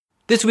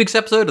This week's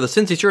episode of the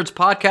Cincy Shirts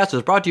podcast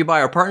is brought to you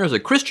by our partners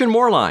at Christian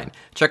Moorline.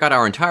 Check out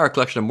our entire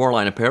collection of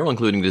Moorline apparel,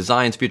 including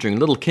designs featuring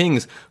Little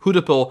Kings,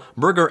 Hootapole,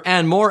 Burger,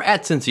 and more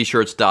at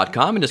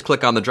cincyshirts.com. And just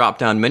click on the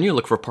drop-down menu,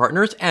 look for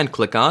partners, and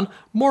click on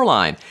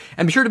Moorline.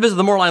 And be sure to visit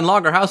the Moorline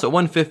Lager House at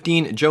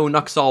 115 Joe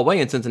Nuxall Way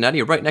in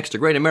Cincinnati, right next to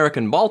Great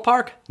American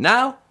Ballpark.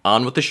 Now,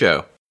 on with the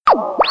show.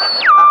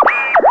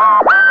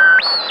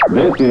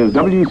 This is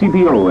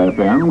WCPO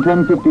FM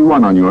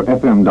 1051 on your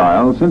FM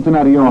dial,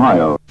 Cincinnati,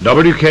 Ohio.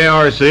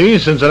 WKRC,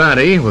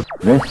 Cincinnati.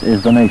 This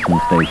is the nation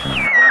station.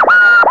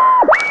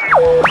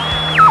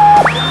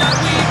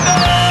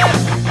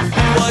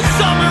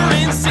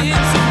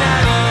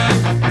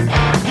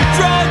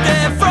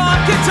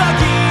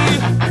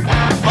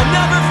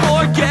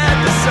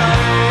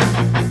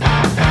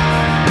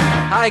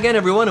 Hi again,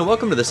 everyone, and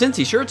welcome to the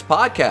Cincy Shirts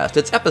podcast.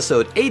 It's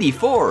episode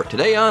 84.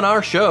 Today on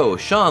our show,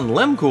 Sean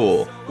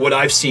Lemcool. What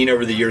I've seen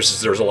over the years is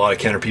there's a lot of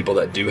Kenner people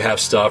that do have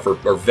stuff, or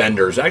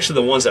vendors.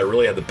 Actually, the ones that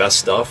really have the best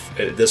stuff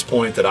at this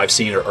point that I've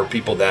seen are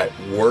people that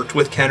worked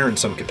with Kenner in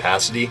some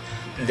capacity.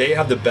 They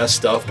have the best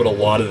stuff, but a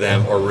lot of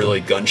them are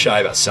really gun-shy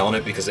about selling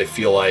it because they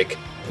feel like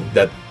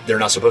that they're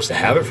not supposed to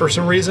have it for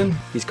some reason.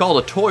 He's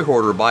called a toy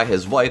hoarder by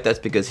his wife. That's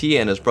because he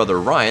and his brother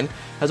Ryan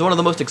has one of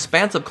the most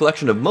expansive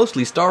collection of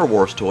mostly Star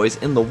Wars toys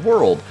in the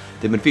world.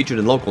 They've been featured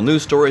in local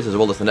news stories as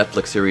well as the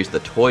Netflix series The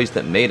Toys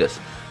That Made Us.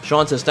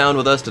 Sean sits down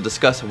with us to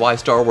discuss why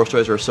Star Wars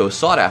toys are so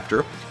sought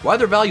after, why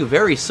their value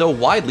varies so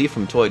widely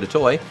from toy to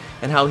toy,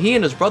 and how he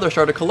and his brother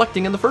started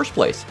collecting in the first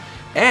place.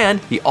 And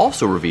he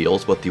also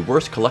reveals what the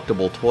worst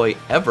collectible toy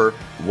ever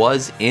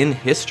was in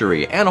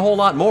history, and a whole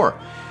lot more.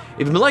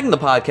 If you've been liking the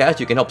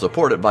podcast, you can help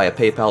support it via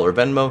PayPal or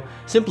Venmo.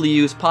 Simply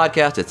use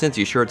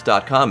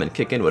podcast@cincyshirts.com and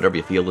kick in whatever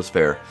you feel is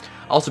fair.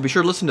 Also, be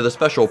sure to listen to the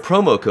special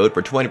promo code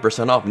for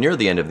 20% off near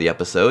the end of the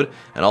episode.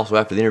 And also,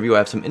 after the interview, I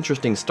have some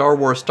interesting Star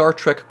Wars, Star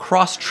Trek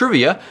cross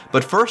trivia.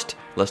 But first,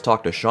 let's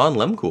talk to Sean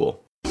Lemcool.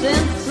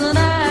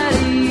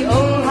 Cincinnati,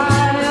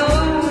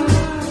 Ohio.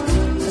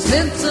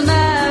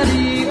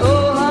 Cincinnati,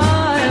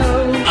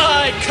 Ohio.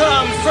 I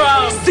come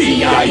from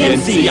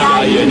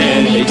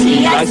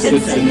C-I-N-C-I-N-N-A-T-I,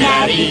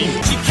 Cincinnati.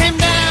 She came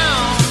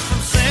down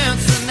from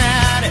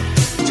Cincinnati.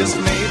 Just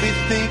maybe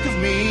think of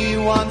me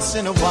once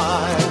in a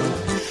while.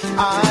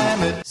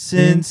 I'm at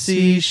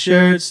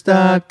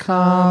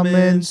cincyshirts.com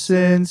in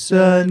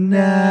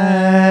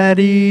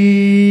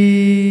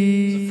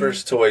Cincinnati. The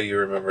first toy you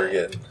remember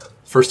getting?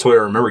 First toy I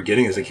remember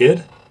getting as a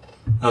kid?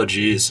 Oh,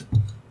 geez.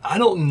 I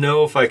don't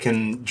know if I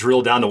can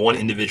drill down to one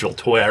individual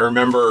toy. I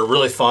remember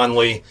really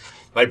fondly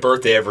my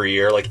birthday every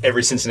year, like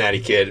every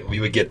Cincinnati kid, we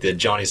would get the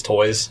Johnny's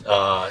Toys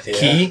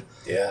key.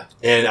 Yeah.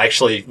 And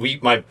actually,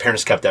 my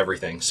parents kept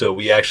everything, so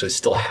we actually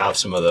still have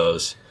some of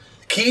those.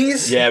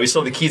 Keys? Yeah, we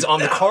still have the keys on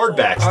the card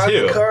backs, too.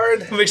 On the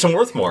card? It makes them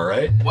worth more,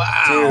 right?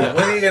 Wow. Dude,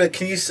 when are you going to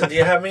keys?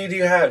 How many do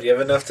you have? Do you have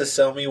enough to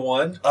sell me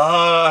one?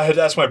 I had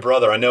to ask my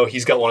brother. I know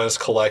he's got one in his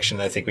collection.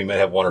 I think we might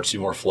have one or two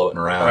more floating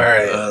around. All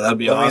right. That'd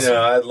be Let awesome. me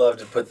know. I'd love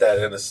to put that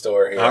in a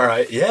store here. All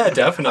right. Yeah,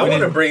 definitely. I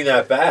want to bring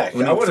that back.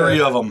 We need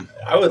 3 of them.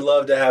 I would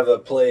love to have a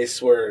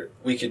place where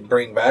we could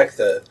bring back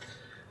the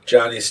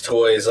Johnny's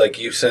Toys. Like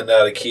you send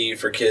out a key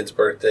for kids'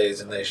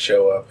 birthdays and they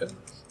show up and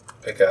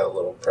pick out a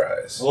little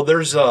prize. Well,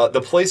 there's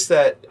the place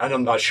that,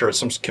 I'm not sure, it's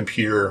some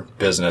computer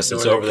business.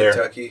 It's over there.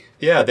 Kentucky?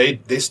 Yeah, they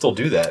still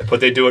do that.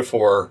 But they do it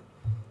for,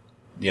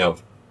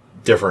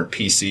 different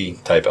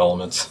PC type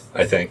elements,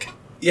 I think.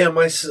 Yeah,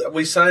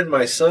 we signed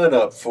my son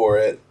up for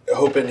it,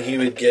 hoping he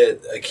would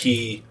get a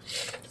key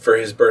for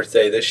his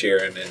birthday this year,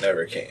 and it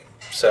never came.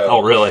 So.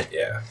 Oh, really?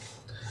 Yeah.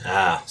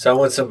 Ah. So I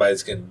want somebody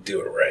that's going to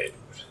do it right.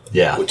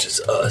 Yeah. Which is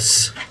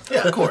us.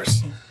 Yeah, of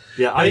course.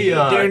 Yeah,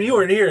 Darren, you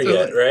weren't here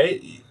yet, right?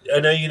 I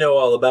know you know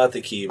all about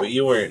the key, but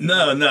you weren't.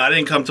 No, I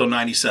didn't come till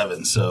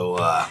 97, so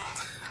I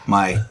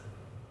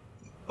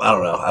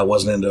don't know. I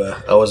wasn't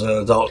an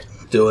adult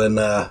doing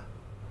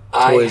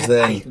toys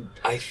then.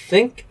 I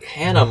think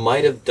Hannah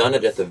might have done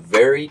it at the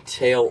very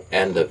tail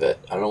end of it.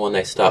 I don't know when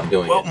they stopped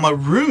doing Well, it. my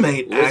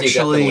roommate Lizzie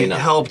actually definitely not.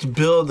 helped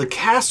build the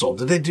castle.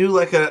 Did they do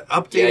like an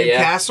updated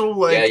Yeah.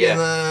 castle in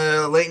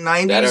the late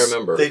 90s? That I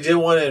remember. They did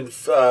one in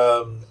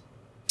Fort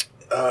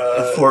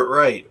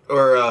Wright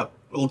or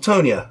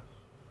Latonia.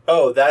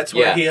 Oh, that's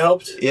where Yeah. he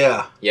helped?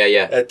 Yeah.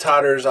 Yeah. At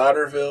Totter's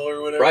Otterville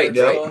or whatever. Right, it's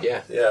right, called?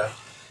 yeah. Yeah.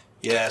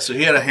 Yeah, so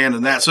he had a hand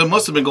in that. So it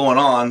must have been going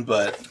on,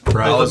 but I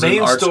Well, was the in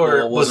main art store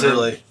school, was wasn't in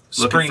really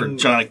looking for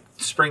Johnny.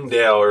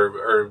 Springdale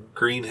or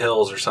Green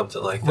Hills or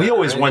something like that. we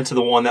always right? went to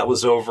the one that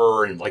was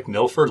over in like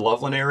Milford,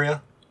 Loveland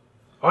area.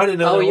 Oh, I didn't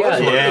know. Oh, there yeah,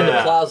 was one. in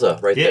the plaza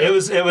right Yeah, there. it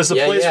was a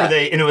Yeah, place yeah.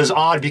 where and it was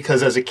odd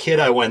because as a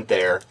kid I went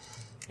there,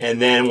 and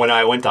then when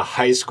I went to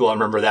high school, I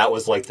remember that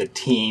was like the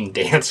teen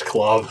dance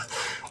club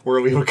where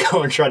we would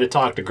go and try to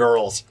talk to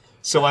girls.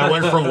 So I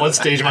went from one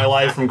stage of my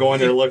life from going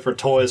there to look for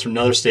toys, from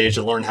another stage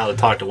to learn how to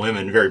talk to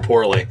women very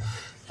poorly.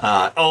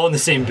 All in the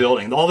same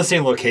building, all the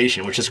same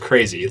location, which is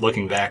crazy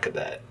looking back at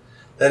that.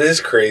 That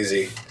is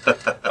crazy.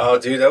 Oh,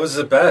 dude, that was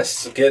the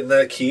best, getting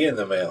that key in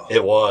the mail.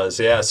 It was,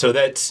 yeah. So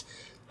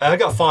I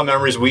got fond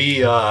memories.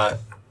 We,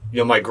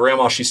 my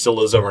grandma, she still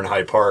lives over in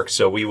Hyde Park,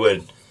 so we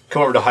would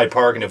come over to Hyde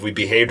Park, and if we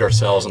behaved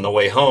ourselves on the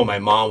way home, my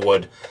mom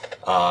would,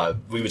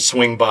 we would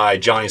swing by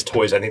Johnny's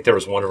Toys. I think there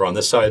was one over on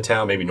this side of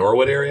town, maybe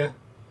Norwood area.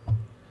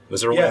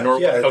 Was there one in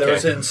Norwood? Yeah, Okay. there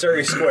was in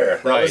Surrey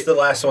Square. That was the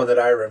last one that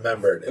I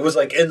remembered. It was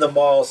like in the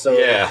mall, so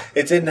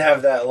it didn't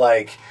have that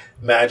like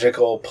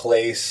magical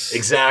place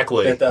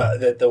exactly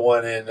that the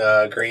one in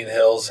Green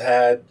Hills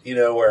had. You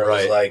know, where it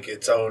was like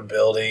its own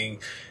building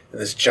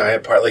and this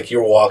giant part. Like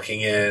you're walking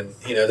in.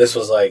 You know, this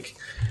was like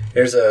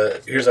here's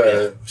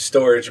a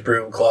storage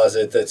broom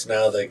closet that's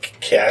now the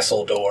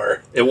castle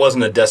door. It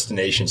wasn't a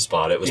destination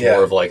spot. It was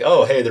more of like,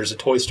 oh, hey, there's a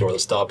toy store.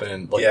 Let's stop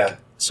in. Like,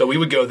 so we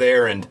would go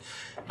there, and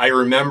I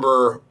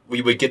remember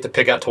we would get to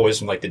pick out toys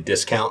from like the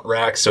discount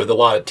rack. So a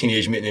lot of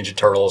Teenage Mutant Ninja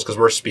Turtles, because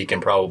we're speaking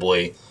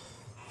probably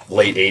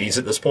late 80s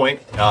at this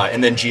point,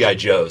 and then G.I.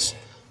 Joes.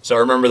 So I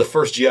remember the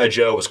first G.I.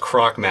 Joe was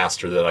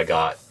Crocmaster that I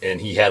got, and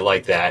he had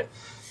like that.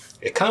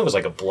 It kind of was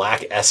like a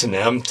black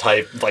S&M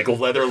type, like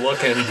leather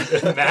looking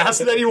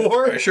mask that he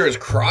wore. Are you sure it's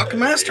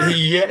Crocmaster?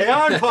 Yeah,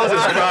 I'm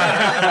positive.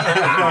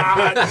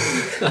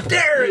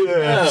 There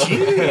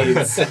it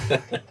is.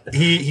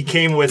 He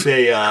came with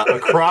a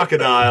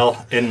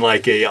crocodile and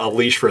like a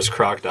leash for his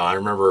crocodile.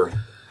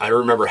 I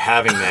remember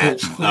having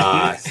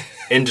that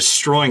and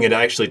destroying it.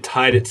 I actually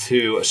tied it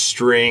to a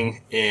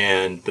string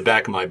in the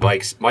back of my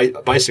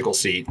bicycle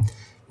seat,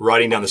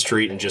 riding down the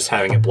street and just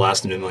having it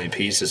blast into a million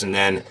pieces. And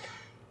then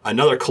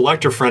another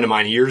collector friend of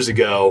mine years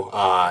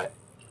ago,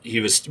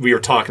 we were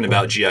talking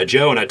about G.I.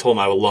 Joe, and I told him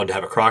I would love to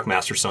have a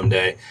Crocmaster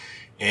someday.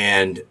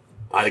 And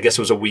I guess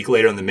it was a week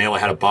later in the mail, I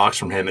had a box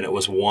from him, and it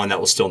was one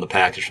that was still in the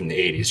package from the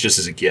 80s, just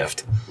as a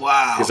gift.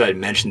 Wow. Because I had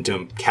mentioned to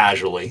him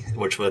casually,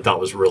 which I thought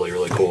was really,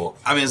 really cool.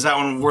 I mean, is that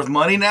one worth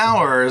money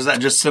now, or is that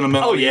just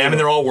sentimental? Oh, yeah. I mean,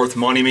 they're all worth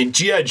money. I mean,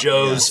 G.I.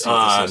 Joe's,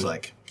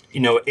 like.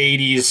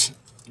 80s,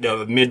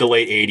 mid to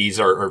late 80s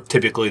are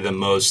typically the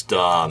most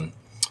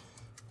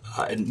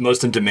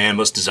in demand,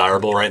 most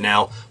desirable right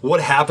now. What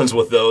happens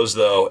with those,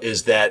 though,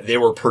 is that they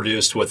were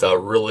produced with a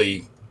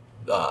really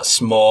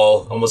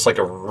small, almost like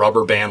a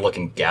rubber band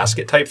looking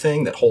gasket type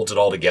thing that holds it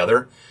all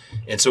together.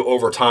 And so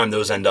over time,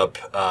 those end up,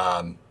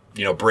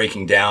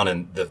 breaking down,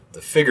 and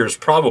the figures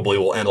probably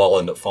will all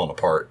end up falling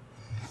apart.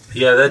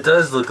 Yeah, that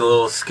does look a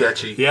little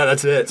sketchy. Yeah,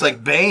 that's it. It's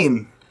like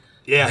Bane.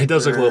 Yeah, he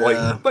does look a little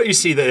like, but you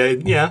see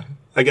that,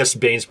 I guess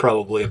Bane's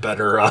probably a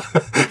better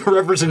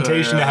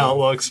representation of how it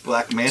looks.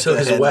 Black Manta. So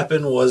his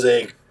weapon was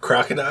a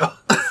crocodile?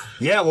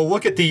 Yeah, well,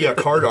 look at the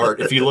card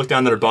art. If you look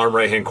down to the bottom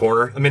right-hand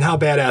corner, I mean, how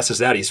badass is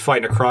that? He's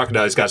fighting a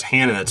crocodile. He's got his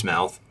hand in its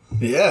mouth.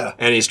 Yeah.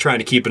 And he's trying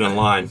to keep it in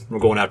line. We're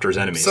going after his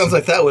enemies. Sounds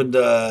like that would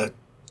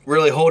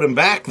really hold him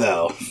back,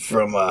 though,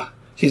 from...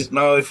 he's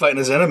not only fighting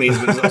his enemies,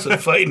 but he's also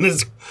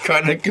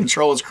trying to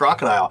control his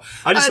crocodile.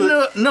 I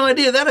had no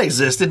idea that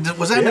existed.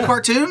 Was that in the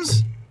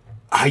cartoons?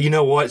 You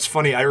know what? It's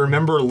funny. I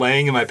remember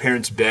laying in my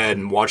parents' bed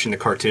and watching the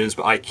cartoons,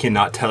 but I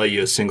cannot tell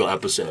you a single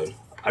episode.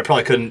 I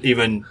probably couldn't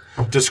even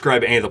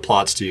describe any of the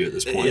plots to you at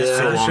this point. Yeah, It's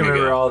so I just long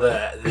remember ago. all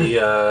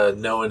the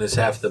knowing is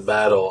half the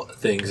battle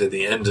things at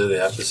the end of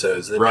the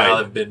episodes that now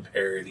have been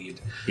parodied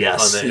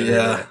Yes. on the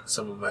internet.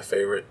 Some of my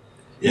favorite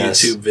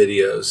Yes. YouTube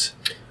videos.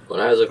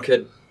 When I was a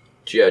kid,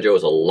 G.I. Joe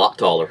was a lot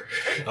taller.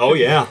 Oh,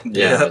 yeah.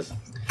 Yeah.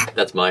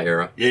 That's my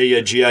era.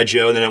 Yeah, G.I.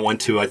 Joe, and then it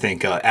went to, I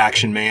think,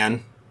 Action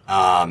Man.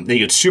 Then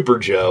you had Super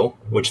Joe,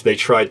 which they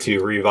tried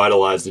to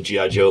revitalize the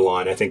G.I. Joe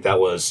line. I think that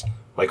was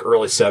like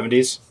early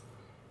 70s.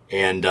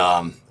 And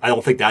I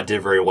don't think that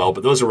did very well,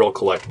 but those are real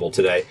collectible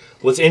today.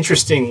 What's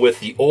interesting with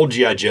the old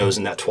G.I. Joes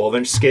in that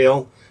 12-inch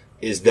scale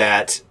is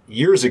that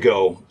years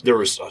ago, there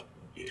was an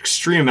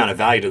extreme amount of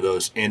value to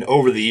those. And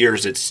over the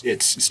years,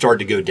 it's started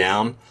to go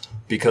down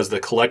because the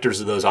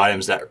collectors of those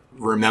items that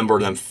remember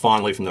them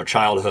fondly from their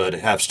childhood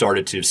have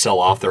started to sell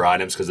off their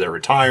items because they're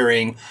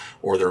retiring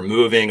or they're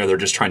moving or they're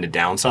just trying to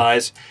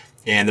downsize.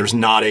 And there's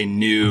not a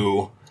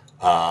new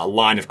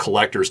line of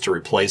collectors to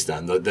replace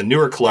them. The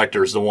newer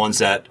collectors, the ones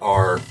that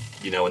are,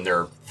 in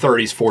their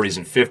 30s, 40s,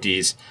 and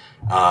 50s,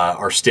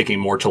 are sticking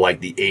more to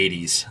like the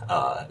 80s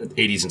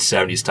and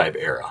 70s type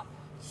era.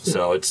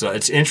 So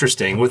it's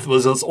interesting. With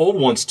those old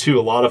ones too,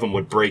 a lot of them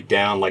would break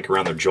down like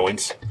around their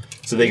joints.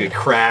 So they get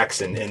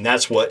cracks, and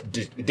that's what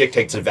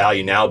dictates the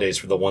value nowadays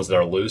for the ones that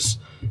are loose,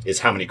 is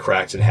how many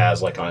cracks it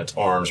has like on its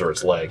arms or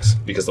its legs,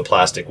 because the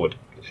plastic would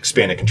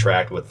expand and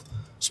contract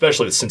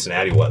especially with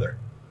Cincinnati weather.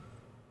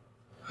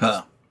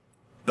 Huh.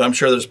 But I'm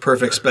sure there's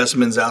perfect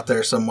specimens out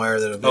there somewhere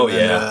that have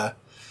been...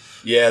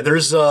 Yeah,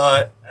 there's,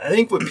 I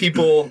think what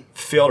people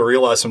fail to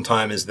realize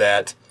sometimes is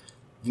that,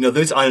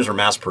 those items are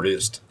mass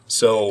produced.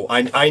 So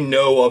I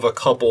know of a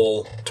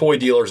couple toy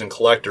dealers and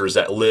collectors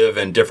that live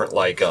in different,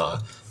 like,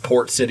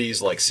 port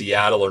cities like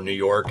Seattle or New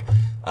York,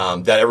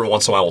 that every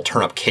once in a while will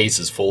turn up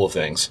cases full of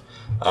things.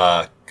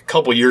 A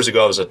couple years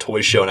ago, I was at a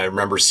toy show, and I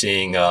remember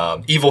seeing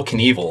Evel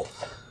Knievel.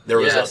 There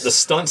was the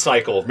stunt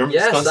cycle. Remember the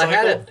stunt cycle?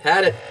 Yes, I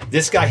had it.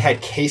 This guy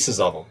had cases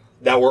of them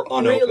that were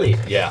unopened. Really?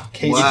 Yeah.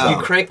 Cases. Wow.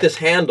 You crank this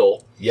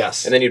handle.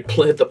 Yes. And then you'd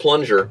hit the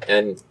plunger,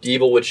 and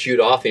Evil would shoot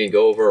off, and you'd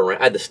go over around.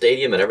 I had the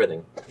stadium and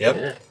everything.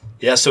 Yep.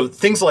 Yeah, so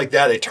things like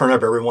that, they turn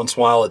up every once in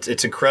a while.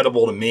 It's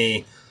incredible to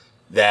me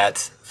that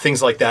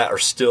things like that are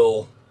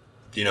still,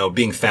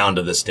 being found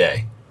to this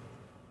day.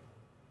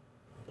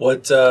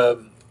 What?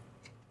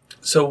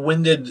 So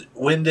when did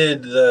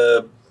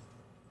you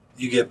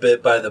get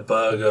bit by the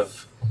bug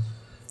of,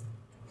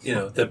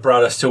 that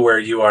brought us to where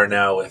you are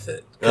now with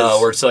it?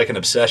 Where it's like an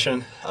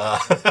obsession.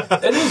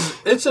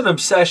 It's an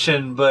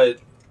obsession, but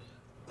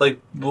like,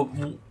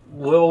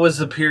 what was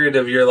the period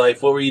of your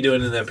life? What were you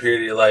doing in that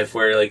period of your life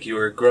where like you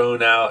were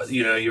grown out?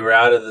 You were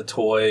out of the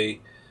toy.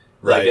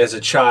 Like as a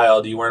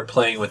child, you weren't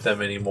playing with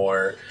them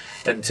anymore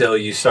until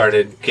you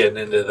started getting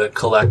into the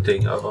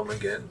collecting of them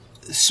again.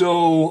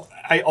 So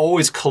I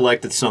always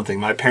collected something.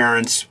 My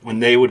parents, when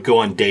they would go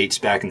on dates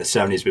back in the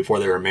 70s before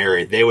they were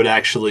married, they would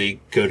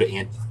actually go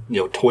to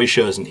toy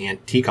shows and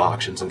antique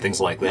auctions and things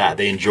like that.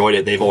 They enjoyed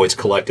it. They've always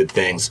collected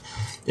things.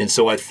 And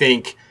so I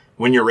think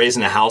when you're raised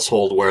in a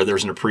household where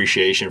there's an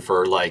appreciation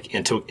for like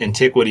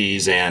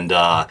antiquities and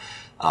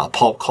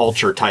pulp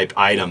culture type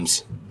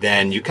items,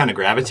 then you kind of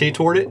gravitate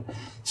toward it.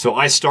 So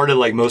I started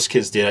like most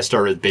kids did. I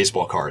started with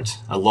baseball cards.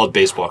 I love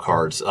baseball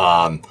cards.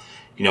 A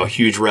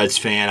huge Reds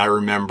fan. I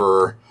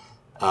remember,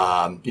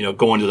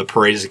 going to the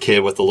parade as a kid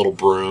with the little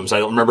brooms. I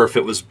don't remember if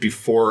it was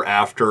before or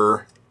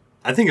after.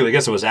 I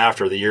guess it was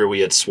after the year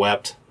we had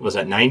swept. Was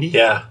that 90?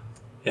 Yeah.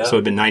 So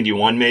it'd been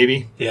 91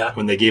 maybe. Yeah.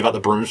 When they gave out the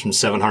brooms from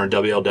 700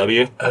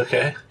 WLW.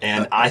 Okay.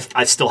 And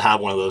I still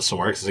have one of those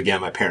somewhere because, again,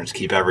 my parents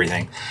keep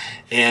everything.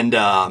 And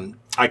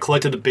I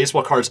collected the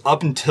baseball cards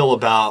up until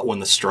about when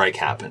the strike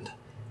happened.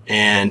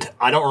 And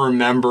I don't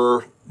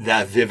remember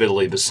that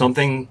vividly, but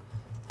something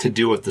to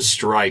do with the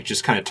strike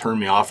just kind of turned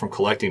me off from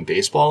collecting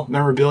baseball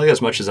memorabilia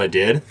as much as I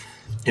did.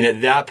 And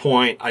at that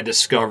point, I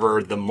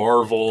discovered the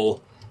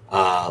Marvel,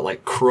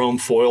 like chrome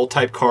foil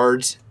type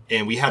cards.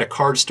 And we had a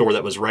card store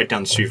that was right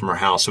down the street from our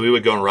house. So we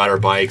would go and ride our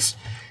bikes,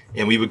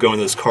 and we would go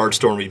into this card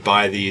store and we'd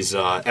buy these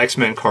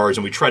X-Men cards,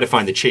 and we'd try to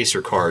find the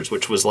Chaser cards,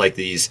 which was like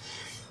these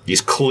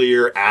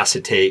clear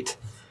acetate.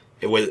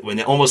 When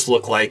they almost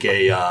looked like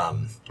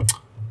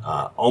one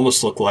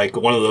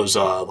of those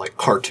like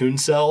cartoon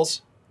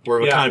cells where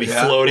it would kind of be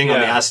floating on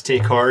the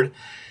acetate card.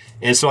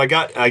 And so I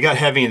got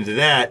heavy into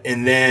that.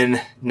 And then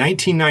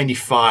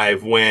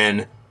 1995,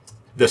 when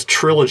this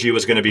trilogy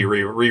was going to be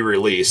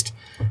re-released,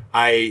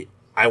 my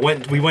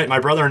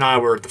brother and I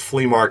were at the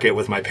flea market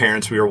with my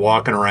parents. We were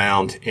walking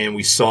around and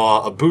we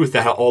saw a booth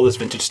that had all this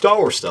vintage Star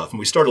Wars stuff. And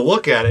we started to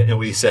look at it and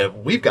we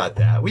said, we've got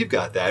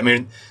that. I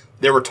mean,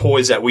 there were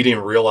toys that we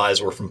didn't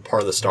realize were from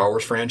part of the Star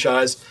Wars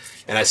franchise.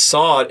 And I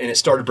saw it and it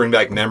started to bring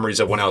back memories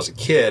of when I was a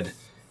kid.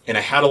 And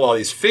I had a lot of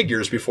these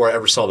figures before I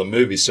ever saw the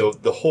movie. So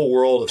the whole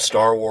world of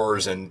Star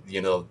Wars and,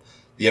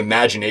 the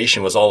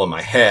imagination was all in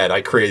my head.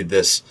 I created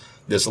this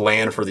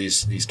land for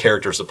these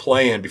characters to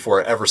play in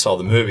before I ever saw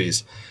the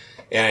movies.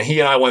 And he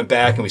and I went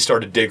back and we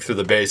started to dig through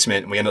the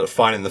basement and we ended up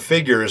finding the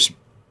figures.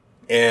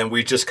 And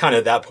we just kind of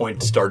at that point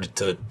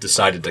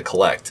decided to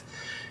collect.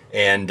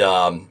 And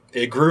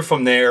it grew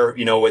from there.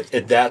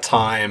 At that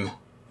time,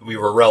 we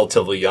were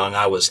relatively young.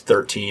 I was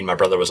 13. My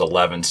brother was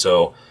 11.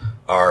 So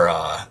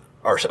our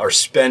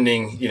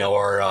spending,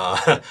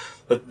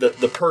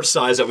 the purse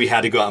size that we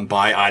had to go out and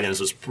buy items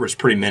was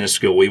pretty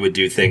minuscule. We would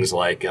do things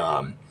like,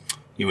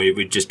 we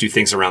would just do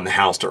things around the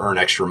house to earn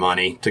extra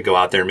money to go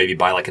out there and maybe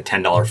buy like a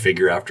 $10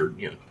 figure after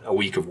a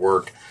week of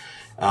work.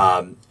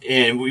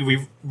 And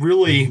we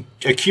really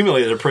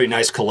accumulated a pretty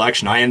nice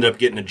collection. I ended up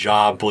getting a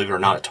job, believe it or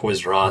not, at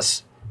Toys R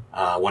Us.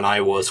 When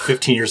I was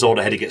 15 years old,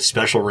 I had to get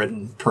special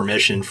written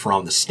permission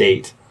from the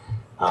state,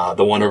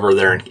 the one over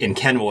there in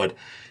Kenwood.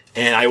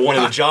 And I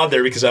wanted a job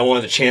there because I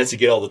wanted a chance to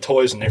get all the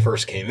toys when they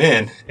first came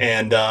in.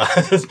 And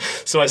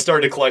so I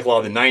started to collect a lot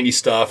of the 90s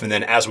stuff. And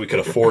then as we could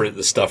afford it,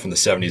 the stuff in the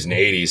 70s and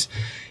 80s.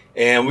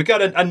 And we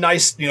got a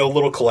nice,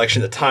 little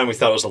collection. At the time, we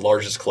thought it was the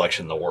largest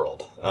collection in the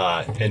world.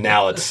 And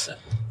now it's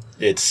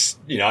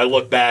I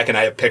look back and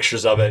I have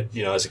pictures of it,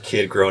 as a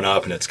kid growing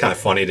up. And it's kind of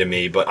funny to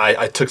me. But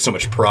I took so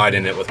much pride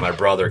in it with my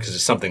brother because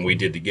it's something we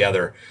did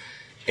together.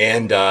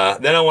 And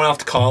then I went off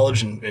to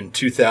college in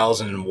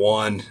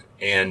 2001.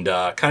 And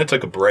kind of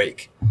took a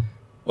break.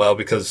 Well,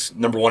 because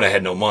number one, I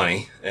had no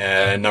money,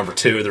 and number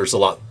two, there's a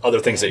lot other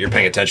things that you're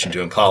paying attention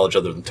to in college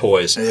other than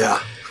toys.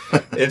 Yeah.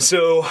 And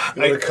so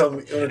you want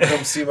to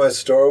come see my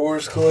Star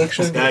Wars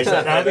collection? I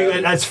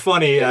think that's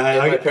funny. In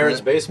my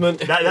parents'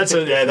 basement. That's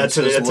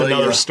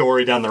another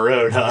story down the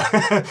road.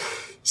 Huh?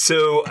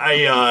 So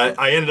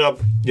I ended up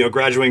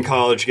graduating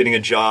college, getting a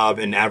job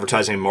in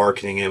advertising and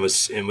marketing, and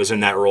was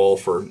in that role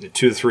for 2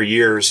 to 3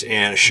 years.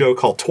 And a show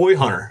called Toy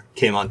Hunter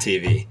came on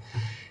TV.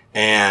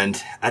 And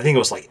I think it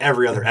was like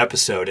every other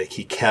episode,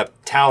 he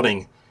kept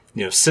touting,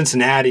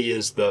 Cincinnati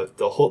is the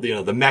whole,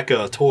 the mecca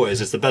of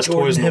toys. It's the best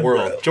toys in the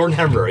world. Jordan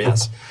Hembrough,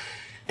 yes.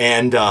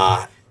 And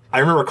I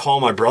remember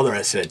calling my brother and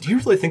I said, do you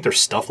really think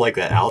there's stuff like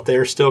that out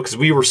there still? Because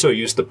we were so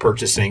used to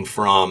purchasing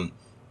from,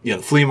 the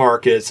flea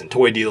markets and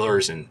toy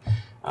dealers and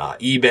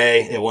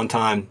eBay at one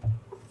time.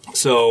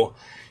 So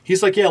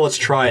he's like, yeah, let's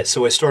try it.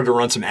 So I started to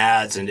run some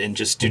ads and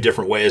just do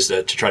different ways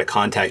to try to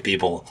contact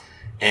people.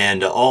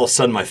 And all of a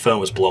sudden, my phone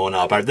was blowing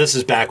up. This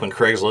is back when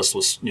Craigslist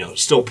was,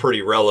 still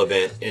pretty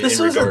relevant. This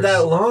wasn't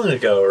that long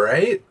ago,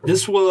 right?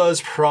 This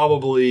was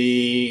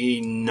probably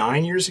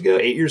 8 years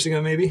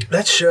ago, maybe.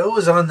 That show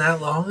was on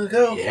that long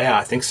ago? Yeah,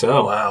 I think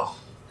so. Wow.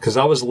 Because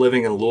I was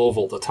living in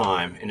Louisville at the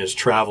time, and I was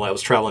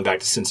traveling back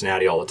to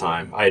Cincinnati all the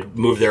time. I had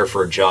moved there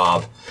for a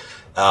job.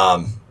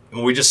 And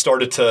we just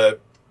started to,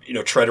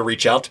 try to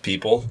reach out to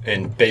people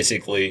and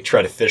basically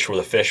try to fish where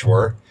the fish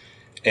were.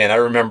 And I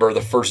remember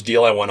the first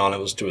deal I went on, it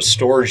was to a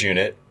storage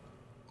unit.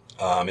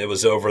 It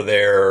was over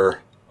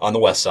there on the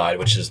west side,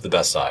 which is the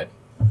best side.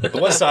 The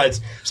west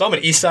side's, so I'm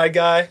an east side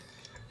guy,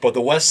 but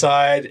the west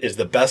side is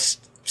the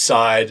best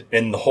side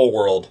in the whole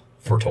world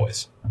for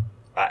toys.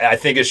 I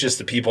think it's just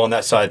the people on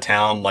that side of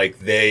town, like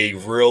they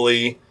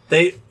really...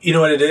 you know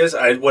what it is?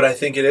 What I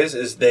think it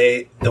is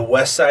the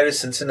west side of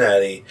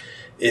Cincinnati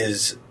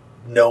is...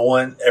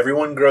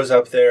 everyone grows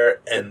up there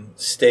and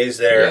stays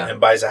there and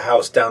buys a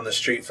house down the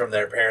street from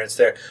their parents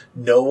there.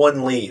 No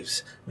one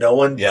leaves. No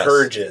one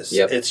purges.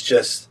 Yep. It's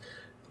just,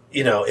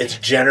 it's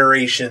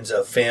generations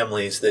of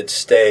families that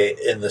stay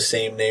in the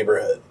same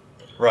neighborhood.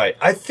 Right.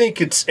 I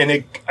think it's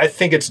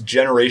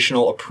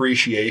generational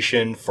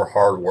appreciation for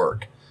hard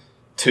work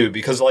too,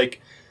 because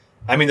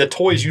the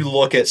toys, you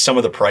look at some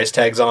of the price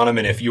tags on them,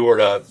 and if you were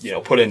to,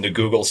 put into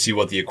Google, see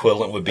what the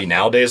equivalent would be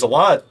nowadays, a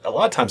lot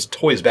of times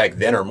toys back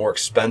then are more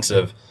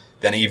expensive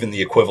than even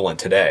the equivalent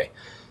today.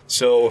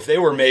 So if they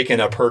were making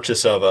a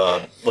purchase of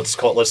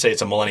let's say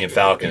it's a Millennium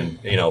Falcon,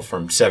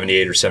 from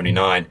 78 or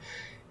 79,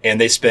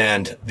 and they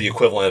spend the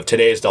equivalent of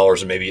today's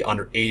dollars and maybe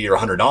under $80 or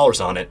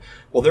 $100 on it,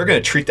 well, they're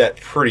going to treat that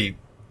pretty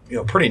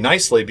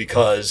nicely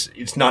because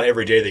it's not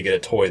every day they get a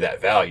toy that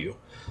value.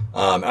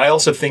 I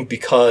also think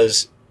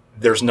because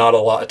there's not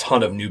a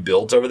ton of new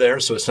builds over there,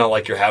 so it's not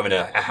like you're having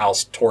a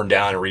house torn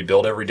down and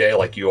rebuilt every day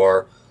like you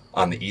are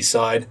on the east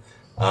side.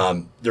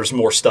 There's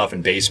more stuff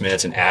in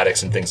basements and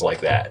attics and things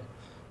like that.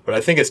 But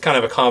I think it's kind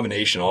of a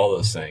combination of all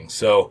those things.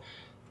 So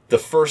the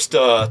first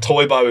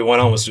toy buy we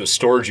went on was to a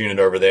storage unit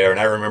over there, and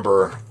I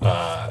remember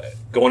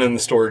going in the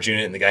storage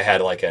unit, and the guy had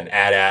like an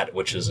AT-AT,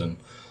 which is an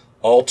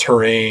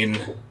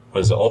all-terrain,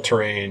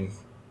 all-terrain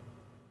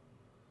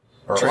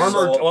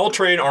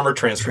armored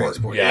transport.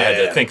 Yeah, I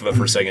had to think of it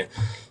for a second.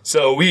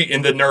 So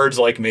and the nerds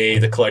like me,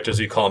 the collectors,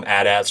 we call them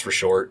AT-ATs for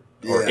short,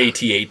 or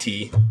AT-AT,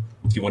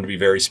 if you want to be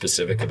very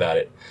specific about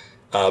it.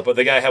 But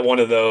the guy had one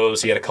of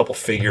those. He had a couple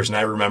figures, and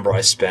I remember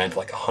I spent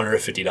like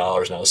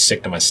 $150, and I was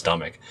sick to my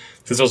stomach.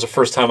 Because it was the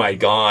first time I had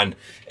gone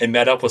and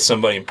met up with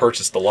somebody and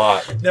purchased a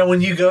lot. Now,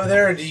 when you go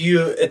there,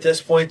 at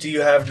this point, do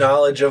you have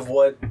knowledge of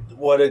what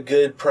a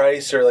good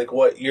price or like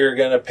what you're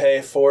going to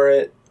pay for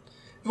it?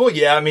 Well,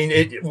 yeah.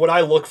 What I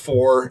look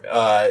for,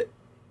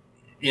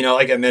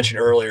 like I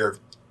mentioned earlier,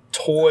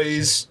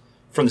 toys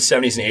from the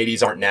 70s and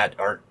 80s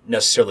aren't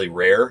necessarily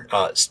rare.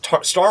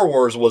 Star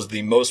Wars was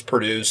the most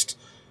produced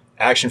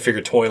action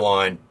figure toy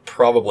line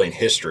probably in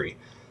history.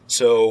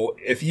 So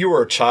if you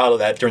were a child of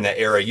that during that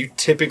era,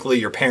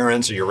 your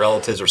parents or your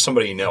relatives or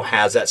somebody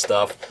has that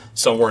stuff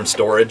somewhere in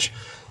storage.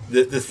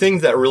 The thing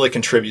that really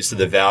contributes to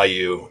the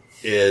value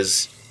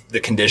is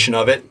the condition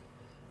of it,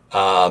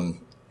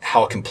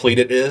 how complete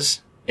it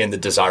is, and the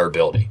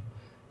desirability.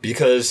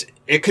 Because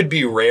it could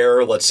be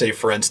rare, let's say,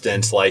 for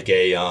instance, like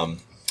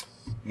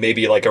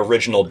maybe like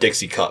original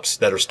Dixie cups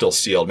that are still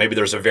sealed. Maybe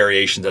there's a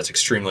variation that's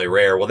extremely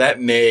rare. Well,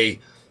 that may,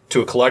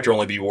 to a collector,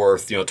 only be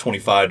worth,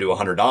 $25 to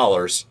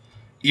 $100,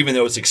 even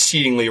though it's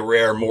exceedingly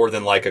rare, more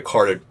than like a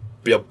card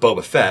of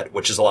Boba Fett,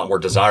 which is a lot more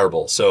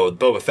desirable. So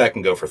Boba Fett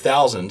can go for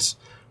thousands,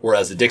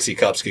 whereas the Dixie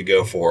cups could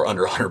go for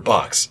under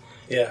 $100.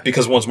 Yeah.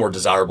 Because one's more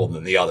desirable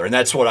than the other. And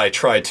that's what I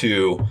try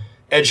to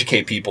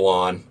educate people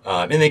on.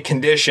 And the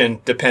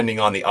condition, depending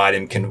on the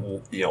item,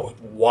 can,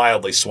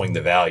 wildly swing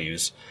the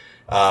values.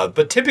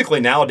 But typically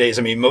nowadays,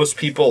 most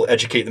people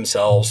educate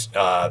themselves.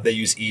 They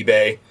use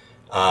eBay.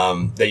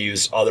 They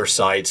use other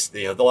sites.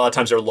 A lot of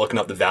times they're looking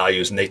up the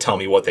values and they tell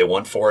me what they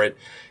want for it.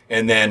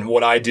 And then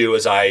what I do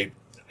is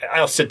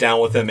I'll sit down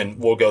with them and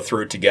we'll go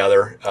through it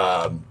together.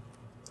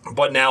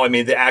 But now,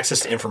 the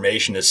access to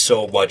information is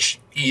so much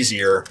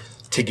easier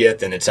to get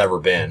than it's ever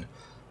been.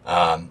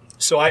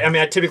 So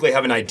I typically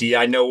have an idea.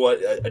 I know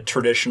what a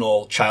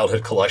traditional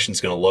childhood collection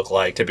is going to look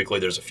like. Typically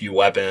there's a few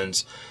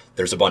weapons.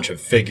 There's a bunch of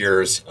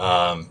figures.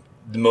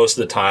 Most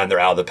of the time they're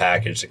out of the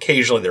package.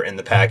 Occasionally they're in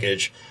the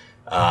package.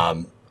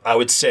 I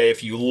would say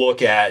if you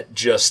look at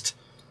just,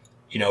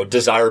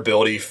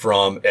 desirability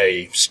from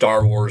a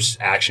Star Wars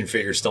action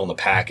figure still in the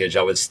package,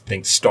 I would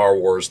think Star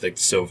Wars,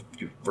 so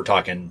we're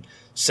talking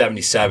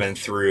 77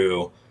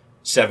 through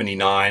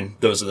 79.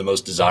 Those are the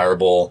most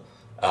desirable.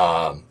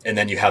 And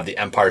then you have the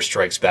Empire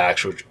Strikes Back,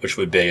 which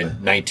would be in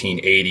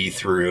 1980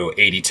 through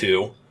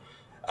 82.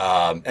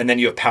 And then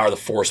you have Power of the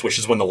Force, which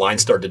is when the line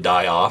started to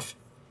die off.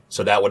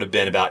 So that would have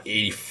been about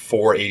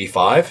 84,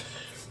 85.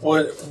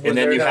 And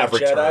then you have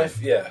Return.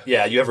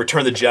 Yeah, you have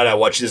Return of the Jedi,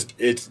 which is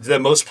it's the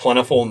most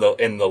plentiful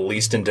and the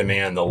least in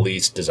demand, the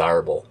least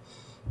desirable.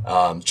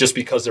 Just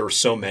because there were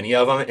so many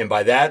of them. And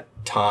by that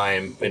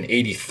time, in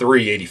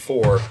 83,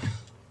 84,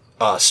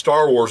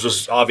 Star Wars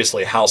was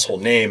obviously a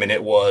household name, and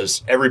it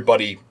was,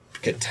 everybody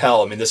could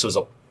tell. I mean, this was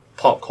a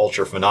pop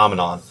culture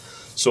phenomenon.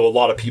 So a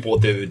lot of people,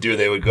 what they would do,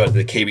 they would go to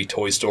the KB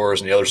toy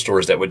stores and the other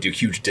stores that would do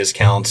huge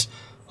discounts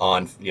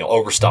on,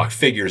 overstock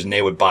figures, and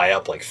they would buy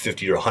up like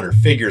 50 to 100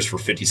 figures for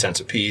 50 cents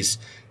a piece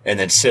and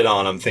then sit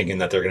on them thinking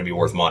that they're going to be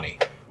worth money,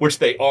 which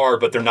they are,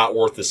 but they're not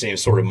worth the same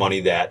sort of money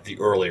that the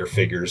earlier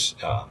figures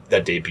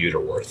that debuted are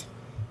worth.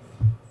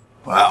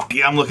 Wow.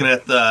 Yeah, I'm looking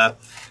at the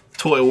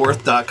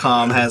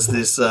toyworth.com has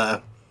this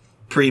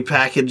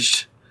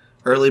pre-packaged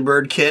early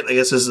bird kit. I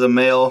guess this is a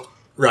male.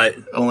 Right.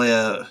 Only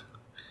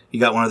you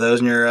got one of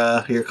those in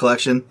your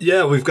collection?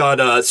 Yeah, we've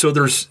got so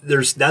there's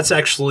that's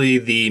actually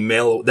the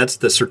mail, that's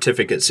the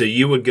certificate. So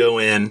you would go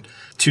in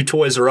to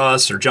Toys R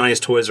Us or Johnny's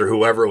Toys or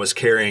whoever was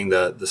carrying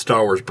the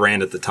Star Wars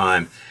brand at the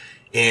time.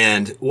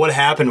 And what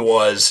happened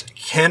was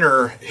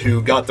Kenner,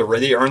 who got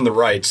they earned the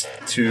rights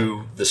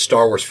to the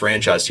Star Wars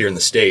franchise here in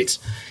the States.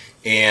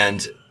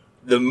 And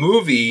the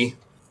movie,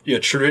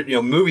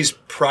 movies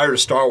prior to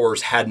Star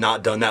Wars had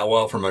not done that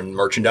well from a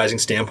merchandising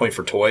standpoint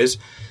for toys.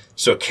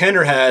 So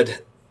Kenner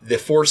had the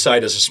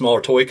foresight as a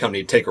smaller toy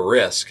company to take a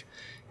risk,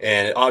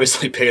 and it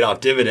obviously paid off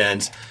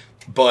dividends.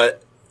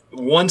 But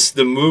once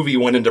the movie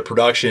went into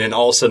production and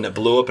all of a sudden it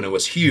blew up and it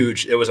was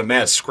huge, it was a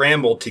mad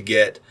scramble to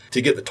get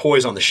the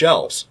toys on the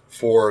shelves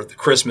for the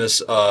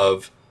Christmas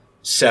of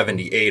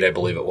 78, I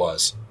believe it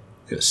was.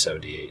 It was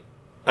 78.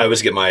 I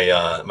always get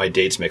my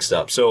dates mixed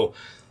up. So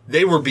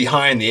they were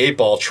behind the 8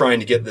 ball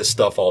trying to get this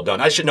stuff all done.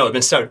 I should know.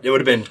 It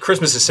would have been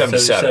Christmas of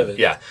 77.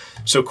 Yeah.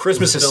 So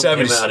Christmas of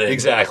 77.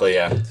 Exactly,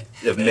 yeah.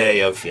 Of May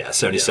of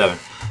 77.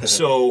 Yeah.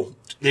 So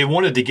they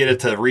wanted to get it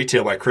to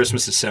retail by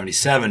Christmas of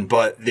 77,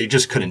 but they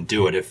just couldn't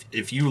do it.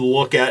 If you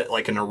look at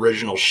like an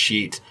original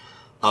sheet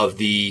of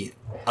the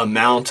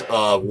amount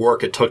of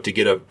work it took to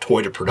get a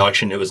toy to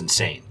production, it was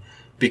insane.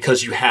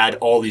 Because you had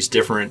all these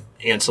different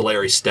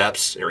ancillary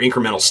steps or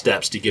incremental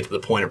steps to get to the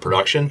point of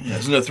production. Yeah,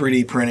 there's no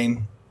 3D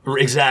printing.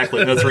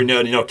 Exactly.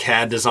 No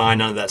CAD design,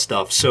 none of that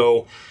stuff.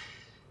 So,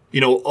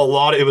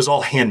 it was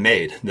all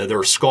handmade. There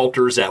were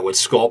sculptors that would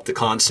sculpt the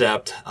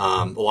concept.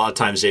 A lot of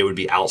times they would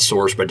be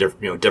outsourced by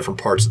different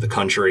parts of the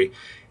country.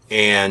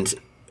 And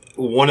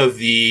one of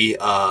the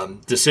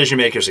decision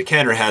makers at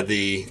Kenner had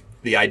the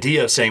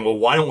idea of saying, well,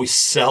 why don't we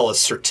sell a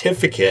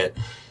certificate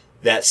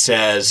that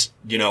says,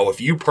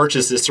 if you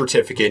purchase this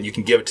certificate, you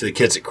can give it to the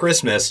kids at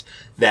Christmas,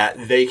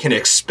 that they can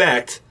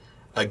expect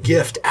a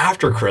gift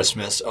after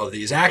Christmas of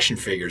these action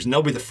figures. And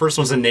they'll be the first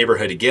ones in the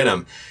neighborhood to get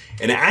them.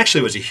 And it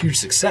actually was a huge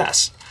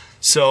success.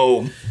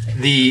 So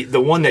the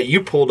one that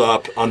you pulled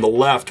up on the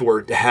left, where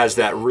it has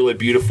that really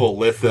beautiful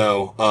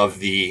litho of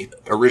the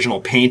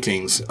original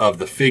paintings of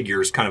the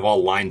figures kind of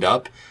all lined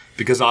up,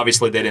 because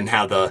obviously they didn't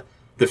have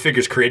the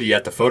figures created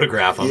yet to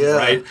photograph them,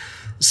 right?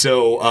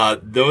 So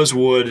those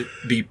would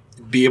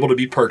be able to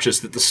be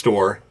purchased at the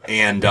store,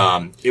 and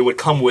it would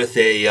come with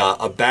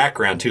a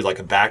background too, like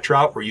a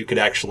backdrop, where you could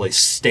actually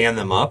stand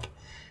them up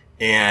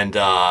and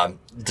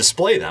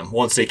display them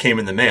once they came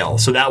in the mail.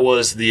 So that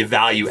was the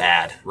value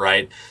add,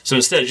 right? So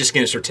instead of just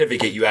getting a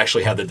certificate, you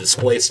actually have the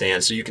display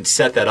stand, so you can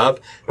set that up,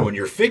 and when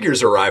your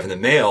figures arrive in the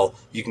mail,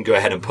 you can go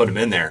ahead and put them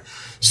in there.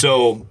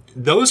 So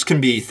those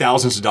can be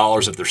thousands of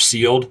dollars if they're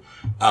sealed,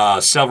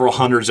 several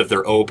hundreds if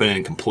they're open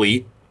and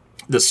complete.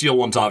 The sealed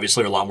ones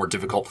obviously are a lot more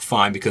difficult to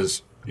find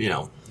because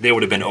they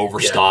would have been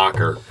overstock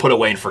or put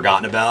away and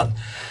forgotten about.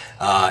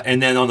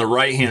 And then on the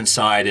right-hand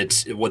side,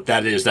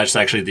 that's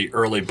actually the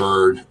early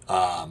bird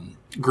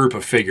group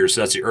of figures.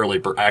 So that's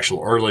the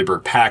actual early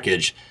bird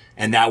package.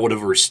 And that would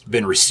have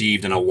been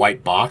received in a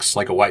white box,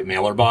 like a white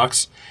mailer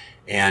box.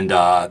 And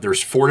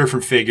there's 4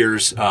 different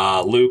figures,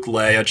 Luke,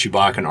 Leia,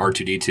 Chewbacca, and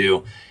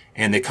R2-D2.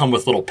 And they come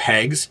with little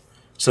pegs.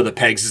 So the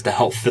pegs is to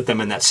help fit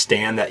them in that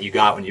stand that you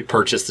got when you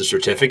purchased the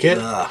certificate.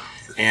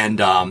 And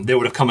they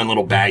would have come in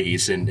little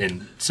baggies,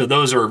 and so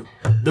those are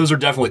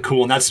definitely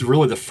cool. And that's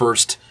really the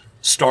first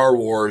Star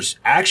Wars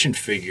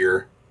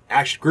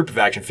group of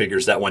action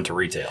figures that went to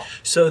retail.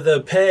 So the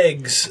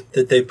pegs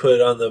that they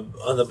put on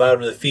the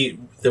bottom of the feet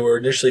that were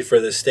initially for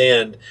the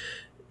stand,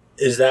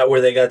 is that where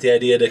they got the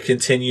idea to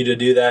continue to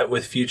do that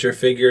with future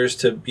figures,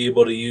 to be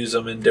able to use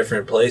them in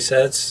different play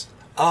sets?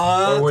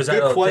 Or was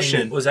that good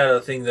question. Was that a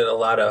thing that a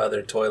lot of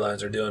other toy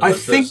lines are doing? I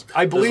believe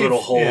those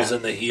little holes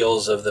in the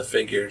heels of the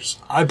figures.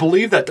 I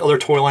believe that other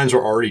toy lines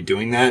were already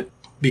doing that,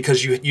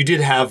 because you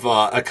did have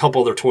a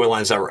couple other toy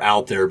lines that were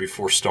out there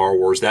before Star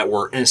Wars that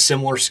were in a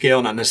similar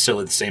scale, not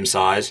necessarily the same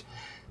size.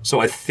 So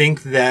I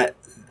think that,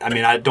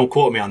 don't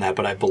quote me on that,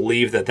 but I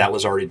believe that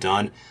was already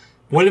done.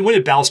 When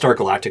did Battlestar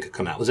Galactica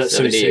come out? Was that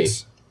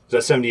 76? Was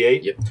that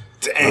 78? Yep.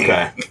 Dang.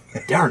 Okay.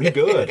 Darn, you're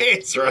good.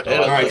 It's right.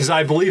 All right, because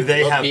I believe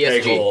they have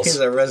peg holes. He's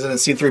a resident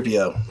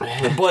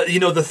C-3PO. But,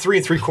 the 3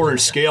 3/4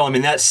 inch scale,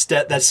 that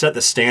set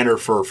the standard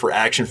for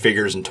action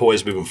figures and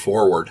toys moving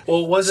forward.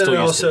 Well, wasn't it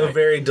also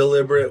very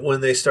deliberate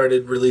when they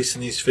started releasing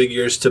these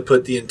figures to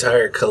put the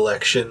entire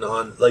collection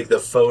on, like the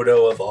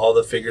photo of all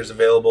the figures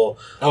available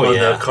on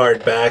the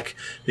card back?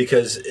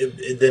 Because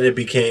then it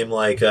became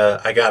like,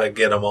 I got to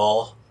get them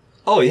all.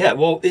 Oh, yeah.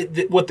 Well,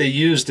 what they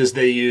used is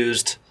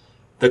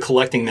the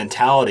collecting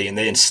mentality, and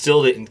they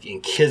instilled it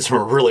in kids from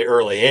a really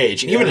early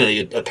age, and even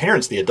in the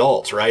parents, the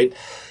adults, right?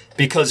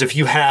 Because if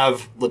you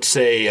have, let's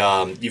say,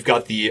 you've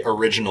got the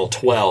original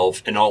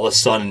 12, and all of a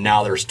sudden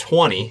now there's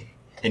 20,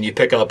 and you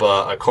pick up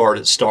a card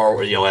at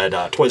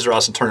at Toys R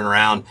Us and turn it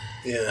around,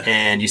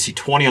 and you see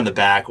 20 on the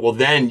back, well,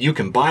 then you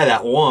can buy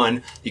that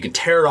one, you can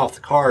tear it off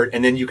the card,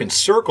 and then you can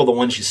circle the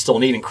ones you still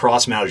need and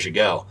cross them out as you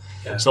go.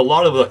 Yeah. So a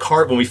lot of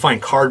the when we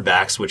find card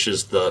backs, which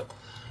is the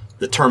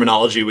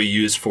terminology we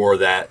use for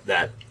that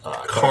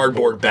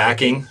cardboard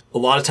backing, a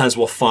lot of times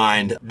we'll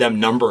find them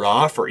numbered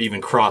off or even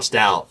crossed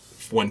out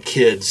when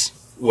kids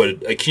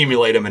would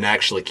accumulate them and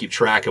actually keep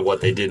track of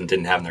what they did and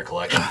didn't have in their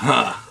collection.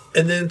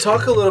 And then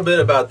talk a little bit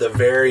about the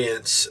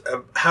variants.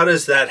 How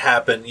does that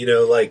happen?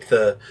 Like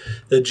the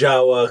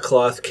Jawa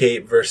cloth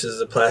cape versus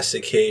the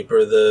plastic cape,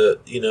 or the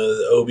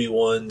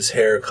Obi-Wan's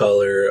hair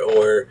color,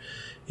 or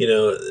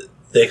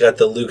they got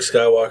the Luke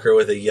Skywalker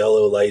with a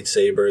yellow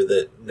lightsaber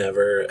that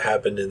never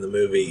happened in the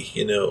movie.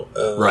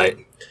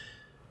 Right.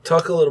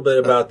 Talk a little bit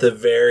about the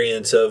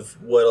variants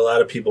of what a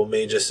lot of people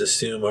may just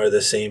assume are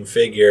the same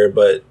figure,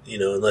 but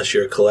unless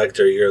you're a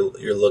collector,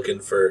 you're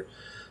looking for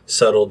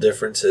subtle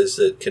differences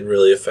that can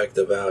really affect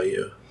the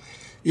value.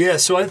 Yeah,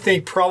 so I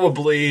think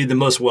probably the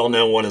most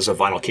well-known one is a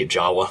vinyl cape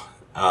Jawa.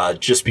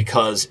 Just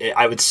because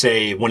I would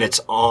say when it's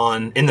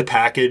in the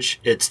package,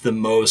 it's the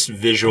most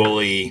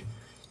visually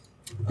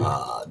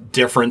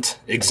different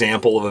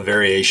example of a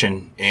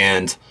variation,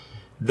 and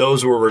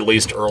those were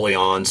released early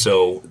on.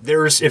 So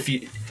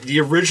the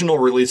original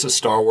release of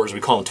Star Wars, we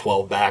call them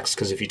 12 backs,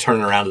 because if you turn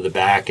it around to the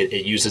back,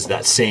 it uses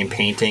that same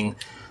painting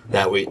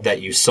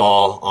that you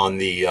saw on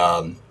the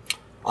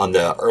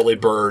early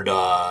bird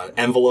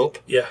envelope.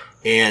 Yeah.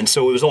 And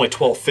so it was only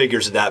 12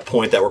 figures at that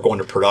point that were going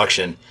to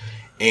production.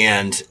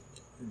 And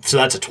so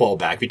that's a 12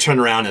 back. If you turn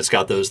around and it's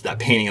got that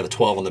painting of the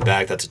 12 on the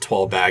back, that's a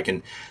 12 back.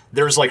 And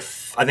there's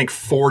I think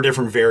 4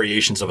 different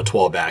variations of a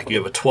 12 back. You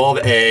have a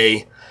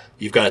 12A,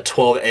 you've got a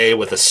 12A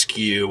with a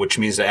skew, which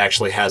means it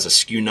actually has a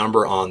skew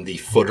number on the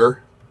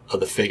footer of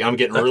the figure. I'm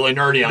getting really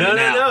nerdy on you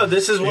now. No.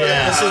 This is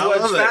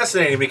what's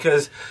fascinating,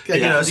 because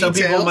some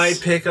people might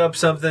pick up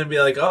something and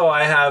be like, "Oh,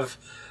 I have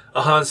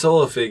a Han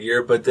Solo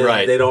figure," but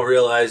then they don't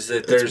realize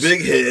that there's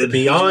big head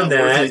beyond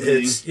that.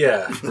 It's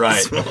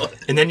right.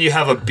 And then you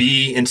have a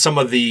B, and some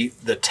of the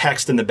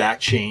text in the back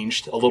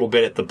changed a little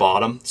bit at the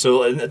bottom.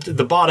 So at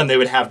the bottom they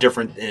would have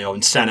different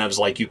incentives,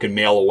 like you can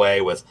mail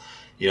away with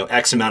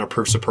X amount of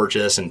proofs of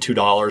purchase and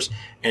 $2,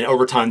 and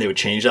over time they would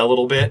change that a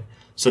little bit.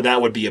 So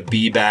that would be a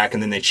B back,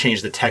 and then they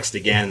change the text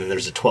again, and then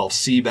there's a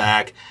 12C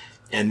back,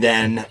 and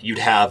then you'd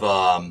have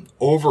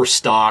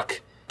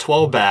overstock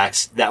 12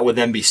 backs that would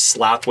then be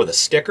slapped with a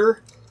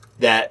sticker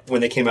that, when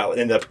they came out,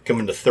 ended up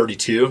coming to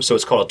 32. So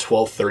it's called a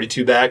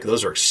 1232 back.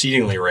 Those are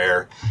exceedingly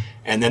rare.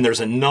 And then there's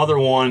another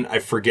one, I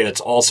forget,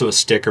 it's also a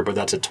sticker, but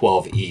that's a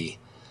 12E.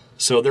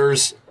 So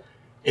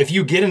if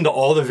you get into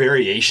all the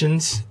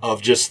variations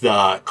of just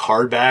the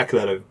card back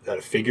that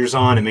a figure's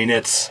on, I mean,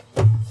 it's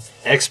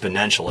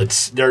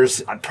exponential.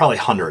 There's probably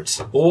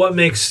hundreds. Well, what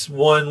makes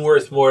one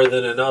worth more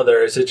than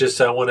another? Is it just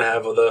I want to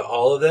have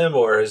all of them,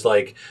 or is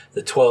like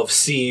the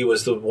 12C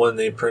was the one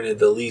they printed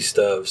the least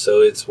of,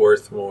 so it's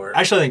worth more?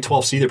 Actually, I think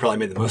 12C they probably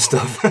made the most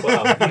of.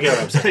 Well, you get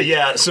what I'm saying.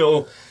 Yeah,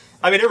 so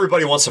I mean,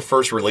 everybody wants the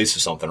first release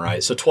of something,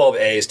 right? So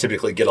 12As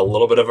typically get a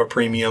little bit of a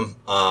premium,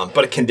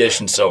 but a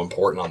condition's so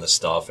important on this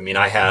stuff. I mean,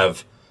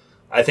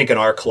 I think in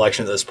our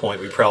collection at this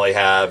point, we probably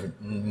have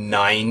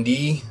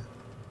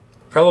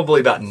probably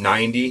about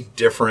 90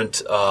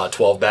 different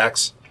 12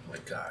 backs. Oh my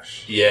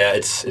gosh. Yeah,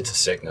 it's a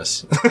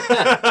sickness.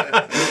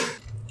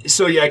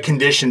 So yeah,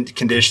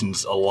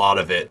 conditions a lot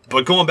of it.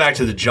 But going back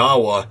to the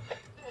Jawa,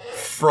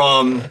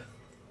 from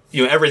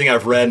everything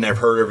I've read and I've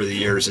heard over the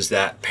years is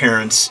that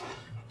parents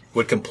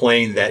would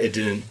complain that it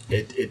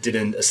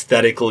didn't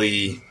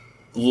aesthetically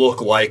look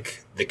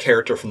like the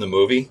character from the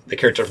movie. The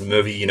character from the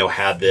movie,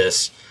 had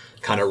this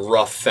kind of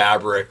rough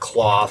fabric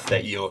cloth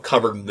that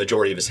covered the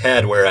majority of his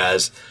head,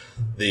 whereas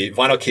the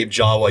vinyl cape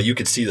Jawa, you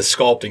could see the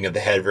sculpting of the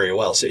head very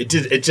well. So it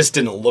just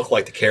didn't look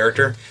like the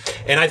character.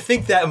 And I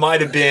think that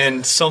might have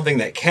been something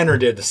that Kenner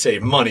did to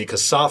save money,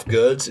 because soft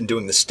goods and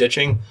doing the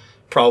stitching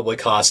probably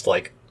cost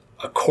like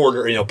a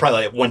quarter,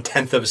 probably like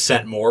 1/10 of a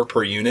cent more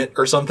per unit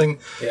or something.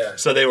 Yeah.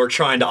 So they were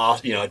trying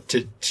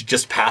to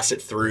just pass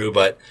it through,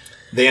 but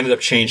they ended up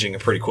changing it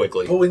pretty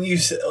quickly. But when you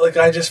say,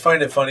 I just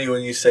find it funny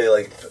when you say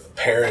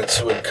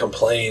parents would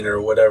complain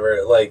or whatever.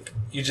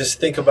 You just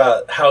think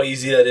about how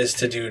easy that is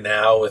to do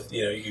now. With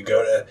you could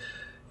go to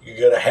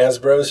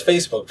Hasbro's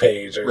Facebook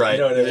page, or right. You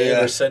know what I mean,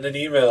 or send an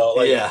email.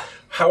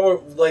 How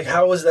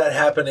was that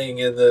happening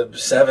in the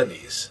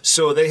 70s?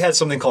 So they had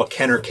something called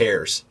Kenner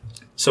Cares.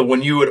 So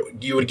when you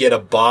would get a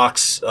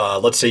box,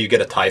 let's say you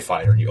get a TIE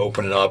Fighter and you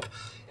open it up,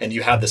 and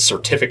you have this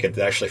certificate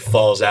that actually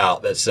falls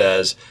out that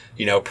says,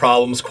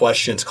 problems,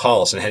 questions,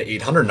 call us, and it had an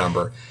 800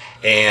 number.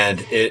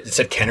 And it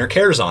said Kenner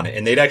Cares on it.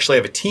 And they'd actually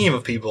have a team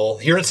of people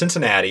here in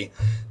Cincinnati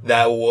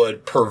that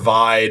would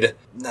provide,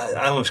 I don't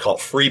know if it's called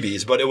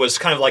freebies, but it was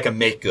kind of like a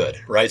make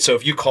good, right? So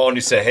if you call and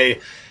you say, hey,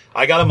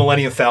 I got a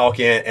Millennium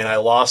Falcon, and I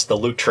lost the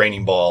Luke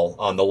training ball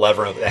on the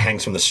lever that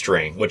hangs from the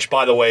string, which,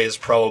 by the way, is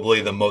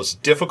probably the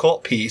most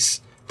difficult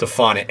piece to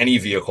find in any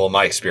vehicle in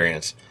my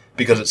experience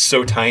because it's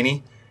so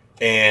tiny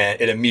and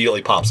it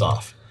immediately pops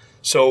off.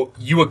 So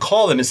you would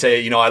call them and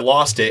say, I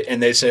lost it.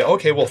 And they say,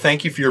 okay, well,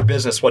 thank you for your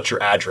business. What's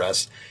your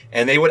address?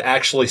 And they would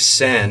actually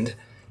send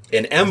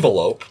an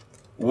envelope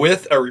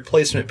with a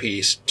replacement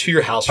piece to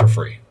your house for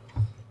free.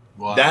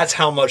 Wow. That's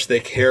how much they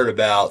cared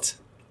about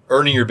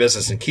earning your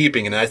business and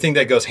keeping. And I think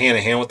that goes hand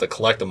in hand with the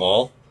collect them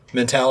all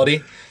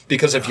mentality.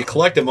 Because if you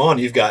collect them all and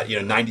you've got,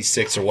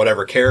 96 or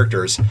whatever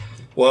characters,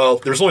 well,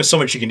 there's only so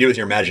much you can do with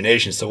your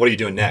imagination. So what are you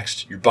doing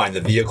next? You're buying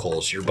the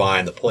vehicles, you're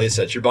buying the play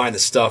sets, you're buying the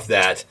stuff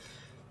that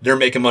they're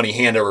making money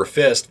hand over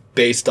fist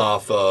based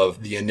off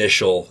of the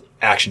initial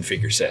action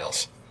figure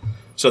sales.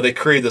 So they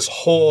created this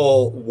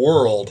whole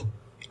world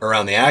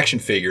around the action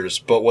figures,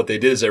 but what they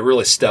did is they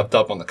really stepped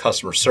up on the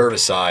customer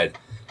service side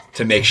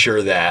to make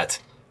sure that,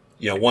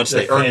 once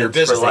they earned your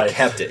business, they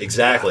kept it.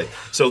 Exactly.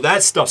 So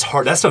that stuff's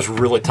hard. That stuff's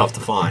really tough to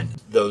find.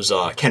 Those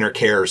Kenner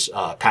Cares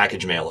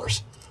package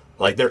mailers.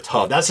 Like, they're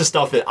tough. That's the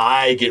stuff that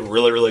I get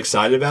really, really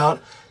excited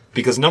about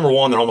because, number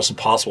one, they're almost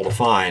impossible to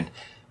find.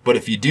 But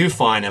if you do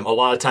find them, a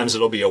lot of times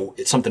it'll be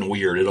it's something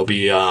weird. It'll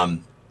be,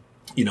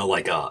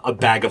 like a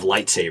bag of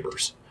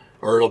lightsabers.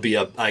 Or it'll be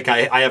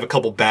I have a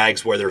couple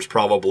bags where there's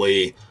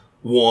probably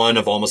one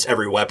of almost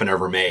every weapon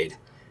ever made.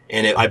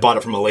 And I bought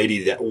it from a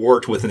lady that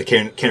worked within the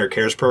Kenner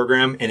Cares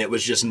program, and it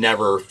was just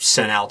never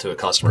sent out to a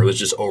customer. It was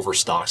just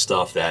overstocked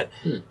stuff that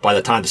by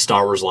the time the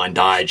Star Wars line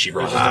died, she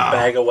brought it down. A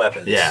bag of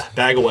weapons. Yeah,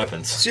 bag of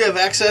weapons. So you have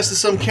access to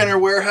some Kenner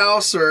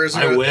warehouse, or is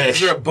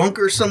there a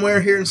bunker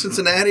somewhere here in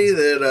Cincinnati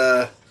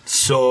that...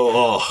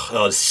 So,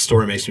 this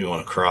story makes me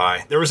want to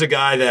cry. There was a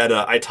guy that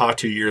I talked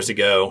to years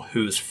ago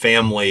whose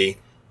family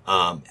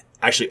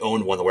actually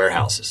owned one of the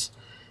warehouses.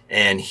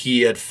 And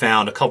he had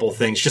found a couple of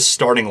things, just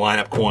starting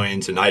lineup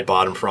coins, and I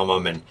bought them from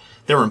him. And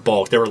they were in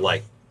bulk. There were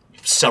like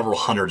several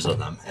hundreds of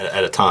them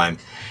at a time.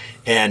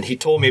 And he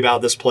told me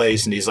about this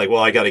place, and he's like,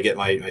 well, I got to get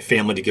my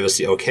family to give us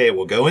the okay.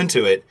 We'll go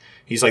into it.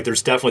 He's like,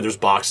 there's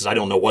boxes. I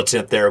don't know what's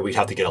up there. We'd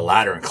have to get a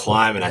ladder and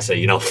climb. And I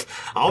say,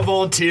 I'll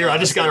volunteer. I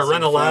just got to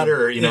rent a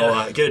ladder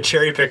or, get a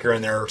cherry picker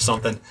in there or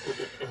something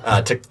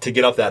to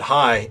get up that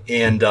high.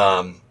 And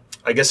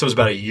I guess it was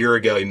about a year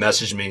ago, he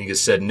messaged me and he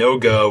just said, no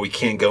go, we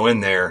can't go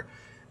in there.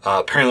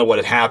 Apparently what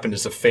had happened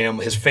is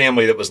his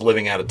family that was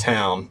living out of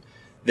town,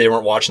 they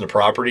weren't watching the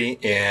property.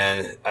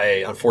 And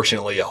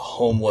unfortunately, a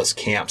homeless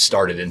camp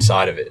started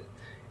inside of it.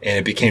 And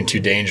it became too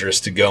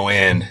dangerous to go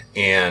in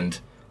and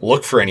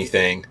look for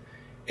anything.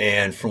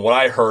 And from what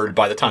I heard,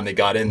 by the time they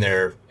got in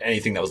there,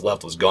 anything that was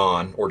left was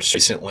gone or just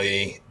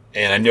recently.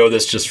 And I know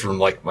this just from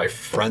like my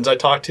friends I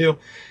talked to.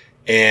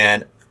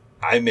 And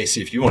I may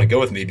see if you want to go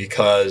with me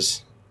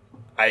because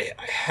I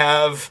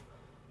have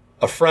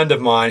a friend of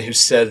mine who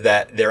said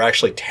that they're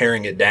actually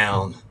tearing it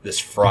down this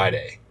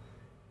Friday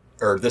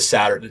or this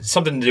Saturday,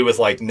 something to do with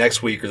like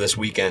next week or this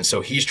weekend.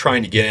 So he's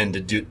trying to get in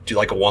to do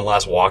like a one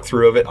last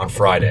walkthrough of it on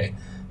Friday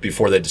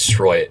before they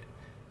destroy it.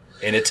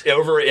 And it's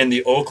over in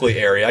the Oakley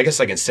area. I guess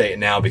I can say it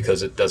now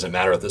because it doesn't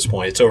matter at this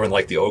point. It's over in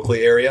like the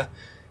Oakley area,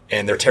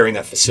 and they're tearing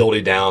that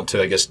facility down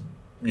to, I guess,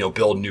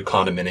 build new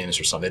condominiums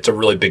or something. It's a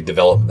really big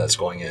development that's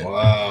going in.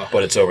 Wow.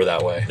 But it's over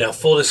that way. Now,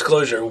 full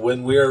disclosure,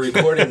 when we are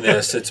recording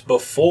this, it's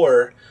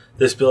before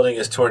this building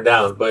is torn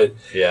down. But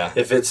yeah,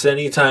 if it's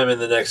any time in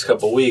the next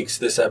couple weeks,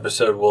 this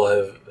episode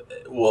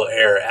will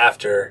air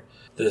after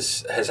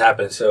this has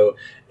happened. So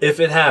if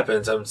it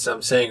happens, I'm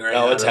saying right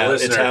now, it's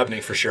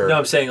happening for sure. No,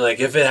 I'm saying like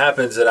if it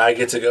happens that I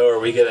get to go or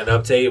we get an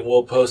update,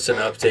 we'll post an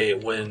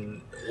update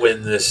when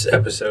this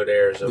episode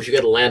airs. We should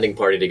get a landing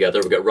party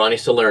together. We've got Ronnie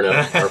Salerno,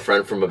 our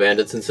friend from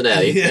Abandoned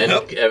Cincinnati, and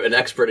an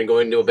expert in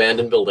going to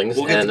abandoned buildings.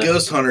 We'll get the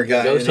Ghost Hunter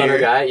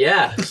guy.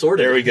 Yeah, sort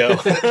of. There we go.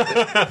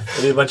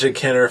 There'll be a bunch of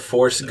Kenner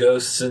Force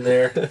ghosts in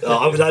there.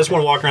 I just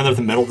want to walk around there with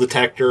a metal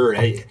detector.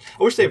 Hey,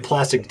 I wish they had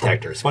plastic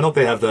detectors. Why don't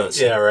they have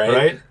those? Yeah, right.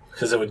 Right?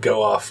 Because it would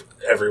go off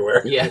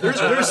everywhere. Yeah.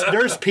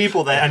 There's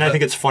people that, and I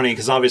think it's funny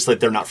because obviously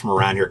they're not from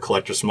around here,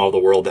 collectors from all over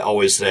the world, that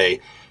always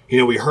say,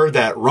 we heard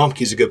that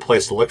Rumpke's a good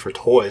place to look for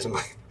toys. I'm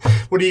like,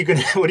 what are you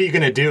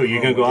gonna do?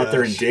 You're gonna go out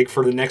there and dig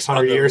for the next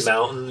 100 years?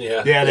 Mountain,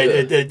 yeah. Yeah,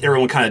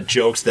 everyone kind of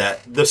jokes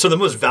that. So the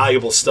most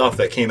valuable stuff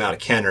that came out of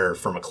Kenner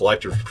from a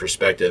collector's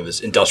perspective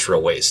is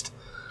industrial waste,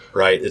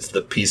 right? It's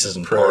the pieces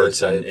and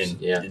parts and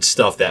it's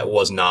stuff that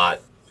was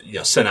not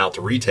sent out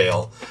to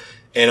retail.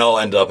 And it'll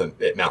end up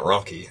at Mount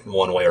Rumpke in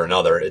one way or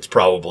another. It's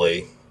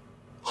probably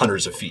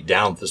hundreds of feet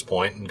down at this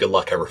point, and good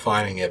luck ever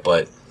finding it.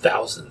 But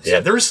thousands.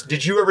 Yeah,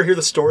 did you ever hear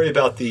the story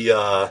about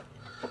the?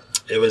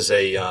 It was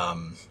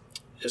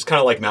kind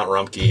of like Mount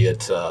Rumpke.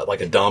 It's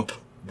like a dump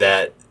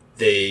that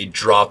they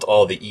dropped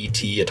all the ET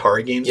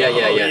Atari games.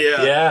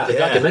 Yeah. The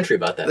documentary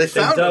about that. They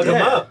dug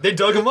them up. They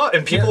dug them up,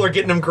 and people are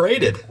getting them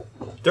graded.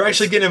 They're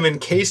actually getting them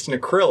encased in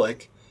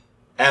acrylic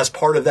as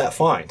part of that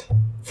find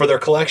for their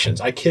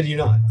collections. I kid you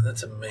not.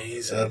 That's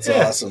amazing. That's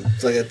awesome.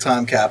 It's like a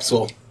time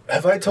capsule.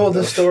 Have I told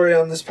the story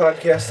on this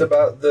podcast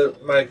about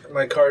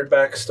my card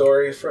back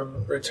story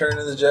from Return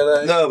of the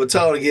Jedi? No, but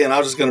tell it again. I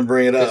was just going to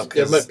bring it up.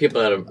 There might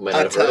people that might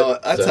not have heard it.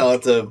 I tell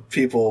it to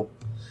people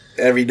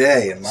every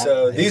day.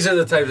 So these are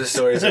the types of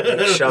stories that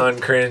make Sean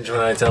cringe when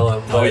I tell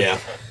him. Oh, yeah.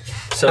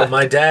 So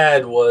my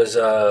dad was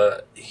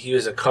he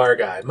was a car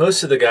guy.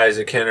 Most of the guys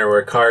at Kenner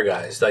were car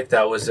guys. Like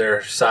that was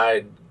their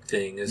side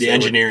thing. Is The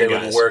engineering They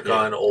guys, would work yeah.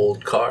 on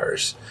old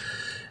cars.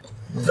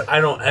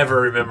 I don't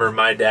ever remember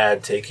my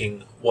dad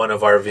taking one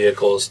of our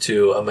vehicles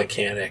to a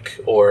mechanic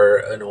or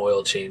an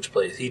oil change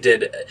place.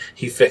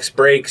 He fixed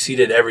brakes. He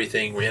did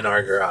everything in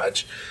our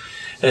garage.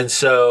 And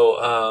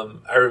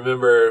so I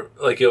remember,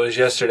 like it was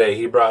yesterday,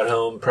 he brought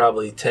home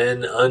probably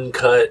 10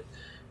 uncut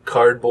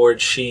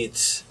cardboard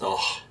sheets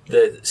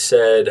that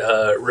said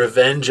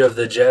Revenge of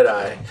the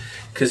Jedi,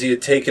 because he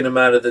had taken them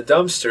out of the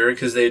dumpster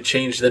because they had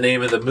changed the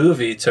name of the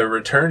movie to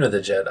Return of the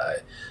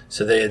Jedi.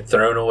 So they had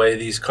thrown away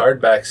these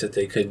card backs that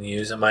they couldn't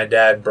use, and my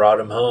dad brought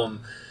them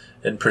home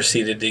and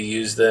proceeded to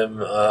use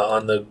them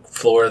on the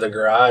floor of the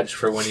garage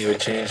for when he would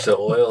change the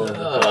oil.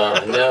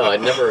 No,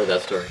 I'd never heard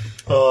that story.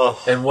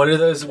 And what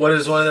does one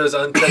of those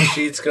uncut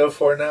sheets go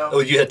for now? Oh,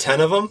 you had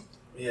 10 of them?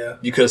 Yeah.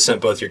 You could have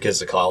sent both your kids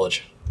to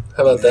college.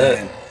 How about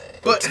that?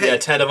 But Yeah,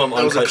 10 of them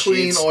that was a uncut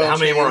clean sheets. oil How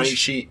many were on change. each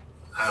sheet?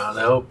 I don't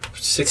know,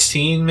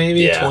 16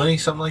 maybe, Yeah. 20,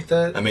 something like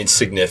that. I mean,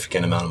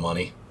 significant amount of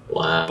money.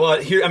 Wow.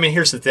 But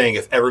here's the thing: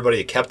 if everybody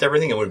had kept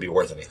everything, it wouldn't be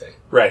worth anything.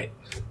 Right.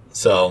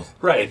 So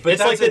Right, but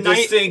It's that's like a the night-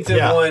 distinctive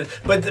yeah. one.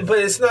 But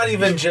it's not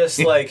even just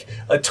like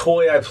a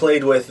toy I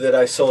played with that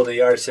I sold at a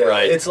yard sale.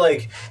 Right. It's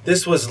like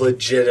this was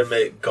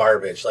legitimate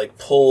garbage, like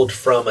pulled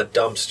from a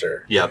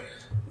dumpster. yep.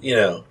 You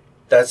know,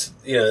 that's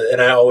and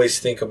I always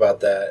think about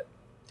that.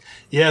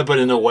 Yeah, but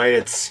in a way,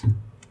 it's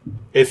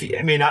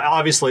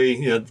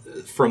obviously,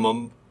 from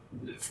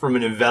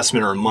an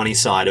investment or a money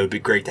side, it would be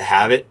great to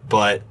have it.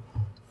 But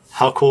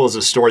how cool is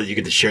a story that you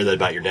get to share that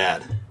about your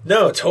dad?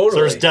 No, totally. So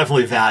there's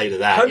definitely value to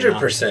that.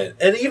 100%.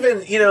 And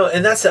even,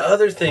 and that's the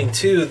other thing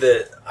too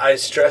that I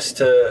stress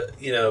to,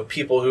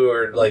 people who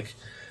are like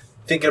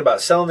thinking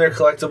about selling their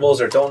collectibles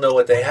or don't know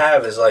what they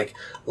have is like,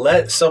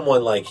 let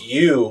someone like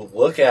you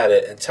look at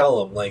it and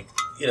tell them, like,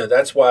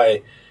 that's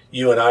why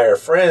you and I are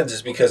friends,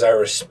 is because I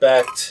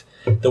respect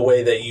the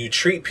way that you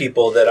treat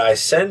people that I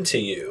send to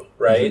you,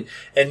 right?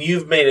 Mm-hmm. And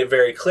you've made it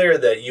very clear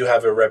that you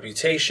have a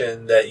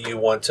reputation that you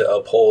want to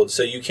uphold.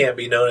 So you can't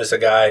be known as a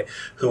guy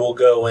who will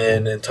go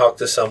in and talk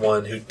to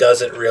someone who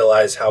doesn't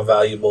realize how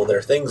valuable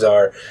their things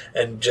are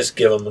and just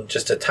give them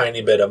just a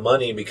tiny bit of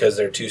money because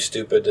they're too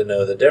stupid to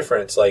know the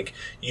difference. Like,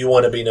 you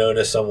want to be known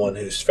as someone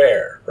who's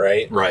fair,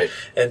 right? Right.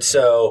 And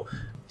so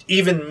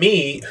even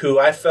me, who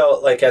I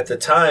felt like at the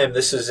time,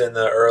 this is in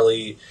the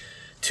early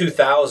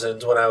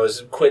 2000s when I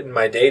was quitting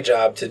my day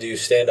job to do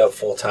stand-up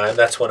full-time.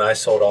 That's when I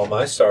sold all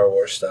my Star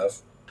Wars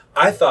stuff.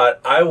 I thought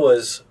I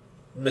was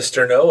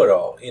Mr.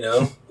 Know-It-All,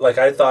 like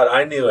I thought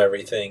I knew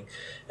everything.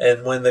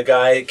 And when the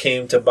guy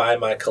came to buy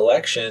my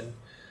collection,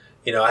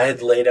 I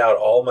had laid out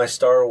all my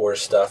Star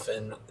Wars stuff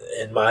in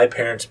my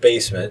parents'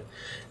 basement,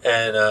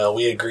 and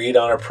we agreed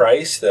on a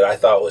price that I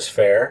thought was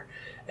fair.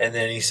 And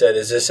then he said,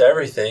 "Is this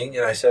everything?"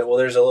 And I said, "Well,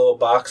 there's a little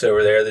box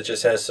over there that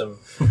just has some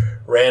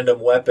random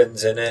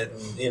weapons in it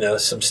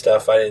and, some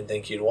stuff I didn't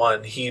think you'd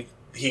want." He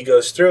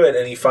goes through it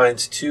and he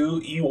finds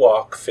 2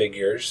 Ewok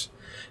figures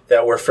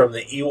that were from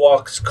the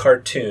Ewoks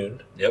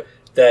cartoon. Yep.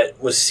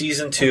 That was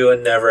season 2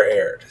 and never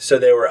aired. So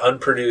they were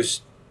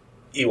unproduced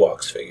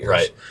Ewoks figures.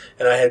 Right.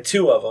 And I had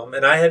 2 of them,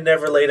 and I had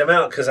never laid them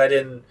out because I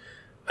didn't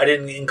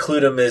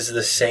include them as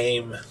the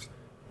same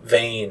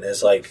vein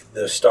as like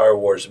the Star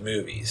Wars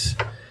movies.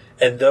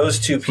 And those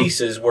 2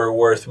 pieces were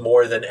worth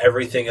more than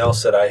everything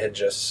else that I had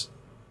just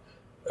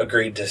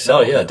agreed to sell.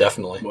 Oh, yeah,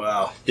 definitely.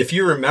 Wow. If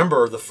you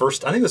remember I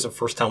think it was the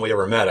first time we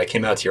ever met, I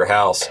came out to your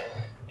house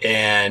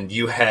and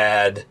you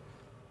had,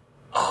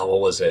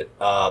 what was it?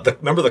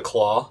 Remember the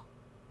claw?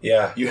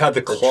 Yeah. You had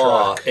the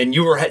claw, truck. and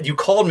you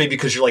called me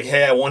because you're like,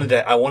 "Hey, I wanted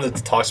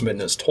to talk some about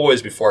those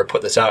toys before I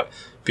put this out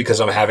because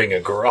I'm having a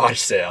garage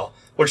sale."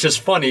 Which is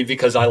funny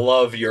because I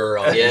love your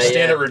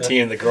stand-up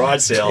routine in the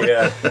garage sale.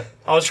 Yeah.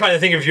 I was trying to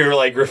think if you were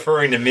like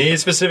referring to me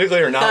specifically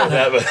or not with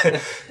that,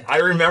 but I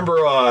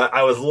remember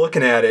I was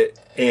looking at it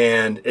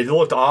and it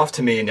looked off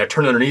to me, and I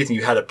turned underneath and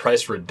you had it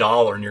priced for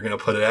 $1 and you're going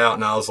to put it out,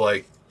 and I was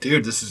like,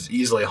 "Dude, this is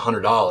easily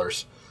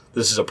 $100.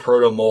 This is a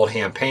proto mold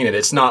hand painted.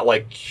 It's not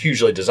like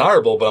hugely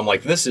desirable, but I'm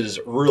like, this is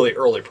really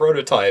early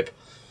prototype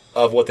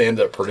of what they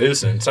ended up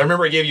producing." So I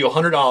remember I gave you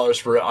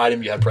 $100 for an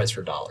item you had priced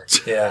for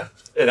 $1. Yeah.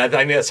 And I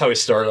think that's how we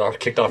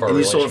kicked off our And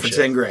you relationship. sold it for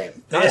 10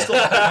 grand. No, I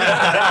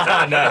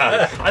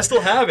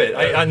still have it.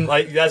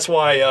 That's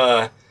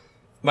why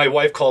my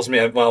wife calls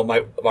me. Well,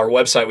 our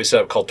website we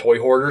set up called Toy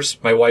Hoarders.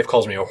 My wife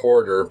calls me a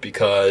hoarder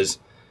because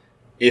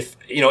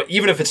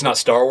even if it's not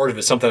Star Wars, if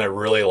it's something I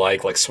really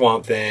like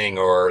Swamp Thing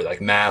or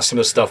like Mask, some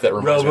of the stuff that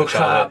reminds me of RoboCop.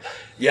 childhood.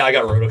 Yeah, I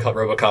got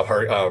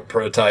RoboCop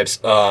prototypes.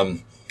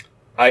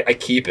 I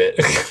keep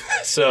it.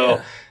 So.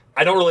 Yeah.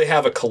 I don't really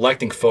have a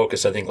collecting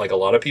focus, I think, like a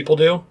lot of people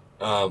do.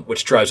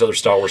 which drives other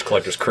Star Wars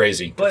collectors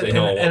crazy. But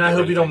and I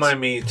hope you don't mind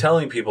me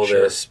telling people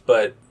this,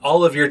 but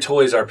all of your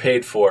toys are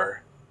paid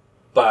for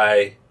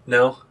by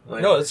no.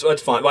 No,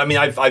 that's fine. I mean,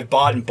 I've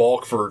bought in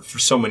bulk for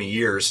so many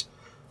years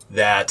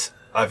that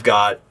I've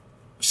got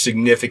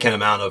significant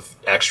amount of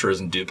extras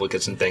and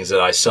duplicates and things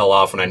that I sell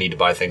off when I need to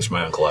buy things for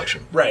my own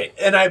collection. Right.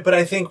 But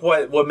I think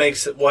what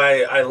makes it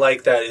why I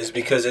like that is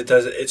because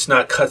it's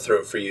not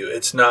cutthroat for you.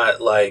 It's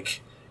not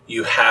like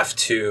you have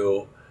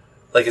to,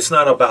 like, it's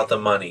not about the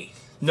money.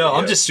 No,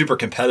 I'm just super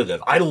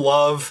competitive.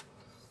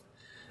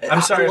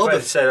 I'm sorry if I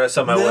said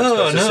something I wasn't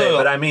supposed to say,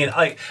 but I mean,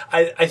 like,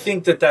 I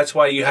think that's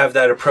why you have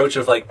that approach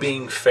of, like,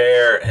 being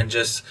fair and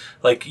just,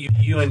 like,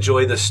 you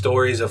enjoy the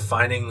stories of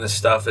finding the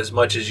stuff as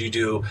much as you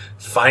do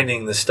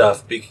finding the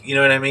stuff. You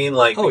know what I mean?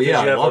 Like, because you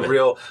have a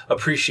real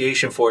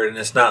appreciation for it, and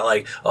it's not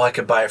like, oh, I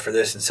could buy it for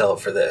this and sell it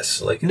for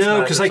this. Like,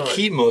 no, because I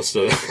keep most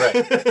of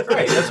it.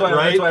 Right. That's why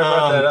I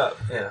brought that up.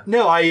 Yeah.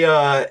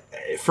 No,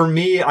 for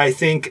me, I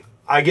think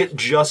I get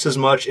just as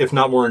much, if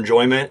not more,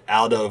 enjoyment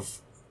out of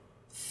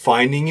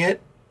finding it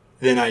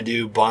than I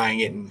do buying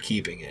it and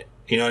keeping it.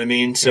 You know what I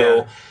mean?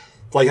 So,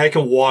 like, I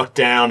can walk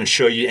down and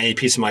show you any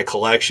piece of my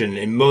collection,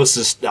 and most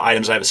of the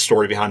items I have a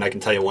story behind. I can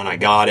tell you when I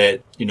got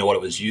it, what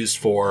it was used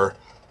for.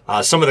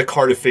 Some of the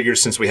carded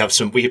figures, since we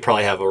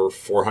probably have over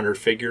 400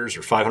 figures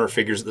or 500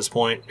 figures at this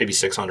point, maybe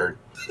 600.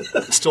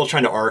 Still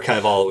trying to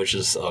archive all of it, which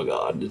is, oh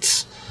God,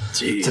 it's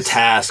a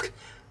task.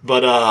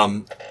 But,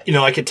 I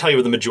can tell you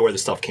where the majority of the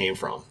stuff came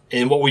from.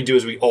 And what we do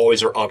is we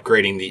always are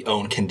upgrading the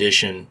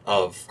condition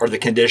of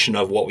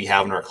what we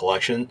have in our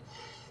collection.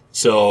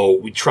 So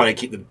we try to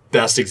keep the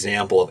best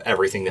example of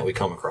everything that we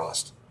come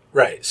across.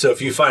 Right. So if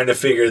you find a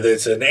figure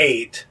that's an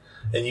 8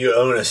 and you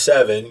own a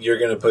 7, you're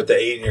going to put the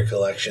 8 in your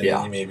collection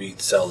and you maybe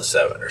sell the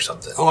 7 or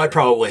something. Oh, I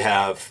probably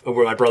have,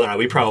 my brother and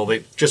I,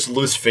 just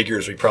loose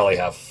figures, we probably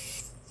have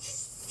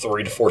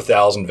 3,000 to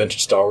 4,000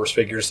 vintage Star Wars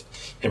figures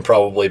and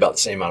probably about the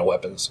same amount of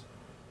weapons.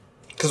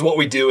 Because what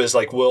we do is,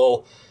 like,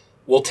 we'll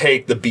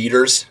take the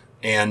beaters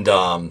and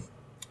occasionally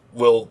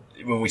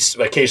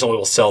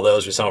we'll sell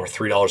those. We sell them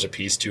for $3 a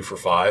piece, 2 for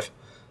 $5.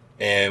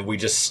 And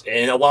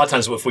a lot of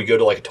times if we go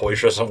to, like, a toy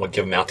show or something, we'll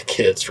give them out to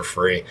kids for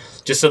free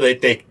just so they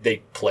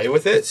play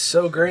with it. It's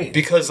so great.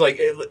 Because,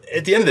 like,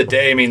 at the end of the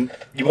day, I mean,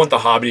 you want the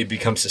hobby to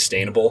become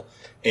sustainable.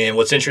 And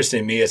what's interesting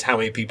to me is how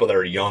many people that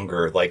are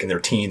younger, like in their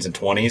teens and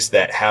 20s,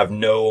 that have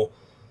no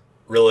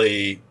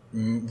really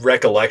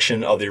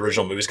recollection of the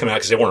original movies coming out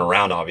because they weren't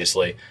around,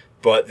 obviously,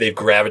 but they've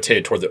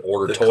gravitated toward the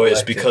order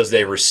toys because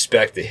they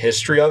respect the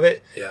history of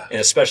it. Yeah. And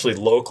especially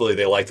locally,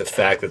 they like the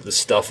fact that the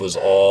stuff was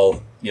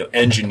all,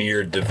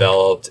 engineered,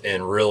 developed,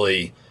 and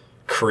really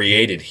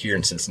created here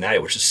in Cincinnati,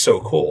 which is so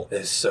cool.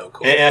 It is so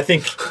cool. And I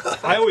think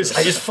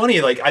it's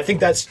funny, like, I think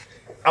that's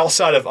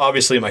outside of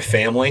obviously my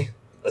family.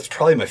 That's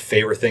probably my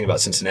favorite thing about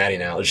Cincinnati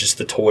now. It's just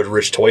the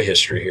rich toy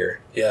history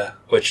here. Yeah.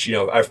 Which,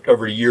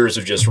 over years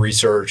of just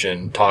research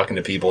and talking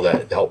to people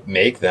that help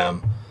make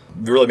them,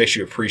 it really makes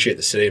you appreciate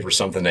the city for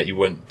something that you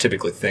wouldn't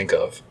typically think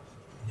of.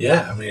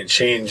 Yeah. I mean, it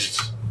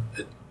changed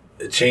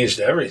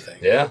everything.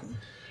 Yeah.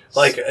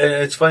 Like, and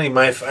it's funny,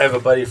 I have a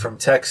buddy from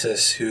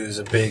Texas who's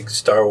a big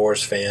Star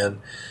Wars fan,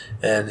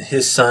 and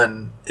his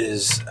son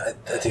is, I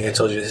think I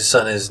told you, his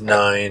son is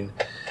 9,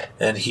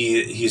 and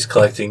he's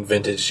collecting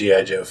vintage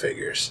G.I. Joe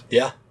figures.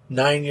 Yeah.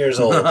 9 years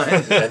old.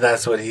 And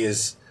that's what he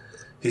is.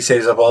 He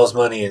saves up all his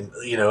money and,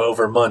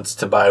 over months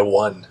to buy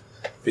one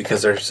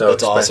because they're so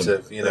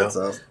expensive, awesome. That's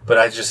awesome. But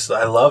I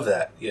love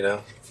that,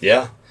 Yeah.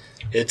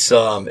 It's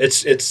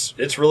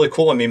really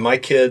cool. I mean, my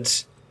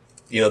kids,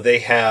 they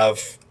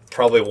have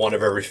probably one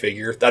of every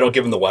figure. I don't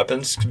give them the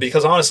weapons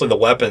because honestly, the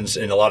weapons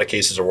in a lot of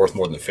cases are worth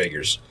more than the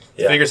figures.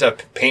 Yeah. The figures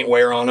have paint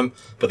wear on them,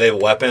 but they have a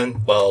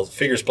weapon. Well, the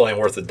figure's probably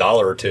worth $1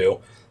 or $2.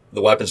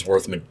 The weapon's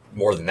worth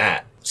more than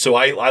that. So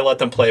I let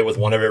them play with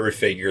one of every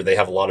figure. They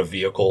have a lot of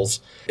vehicles.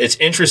 It's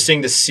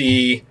interesting to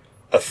see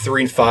a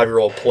 3 and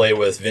 5-year-old play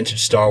with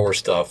vintage Star Wars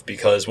stuff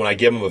because when I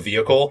give them a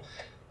vehicle,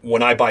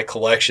 when I buy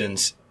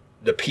collections,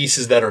 the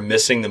pieces that are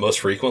missing the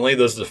most frequently,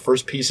 those are the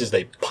first pieces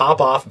they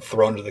pop off and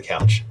throw under the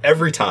couch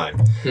every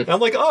time. And I'm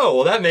like, oh,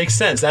 well, that makes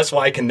sense. That's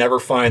why I can never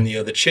find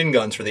the chin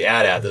guns for the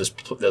AT-AT,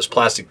 those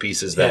plastic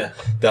pieces that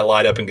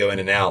light up and go in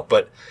and out.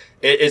 But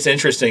it's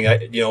interesting.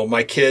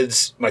 My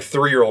kids, my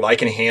 3-year-old, I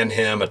can hand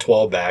him a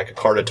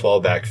carded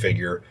 12-back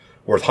figure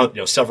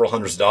worth several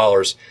hundreds of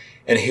dollars,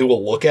 and he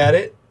will look at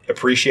it,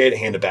 appreciate it,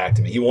 hand it back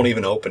to me. He won't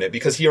even open it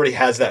because he already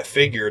has that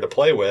figure to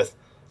play with.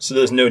 So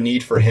there's no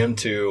need for him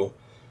to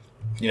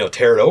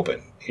tear it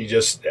open.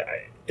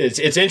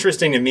 It's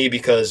interesting to me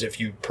because if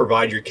you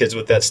provide your kids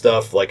with that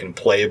stuff, like in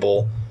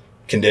playable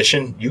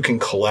condition, you can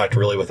collect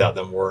really without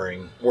them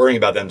worrying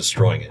about them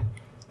destroying it.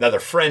 Now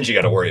their friends you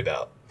got to worry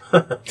about.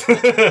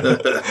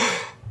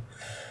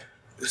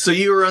 So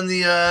you were on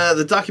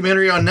the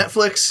documentary on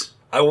Netflix?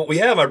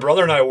 My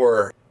brother and I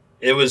were.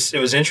 It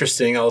was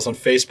interesting. I was on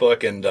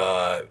Facebook and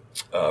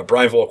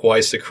Brian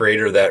Volk-Weiss, the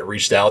creator, that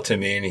reached out to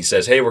me and he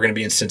says, "Hey, we're going to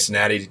be in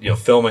Cincinnati,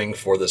 filming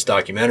for this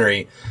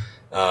documentary.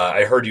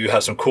 I heard you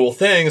have some cool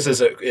things.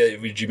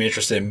 Would you be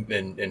interested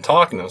in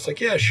talking?" I was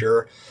like, "Yeah,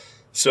 sure."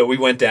 So we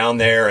went down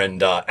there,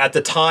 and at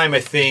the time, I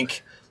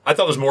thought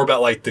it was more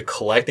about like the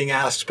collecting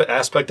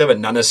aspect of it,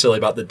 not necessarily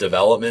about the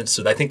development.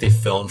 So I think they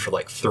filmed for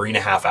like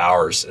 3.5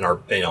 hours in our,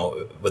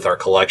 with our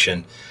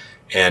collection,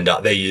 and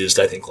they used,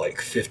 I think, like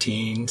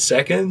 15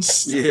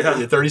 seconds,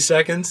 30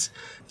 seconds.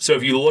 So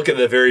if you look at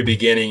the very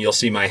beginning, you'll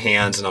see my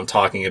hands, and I'm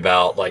talking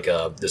about like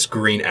this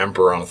green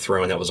emperor on a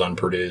throne that was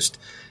unproduced.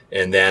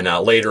 And then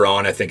later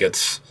on, I think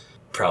it's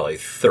probably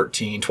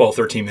 12,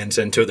 13 minutes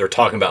into it, they're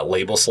talking about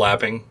label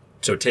slapping.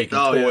 So taking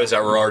toys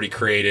that were already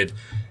created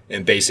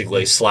and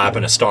basically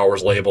slapping a Star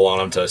Wars label on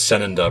them to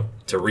send them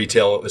to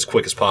retail as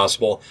quick as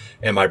possible.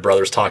 And my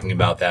brother's talking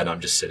about that, and I'm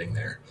just sitting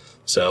there.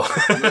 So,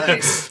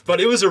 nice.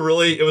 But it was a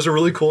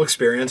really cool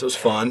experience. It was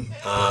fun.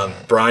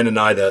 Brian and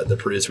I, the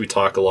producer, we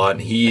talk a lot,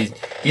 and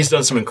he's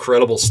done some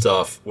incredible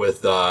stuff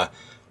with, I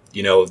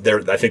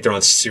think they're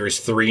on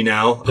series 3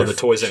 now of the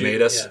toys that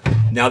made us. Yeah.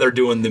 Now they're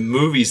doing the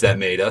movies that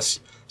made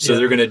us. So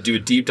they're going to do a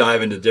deep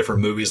dive into different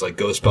movies like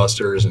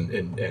Ghostbusters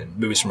and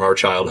movies from our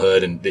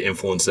childhood and the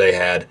influence they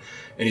had.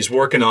 And he's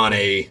working on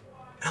I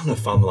don't know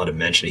if I'm allowed to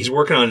mention it. He's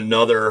working on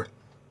another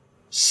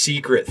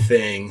secret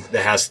thing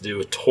that has to do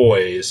with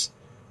toys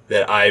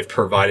that I've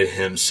provided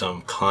him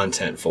some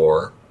content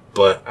for,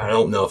 but I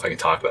don't know if I can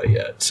talk about it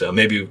yet. So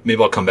maybe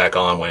I'll come back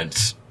on when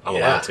I'm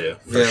allowed to.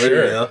 For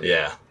sure.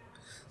 Yeah.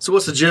 So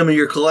what's the gem of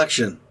your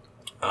collection?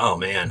 Oh,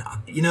 man.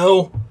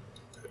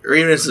 Or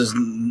even if it's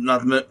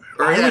not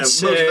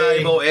most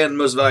valuable and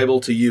most valuable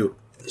to you.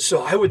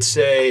 So I would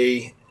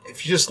say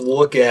if you just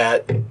look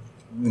at the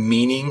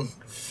meaning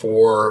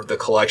for the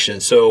collection.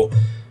 So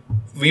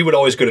we would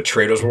always go to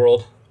Trader's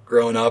World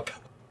growing up,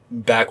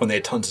 back when they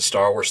had tons of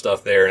Star Wars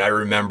stuff there. And I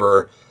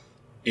remember,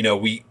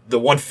 the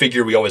one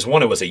figure we always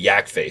wanted was a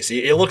yak face.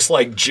 It looks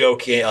like Joe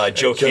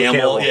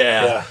Campbell.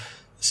 Yeah.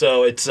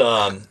 So it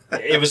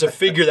was a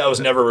figure that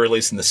was never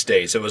released in the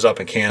States. It was up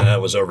in Canada.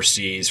 It was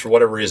overseas. For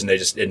whatever reason,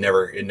 it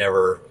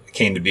never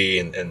came to be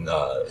in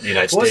the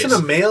United States. Wasn't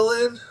a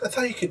mail-in? I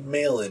thought you could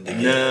mail in.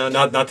 No,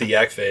 not the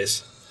yak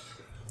face.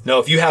 No,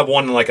 if you have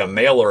one like a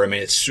mailer,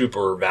 it's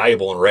super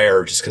valuable and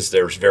rare just because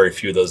there's very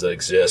few of those that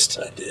exist.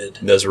 I did.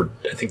 And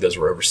I think those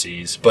were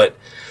overseas. But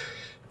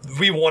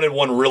we wanted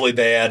one really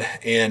bad,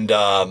 and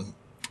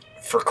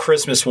for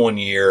Christmas one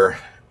year,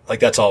 like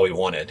that's all we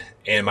wanted.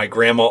 And my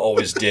grandma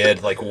always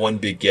did like one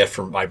big gift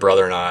for my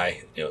brother and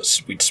I.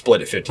 We'd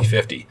split it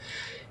 50-50.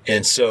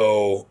 And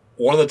so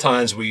one of the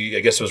times I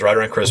guess it was right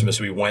around Christmas,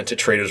 we went to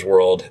Trader's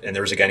World, and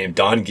there was a guy named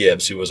Don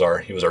Gibbs who was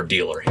our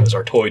dealer. He was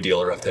our toy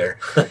dealer up there.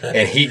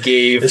 And he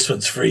gave this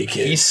one's free,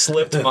 kid. He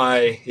slipped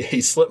my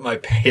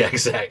yeah,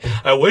 exactly.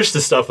 I wish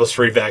the stuff was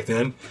free back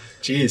then.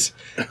 Jeez.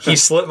 He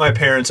slipped my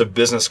parents a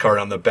business card.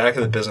 On the back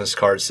of the business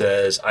card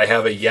says, "I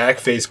have a yak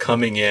face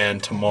coming in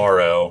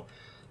tomorrow,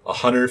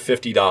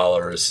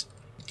 $150.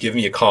 Give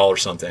me a call," or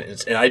something.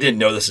 And I didn't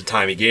know this at the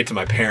time. He gave it to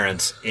my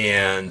parents,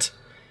 and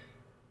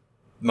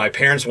my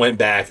parents went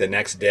back the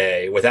next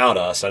day without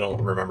us. I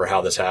don't remember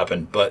how this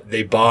happened, but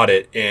they bought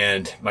it,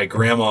 and my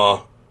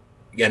grandma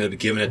ended up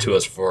giving it to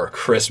us for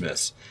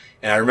Christmas.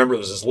 And I remember it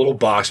was this little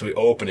box, and we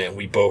opened it, and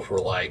we both were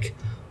like,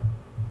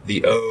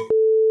 the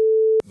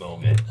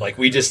moment. Like,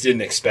 we just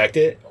didn't expect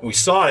it. We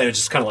saw it, and it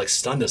just kind of like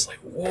stunned us, like,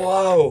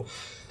 whoa.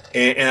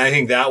 And I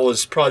think that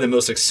was probably the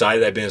most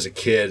excited I've been as a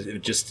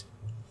kid, just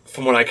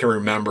from what I can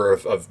remember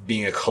of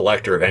being a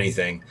collector of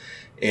anything.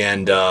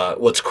 And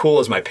what's cool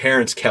is my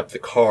parents kept the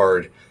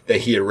card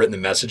that he had written the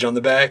message on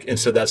the back, and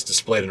so that's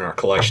displayed in our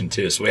collection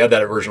too. So we have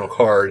that original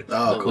card.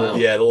 Oh, cool.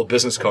 Yeah, the little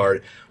business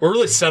card. We're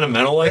really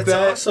sentimental like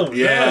that. That's awesome.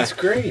 Yeah, that's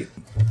great.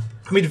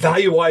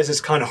 Value-wise, it's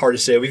kind of hard to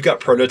say. We've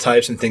got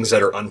prototypes and things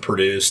that are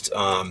unproduced,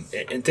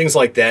 and things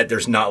like that.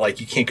 There's not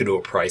like, you can't go to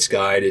a price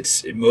guide.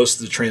 Most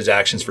of the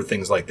transactions for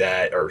things like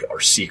that are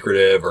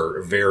secretive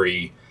or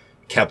very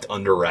kept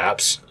under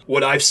wraps.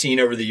 What I've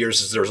seen over the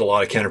years is there's a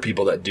lot of Kenner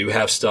people that do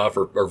have stuff,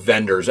 or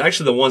vendors.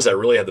 Actually, the ones that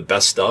really have the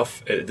best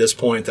stuff at this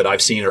point that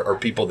I've seen are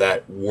people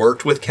that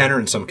worked with Kenner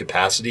in some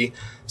capacity.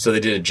 So they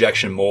did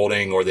injection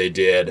molding, or they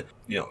did,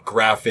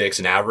 graphics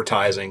and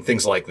advertising,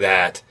 things like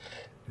that.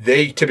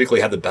 They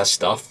typically have the best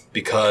stuff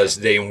because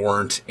they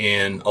weren't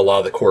in a lot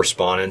of the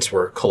correspondence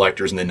where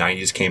collectors in the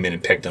 90s came in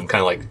and picked them.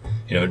 Kind of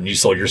like, you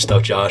sold your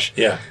stuff, Josh.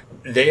 Yeah.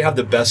 They have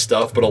the best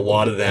stuff, but a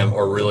lot of them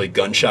are really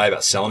gun shy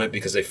about selling it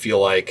because they feel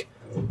like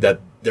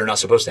that they're not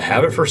supposed to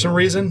have it for some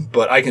reason.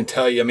 But I can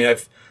tell you,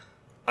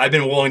 I've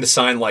been willing to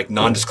sign like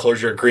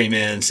non-disclosure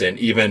agreements, and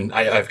even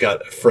I've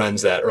got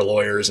friends that are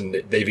lawyers, and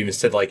they've even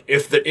said like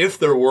if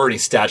there were any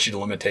statute of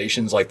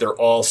limitations, like they're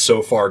all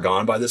so far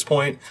gone by this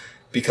point,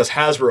 because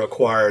Hasbro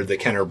acquired the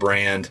Kenner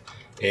brand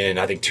in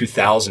I think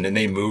 2000, and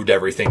they moved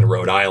everything to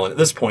Rhode Island. At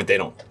this point, they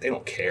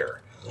don't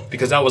care,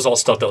 because that was all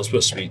stuff that was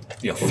supposed to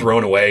be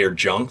thrown away or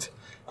junked.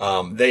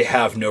 They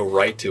have no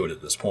right to it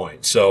at this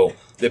point. So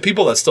the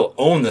people that still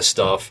own this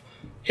stuff,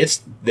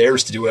 it's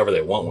theirs to do whatever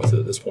they want with it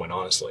at this point,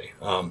 honestly.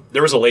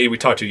 There was a lady we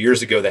talked to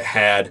years ago that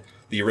had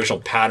the original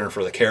pattern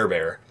for the Care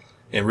Bear,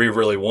 and we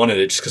really wanted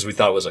it just because we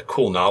thought it was a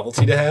cool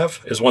novelty to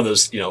have. It was one of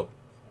those,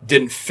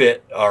 didn't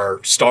fit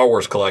our Star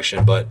Wars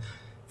collection, but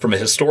from a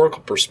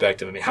historical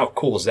perspective, I mean, how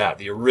cool is that?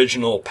 The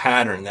original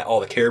pattern that all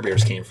the Care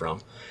Bears came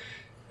from.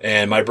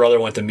 And my brother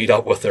went to meet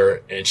up with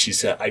her, and she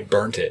said, I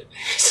burnt it.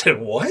 He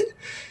said, what?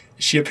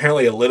 She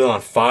apparently lit it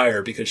on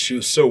fire because she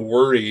was so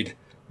worried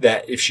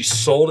that if she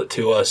sold it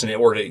to us and it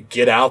were to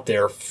get out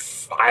there,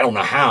 I don't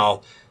know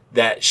how,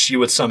 that she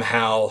would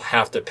somehow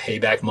have to pay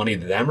back money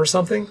to them or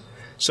something.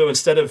 So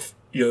instead of,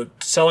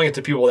 selling it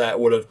to people that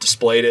would have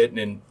displayed it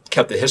and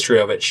kept the history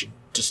of it, she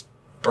just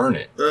burned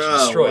it. She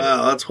destroyed it.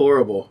 Wow, that's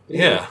horrible.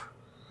 Yeah.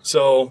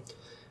 So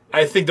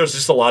I think there's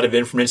just a lot of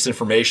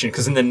misinformation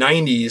because in the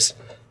 90s,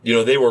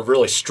 they were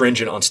really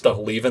stringent on stuff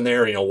leaving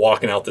there,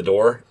 walking out the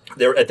door.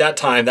 At that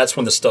time, that's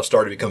when the stuff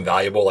started to become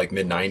valuable, like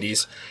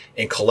mid-90s,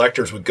 and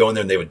collectors would go in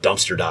there and they would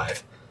dumpster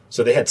dive.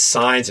 So they had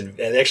signs and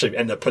they actually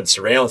ended up putting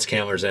surveillance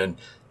cameras in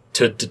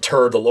to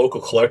deter the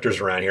local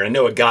collectors around here. I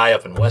know a guy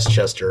up in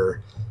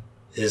Westchester,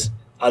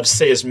 I'd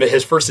say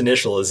his first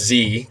initial is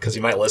Z, because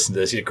he might listen to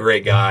this. He's a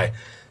great guy.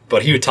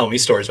 But he would tell me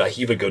stories about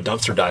he would go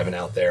dumpster diving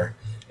out there.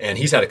 And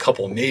he's had a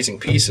couple amazing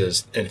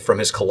pieces from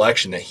his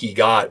collection that he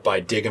got by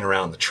digging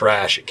around the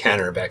trash at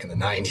Kenner back in the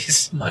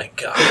 90s. My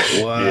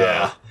gosh. Wow.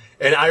 Yeah.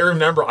 And I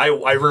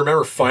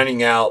remember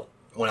finding out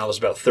when I was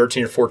about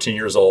 13 or 14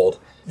 years old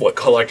what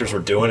collectors were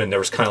doing, and there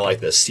was kind of like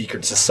this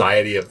secret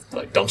society of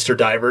like dumpster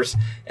divers.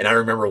 And I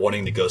remember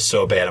wanting to go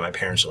so bad, and my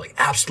parents were like,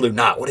 absolutely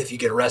not. What if you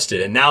get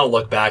arrested? And now I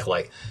look back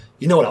like,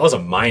 you know what? I was a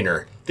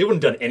minor. They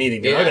wouldn't have done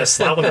anything. They're not going to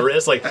slap on the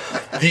wrist. Like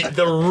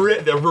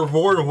the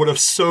reward would have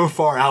so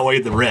far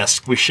outweighed the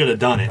risk. We should have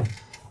done it.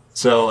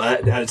 So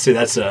I'd say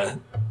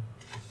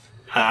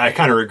I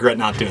kind of regret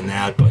not doing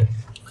that. But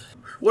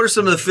what are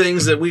some of the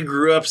things that we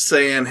grew up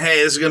saying,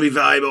 hey, this is going to be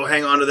valuable,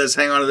 hang on to this,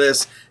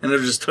 and they're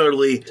just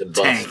totally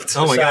tanked?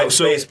 Oh my God.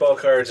 So baseball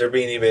cards or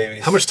Beanie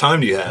Babies. How much time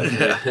do you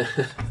have?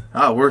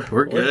 Oh,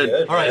 we're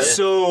good. All right.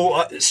 So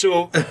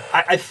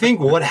I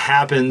think what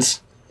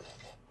happens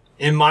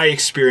in my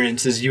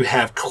experience is you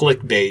have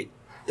clickbait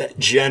that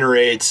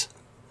generates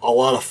a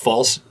lot of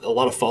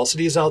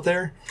falsities out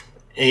there,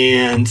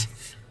 and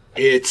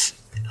it's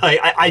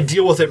I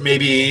deal with it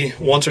maybe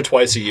once or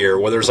twice a year,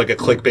 where there's like a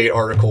clickbait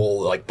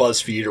article like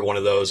BuzzFeed or one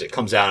of those. It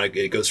comes out,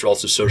 it goes through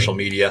also social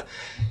media,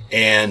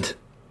 and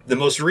the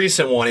most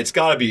recent one, it's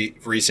got to be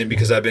recent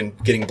because I've been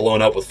getting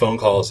blown up with phone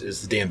calls,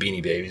 is the damn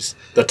Beanie Babies.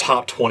 The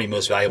top 20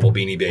 most valuable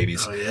Beanie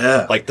Babies. Oh,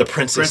 yeah. Like the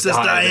Princess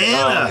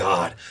Diana. Oh,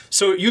 God.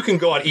 So you can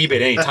go on eBay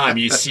at any time.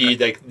 You see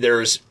like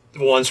there's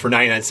ones for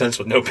 99 cents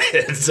with no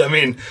bids. I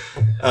mean,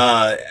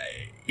 I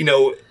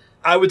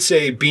would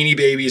say Beanie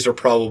Babies are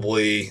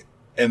probably,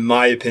 in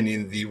my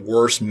opinion, the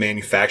worst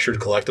manufactured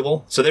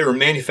collectible. So they were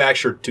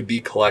manufactured to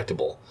be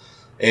collectible.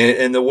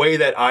 And the way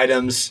that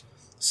items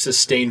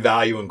sustain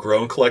value and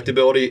grow in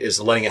collectability is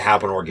letting it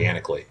happen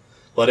organically,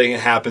 letting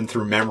it happen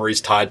through memories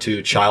tied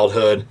to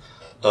childhood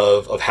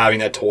of having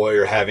that toy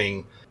or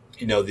having,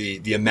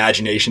 the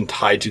imagination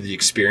tied to the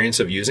experience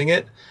of using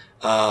it.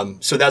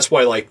 So that's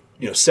why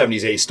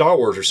 70s, 80s Star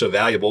Wars are so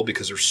valuable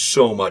because there's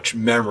so much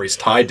memories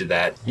tied to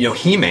that.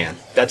 He-Man,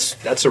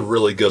 that's a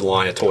really good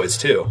line of toys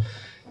too.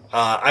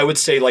 I would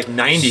say like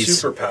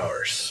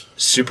 90s.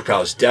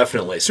 Superpowers,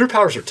 definitely.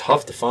 Superpowers are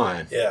tough to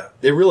find. Yeah.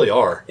 They really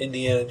are.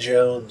 Indiana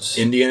Jones.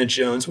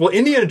 Well,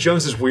 Indiana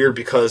Jones is weird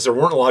because there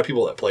weren't a lot of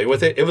people that played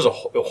with it. It was a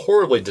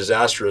horribly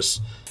disastrous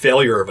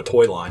failure of a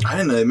toy line. I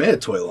didn't know they made a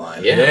toy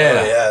line. Yeah.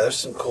 Oh, yeah, there's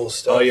some cool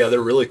stuff. Oh, yeah,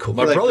 they're really cool.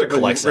 My brother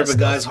collects that Rip a stuff.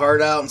 guy's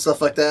heart out and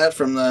stuff like that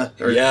from the...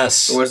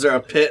 Yes. Or was there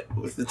a pit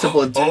with the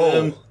Temple of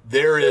Doom?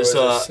 There is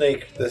a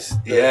snake, the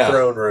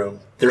throne room.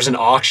 There's an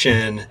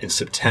auction in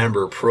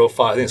September, I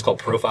think it's called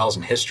Profiles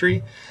in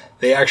History.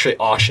 They actually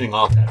auctioning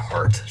off that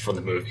heart from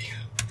the movie.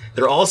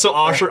 They're also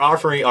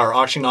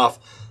auctioning off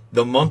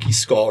the monkey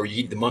skull, or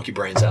you eat the monkey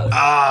brains out of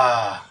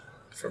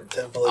it. From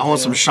Temple of I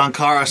want some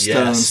Shankara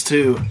stones,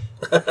 too.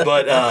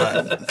 But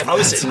I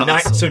would say,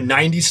 awesome. so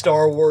 90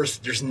 Star Wars,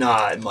 there's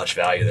not much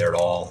value there at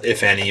all,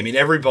 if any. I mean,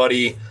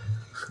 everybody,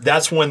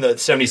 that's when the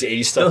 70s,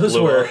 80s stuff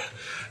blew up.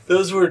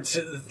 Those were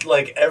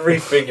like every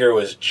figure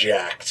was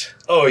jacked.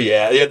 Oh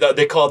yeah,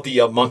 they call it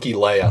the Monkey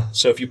Leia.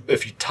 So if you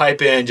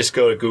type in, just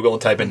go to Google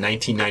and type in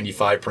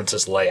 1995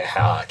 Princess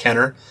Leia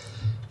Kenner,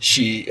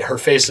 her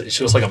face,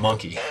 she looks like a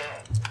monkey.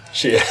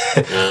 So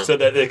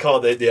that they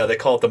call it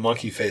the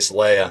monkey face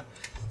Leia.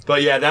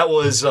 But yeah, that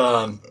was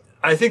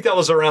I think that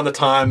was around the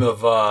time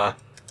of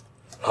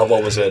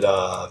what was it?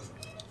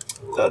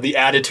 The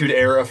Attitude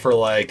Era for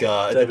at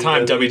the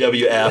time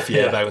WWF.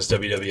 Yeah, back was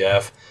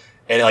WWF.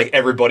 And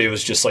everybody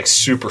was just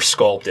super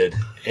sculpted,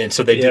 and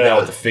so they did that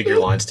with the figure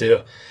lines too.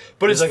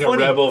 But it's like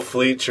funny. A rebel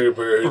fleet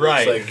trooper,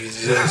 right?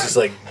 He's just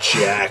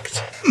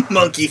jacked,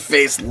 monkey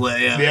face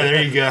Leia. Yeah,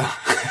 there you go.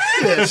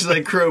 Yeah, it's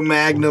like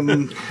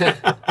Cro-Magnon.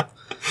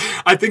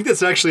 I think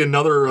that's actually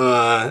another.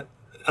 I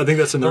think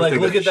that's another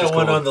thing. Look at that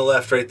one on the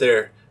left right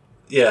there.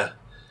 Yeah,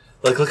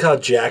 look how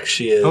jacked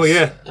she is. Oh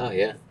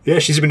yeah. Yeah,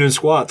 she's been doing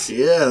squats.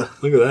 Yeah,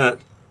 look at that.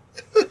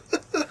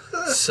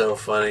 So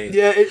funny.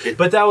 Yeah,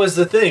 but that was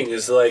the thing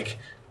is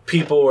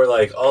people were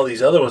all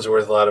these other ones are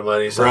worth a lot of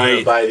money, so I'm going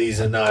to buy these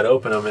and not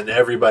open them, and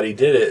everybody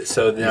did it.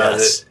 So now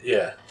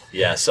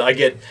Yeah, so I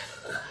get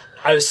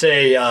I would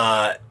say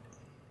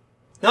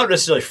not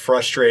necessarily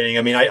frustrating.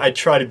 I mean, I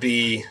try to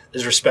be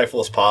as respectful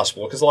as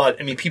possible because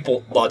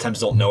people a lot of times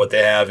don't know what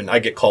they have, and I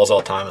get calls all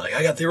the time like,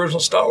 I got the original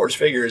Star Wars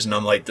figures, and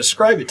I'm like,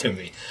 describe it to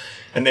me,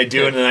 and they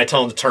do, and then I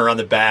tell them to turn around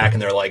the back,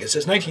 and they're like, it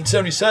says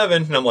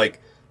 1977, and I'm like,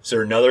 is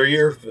there another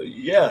year?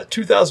 Yeah,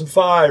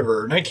 2005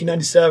 or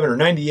 1997 or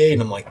 98,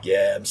 and I'm like,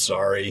 yeah, I'm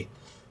sorry.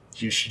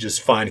 You should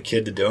just find a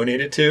kid to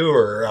donate it to,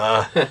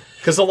 or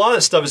because a lot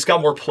of stuff has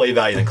got more play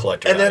value than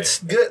collector and value. that's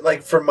good.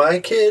 Like for my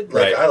kid,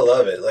 like Right. I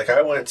love it. Like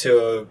I went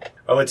to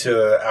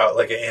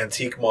an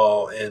antique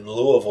mall in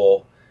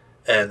Louisville,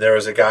 and there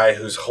was a guy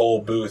whose whole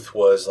booth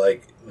was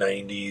like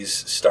 90s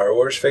Star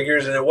Wars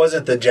figures, and it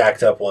wasn't the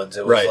jacked up ones.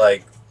 It was Right.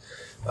 like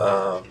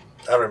I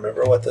don't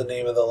remember what the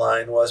name of the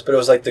line was, but it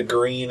was like the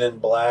green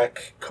and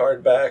black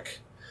card back.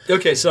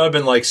 Okay, so I've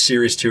been like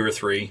series 2 or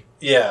 3.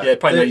 Yeah, Yeah,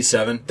 probably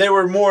 97. They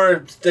were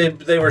more.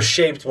 They were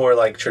shaped more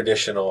like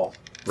traditional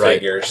Right.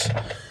 figures,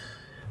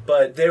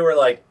 but they were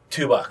like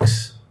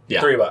 $2,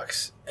 Yeah.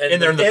 $3,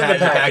 And they're in the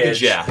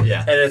package. Yeah.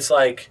 And it's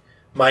like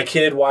my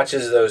kid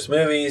watches those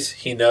movies.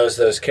 He knows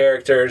those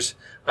characters.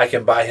 I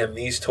can buy him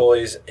these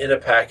toys in a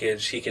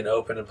package. He can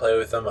open and play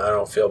with them. I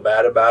don't feel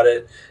bad about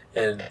it.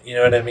 And you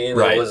know what I mean?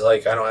 Right. It was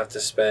like I don't have to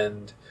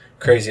spend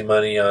crazy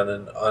money on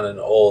an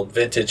old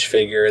vintage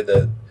figure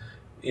that,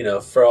 you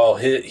know, for all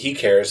he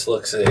cares,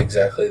 looks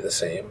exactly the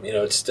same. You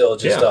know, it's still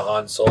just Yeah. a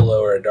Han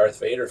Solo or a Darth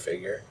Vader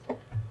figure.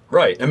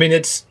 Right. I mean,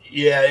 I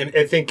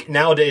think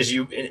nowadays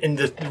in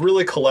the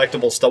really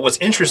collectible stuff, what's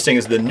interesting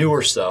is the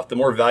newer stuff, the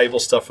more valuable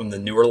stuff from the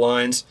newer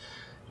lines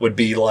would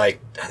be like,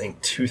 I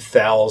think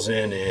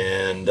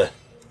 2008,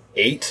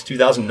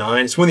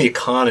 2009. It's when the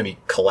economy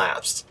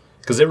collapsed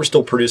because they were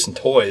still producing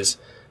toys.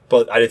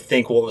 But I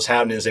think what was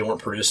happening is they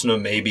weren't producing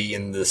them maybe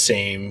in the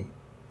same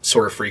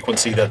sort of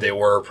frequency that they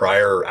were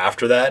prior or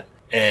after that.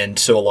 And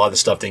so a lot of the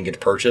stuff didn't get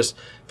purchased.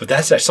 But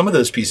some of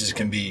those pieces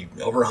can be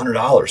over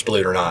 $100,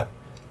 believe it or not,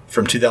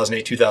 from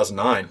 2008,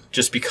 2009,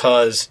 just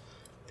because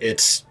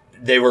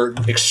they were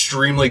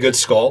extremely good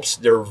sculpts.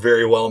 They were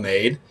very well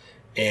made.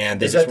 And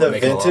they Is just that weren't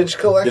the making a lot. vintage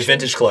collection? The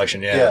vintage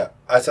collection, yeah. Yeah,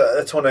 I thought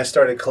that's when I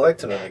started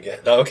collecting them again.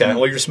 Oh, okay,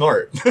 well, you're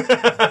smart.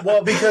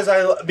 Well, because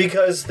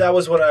that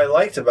was what I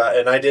liked about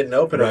it, and I didn't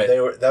open Right.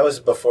 them. That was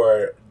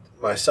before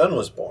my son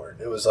was born.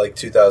 It was like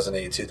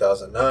 2008,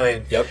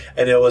 2009. Yep.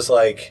 And it was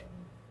like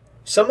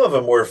some of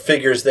them were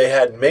figures they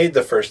hadn't made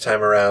the first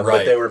time around, but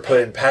Right. they were put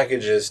in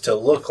packages to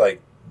look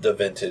like the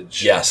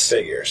vintage Yes.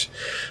 figures.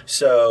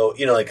 So,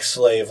 you know, like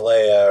Slave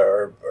Leia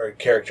or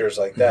characters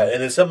like that. Mm-hmm.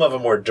 And then some of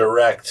them were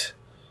direct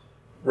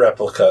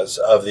replicas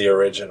of the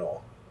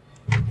original.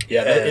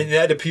 Yeah, and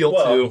that appealed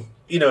Well, to...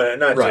 you know,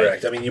 not Right.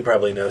 direct. I mean, you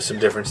probably know some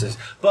differences.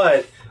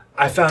 But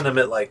I found them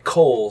at like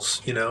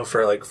Kohl's, you know,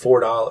 for like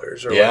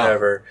 $4 or Yeah.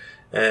 whatever.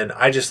 And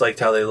I just liked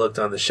how they looked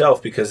on the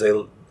shelf because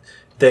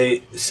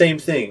they same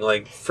thing.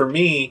 Like for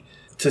me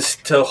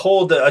to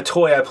hold a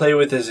toy I played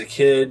with as a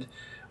kid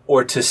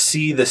or to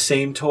see the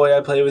same toy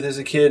I played with as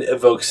a kid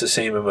evokes the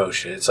same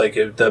emotion. It's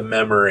like the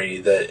memory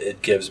that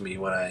it gives me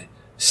when I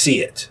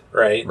see it,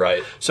 right?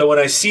 Right. So when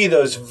I see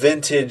those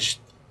vintage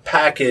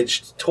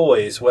packaged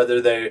toys,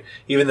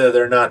 even though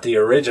they're not the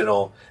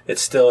original,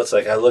 it's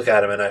like I look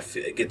at them and I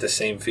get the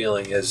same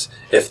feeling as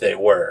if they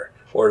were,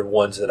 or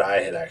ones that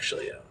I had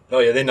actually owned. Oh,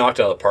 yeah, they knocked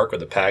it out of the park with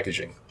the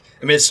packaging.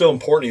 I mean, it's so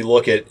important you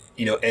look at,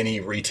 you know, any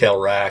retail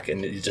rack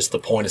and just the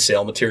point of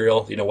sale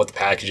material, you know, what the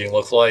packaging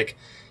looks like.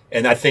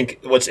 And I think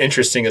what's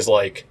interesting is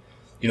like,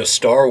 you know,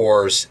 Star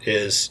Wars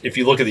is, if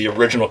you look at the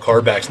original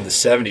card backs in the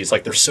 70s,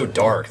 like they're so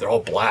dark. They're all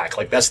black.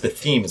 Like that's the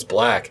theme, is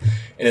black.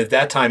 And at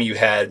that time you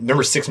had,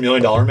 remember $6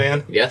 Million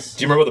Man? Yes.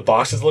 Do you remember what the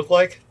boxes looked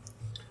like?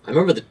 I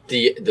remember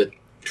the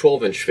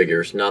 12-inch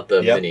figures, not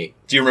the Yep. mini.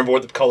 Do you remember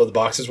what the color the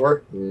boxes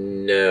were?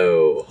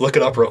 No. Look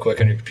it up real quick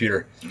on your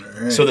computer.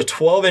 So the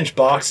 12-inch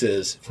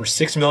boxes for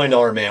 $6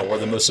 Million Man were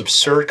the most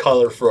absurd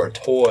color for a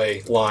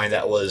toy line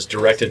that was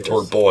directed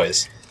toward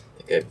boys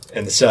Okay.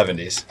 in the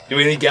 70s. Do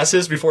we have any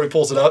guesses before he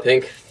pulls it up?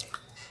 Pink.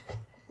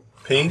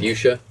 Pink?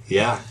 Fuchsia.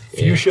 Yeah,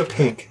 fuchsia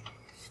pink.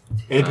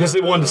 And because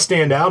they wanted to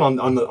stand out on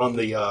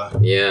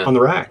Yeah.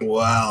 the rack.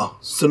 Wow.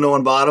 So no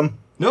one bought them?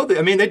 No,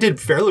 they did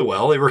fairly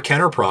well. They were a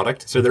Kenner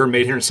product, so they were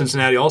made here in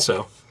Cincinnati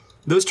also.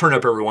 Those turn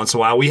up every once in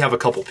a while. We have a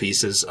couple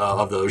pieces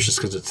of those just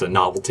because it's a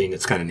novelty and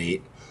it's kind of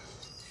neat.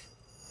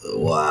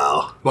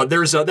 Wow. But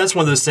there's that's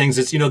one of those things.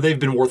 It's, you know, they've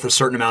been worth a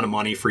certain amount of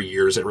money for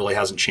years. It really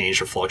hasn't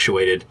changed or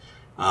fluctuated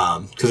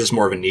because it's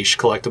more of a niche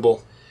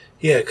collectible.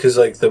 Yeah, because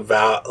like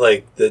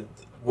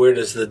where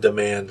does the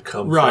demand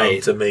come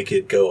Right. from to make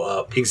it go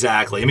up?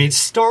 Exactly. I mean,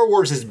 Star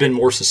Wars has been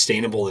more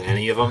sustainable than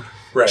any of them.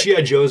 Right.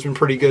 G.I. Joe's been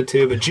pretty good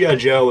too, but G.I.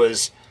 Joe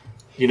is,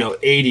 you know,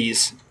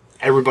 80s.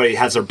 Everybody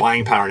has their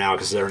buying power now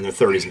because they're in their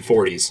 30s and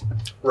 40s.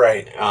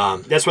 Right.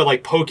 That's why,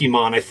 like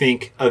Pokemon, I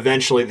think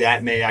eventually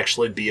that may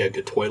actually be a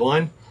good toy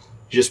line,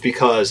 just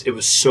because it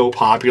was so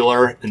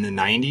popular in the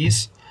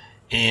 90s,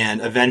 and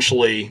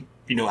eventually,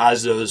 you know,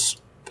 as those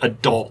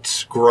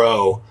adults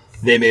grow,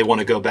 they may want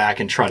to go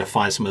back and try to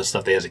find some of the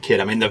stuff they had as a kid.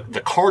 I mean,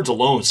 the cards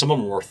alone, some of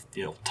them are worth,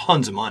 you know,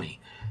 tons of money,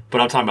 but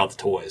I'm talking about the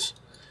toys.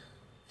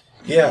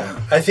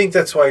 Yeah, I think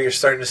that's why you're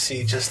starting to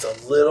see just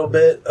a little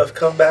bit of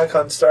comeback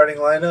on starting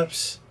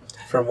lineups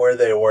from where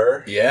they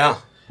were. Yeah.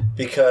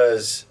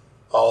 Because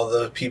all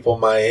the people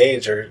my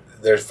age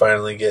they're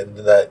finally getting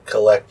to that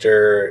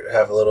collector,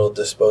 have a little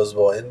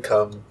disposable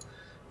income,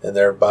 and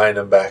they're buying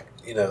them back.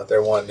 You know,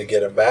 they're wanting to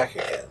get them back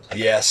again.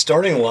 Yeah,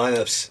 starting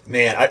lineups,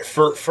 man,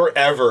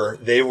 forever,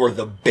 they were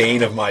the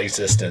bane of my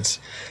existence.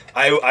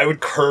 I would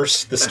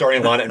curse the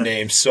starting lineup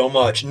names so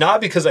much,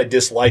 not because I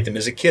disliked them.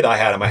 As a kid, I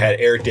had them. I had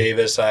Eric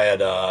Davis, I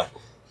had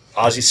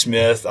Ozzie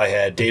Smith, I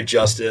had Dave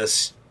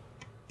Justice.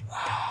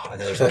 And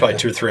there's probably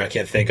 2 or 3 I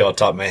can't think of off the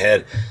top of my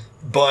head.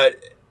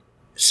 But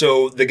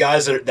so the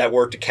guys that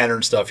worked at Kenner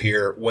and stuff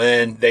here,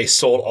 when they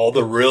sold all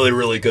the really,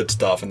 really good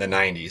stuff in the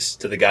 90s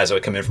to the guys that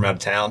would come in from out of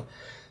town,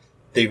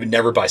 they would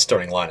never buy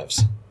starting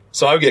lineups.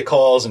 So I would get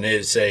calls and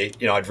they'd say,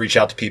 I'd reach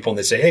out to people and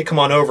they'd say, hey, come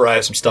on over. I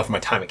have some stuff from my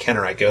time at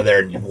Kenner. I'd go there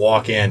and you'd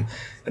walk in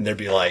and there'd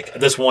be like,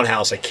 this one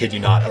house, I kid you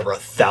not, over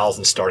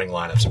 1,000 starting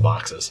lineups and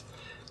boxes.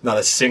 Not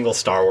a single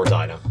Star Wars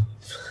item.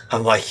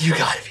 I'm like, you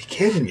gotta be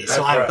kidding me.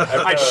 So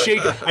I'd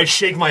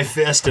shake my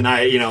fist and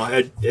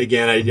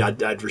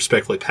I'd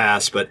respectfully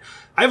pass. But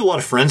I have a lot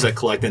of friends that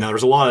collect it now.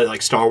 There's a lot of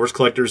like Star Wars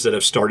collectors that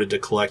have started to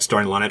collect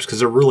starting lineups because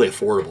they're really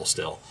affordable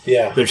still.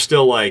 Yeah. They're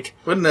still like...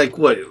 Wasn't like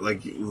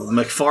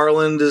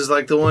McFarland is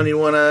like the one you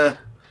want to...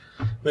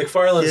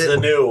 McFarlane's the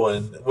new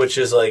one, which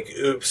is like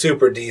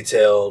super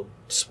detailed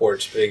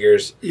sports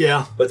figures.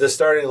 Yeah. But the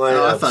starting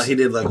lineup... Oh, I thought he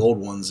did like old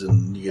ones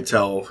and you could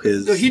tell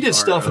his... He did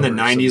stuff in the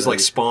 90s like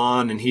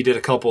Spawn and he did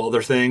a couple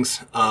other things.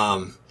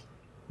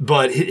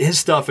 But his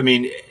stuff, I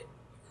mean...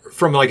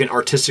 From like an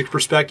artistic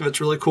perspective,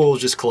 it's really cool.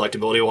 Just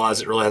collectability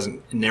wise, it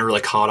really never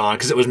really caught on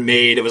because it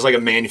was like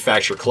a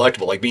manufactured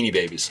collectible, like Beanie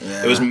Babies.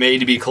 Yeah. It was made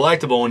to be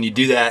collectible, and you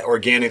do that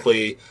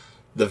organically,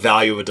 the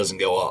value of it doesn't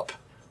go up.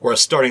 Whereas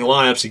starting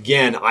lineups,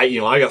 again, I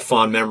got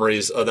fond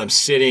memories of them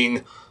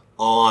sitting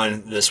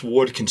on this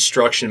wood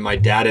construction my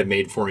dad had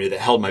made for me that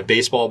held my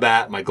baseball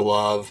bat, my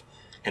glove,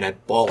 and a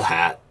ball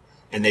hat,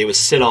 and they would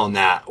sit on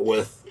that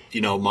with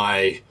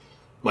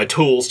my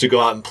tools to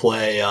go out and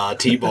play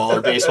t-ball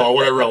or baseball,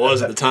 whatever it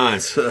was at the time.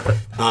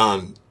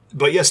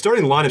 But yeah,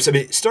 starting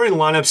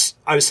lineups,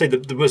 I would say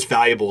the most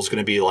valuable is going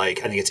to be like,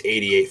 I think it's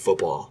 88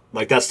 football.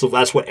 Like that's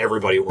what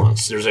everybody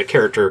wants. There's a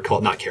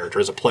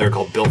there's a player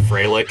called Bill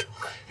Fralick,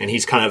 and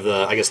he's kind of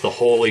the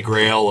holy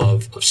grail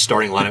of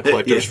starting lineup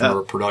collectors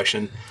for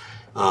production.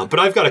 But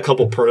I've got a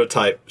couple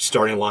prototype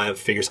starting lineup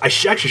figures. I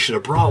actually should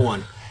have brought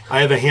one.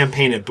 I have a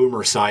hand-painted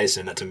Boomer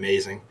Esiason. That's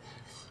amazing.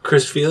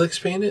 Chris Felix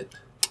painted?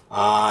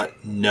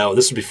 No,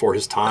 this was before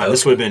his time.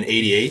 This would have been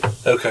 88.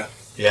 Okay.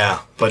 Yeah,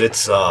 but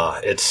it's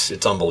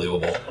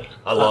unbelievable.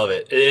 I love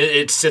it.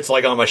 It sits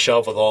like on my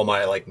shelf with all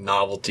my like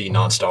novelty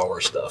non-Star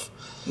Wars stuff.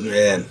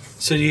 Man.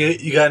 So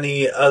you got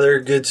any other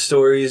good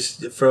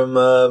stories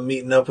from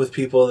meeting up with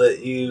people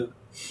that you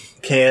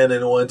can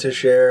and want to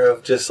share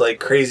of just like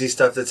crazy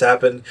stuff that's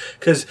happened?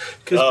 Because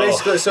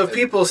basically, so if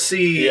people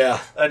see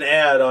an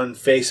ad on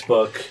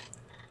Facebook,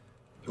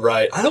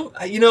 right?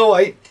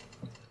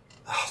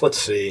 Let's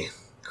see.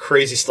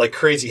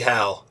 Crazy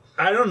how?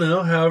 I don't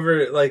know.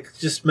 However, like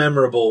just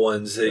memorable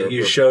ones that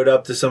you showed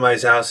up to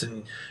somebody's house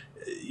and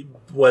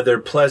whether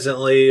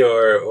pleasantly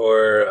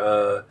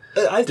or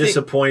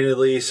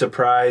disappointedly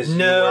surprised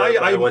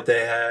by what they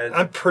had.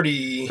 I'm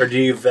pretty. Or do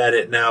you vet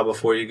it now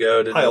before you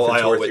go to? I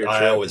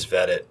always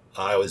vet it.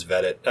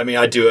 I mean,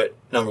 I do it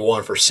number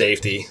one for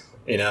safety,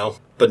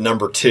 but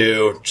number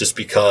two just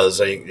because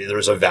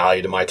there's a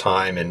value to my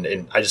time,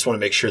 and I just want to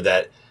make sure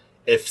that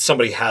if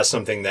somebody has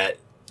something that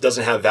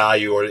doesn't have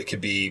value or it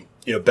could be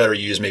better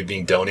used, maybe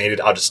being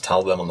donated, I'll just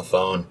tell them on the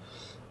phone,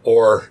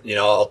 or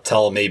I'll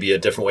tell them maybe a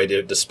different way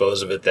to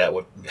dispose of it that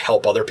would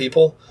help other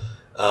people.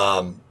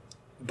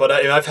 But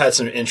I've had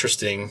some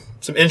interesting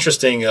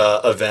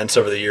events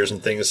over the years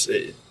and things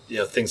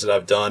things that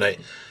I've done.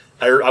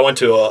 I went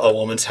to a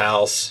woman's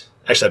house.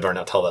 Actually, I better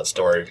not tell that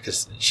story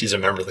because she's a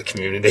member of the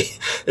community.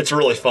 It's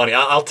really funny.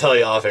 I'll tell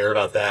you off air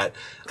about that.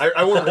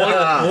 I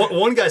went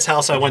one guy's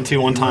house I went to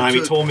one time.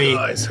 He told me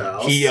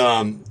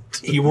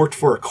he worked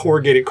for a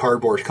corrugated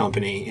cardboard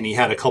company, and he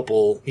had a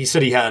couple. He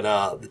said he had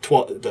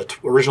the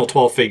original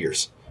 12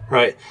 figures,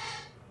 right?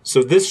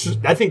 So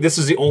I think this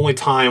is the only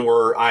time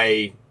where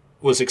I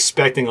was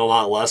expecting a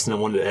lot less than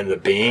what it ended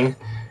up being,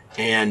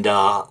 and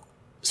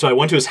so I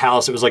went to his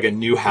house. It was like a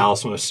new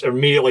house. I was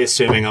immediately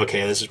assuming,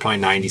 okay, this is probably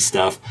 90s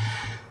stuff.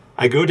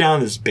 I go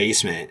down this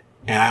basement,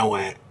 and I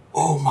went,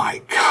 oh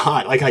my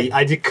God. Like,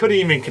 I couldn't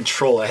even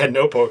control it. I had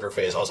no poker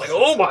face. I was like,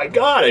 oh my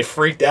God. I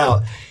freaked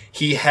out.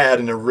 He had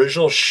an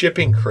original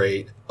shipping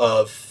crate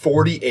of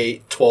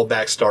 48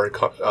 12-back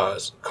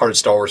carded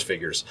Star Wars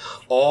figures,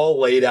 all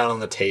laid out on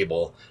the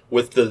table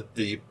with the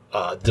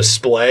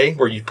display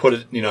where you put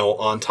it,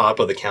 on top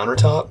of the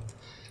countertop.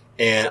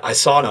 And I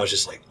saw it, and I was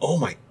just like, oh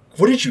my,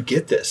 where did you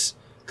get this?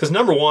 Because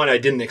number one, I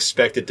didn't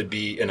expect it to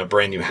be in a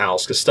brand new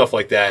house because stuff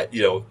like that,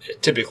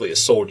 typically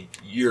is sold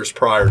years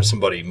prior to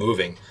somebody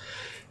moving.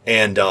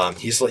 And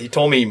he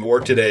told me he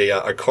worked at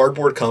a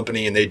cardboard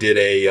company, and they did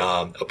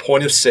a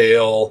point of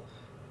sale.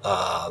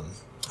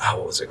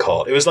 what was it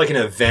called? It was like an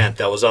event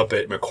that was up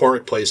at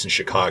McCormick Place in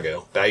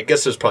Chicago. I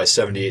guess it was probably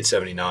 78,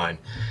 79.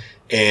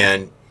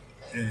 And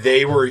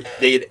they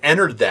had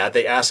entered that.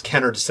 They asked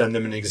Kenner to send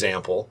them an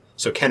example.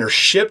 So Kenner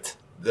shipped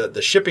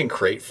the shipping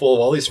crate full of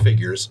all these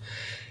figures.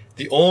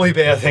 The only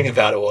bad thing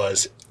about it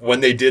was when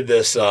they did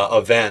this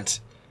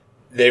event,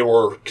 they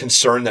were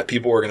concerned that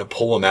people were going to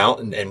pull them out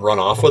and run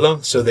off with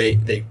them. So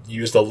they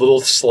used a little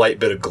slight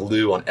bit of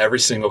glue on every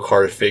single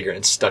carded figure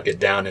and stuck it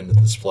down in the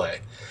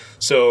display.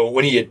 So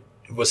when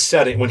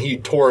he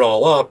tore it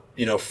all up,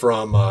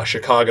 from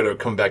Chicago to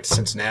come back to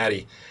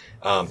Cincinnati,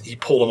 he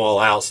pulled them all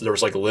out. So there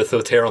was like a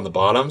litho tear on the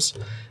bottoms.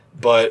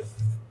 But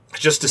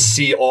just to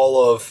see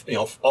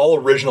all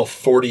original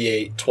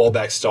 48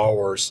 12-back Star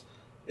Wars,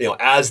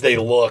 as they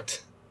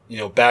looked,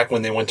 back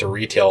when they went to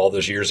retail all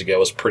those years ago,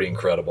 was pretty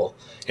incredible.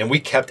 And we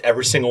kept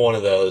every single one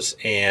of those,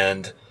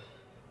 and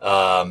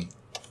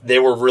they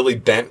were really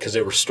bent because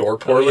they were stored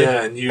poorly. Oh,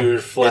 yeah, and you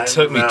flattened It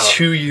took them me out.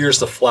 2 years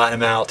to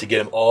flatten them out to get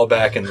them all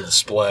back in the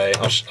display.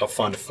 I'll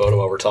find a photo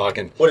while we're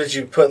talking. What did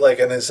you put, like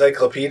an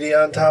encyclopedia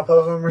on top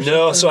of them or something?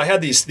 No, so I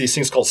had these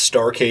things called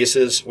star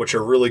cases, which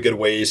are really good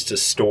ways to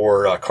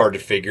store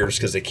carded figures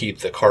because they keep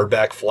the card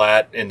back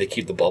flat and they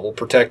keep the bubble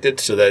protected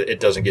so that it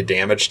doesn't get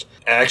damaged.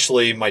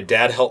 Actually, my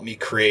dad helped me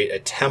create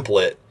a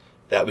template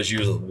that was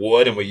used with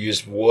wood, and we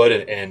used wood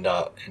and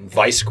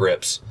vice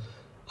grips.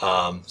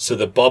 So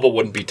the bubble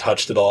wouldn't be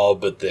touched at all,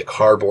 but the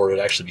cardboard would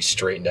actually be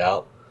straightened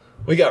out.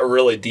 We got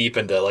really deep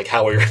into like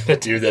how we were going to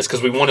do this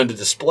because we wanted to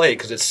display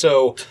because it's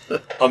so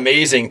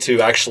amazing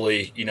to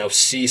actually,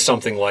 see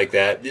something like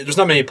that. There's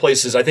not many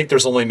places. I think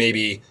there's only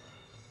maybe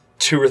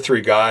 2 or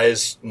 3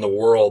 guys in the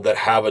world that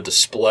have a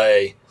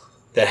display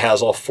that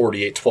has all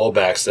 48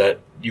 12-backs that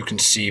you can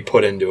see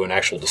put into an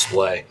actual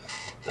display.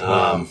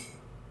 All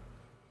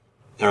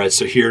right,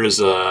 so here is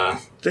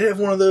They have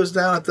one of those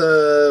down at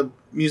the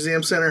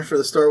Museum Center for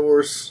the Star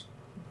Wars.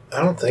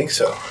 I don't think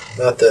so.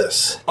 Not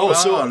this.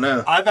 Oh,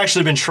 no. I've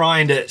actually been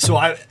trying to. So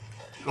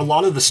a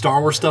lot of the Star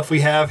Wars stuff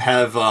we have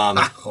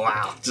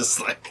Wow, just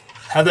like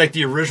have like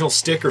the original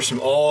stickers from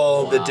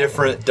all the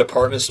different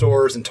department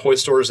stores and toy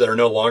stores that are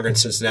no longer in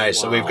Cincinnati.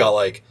 So we've got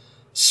like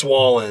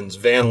Swallens,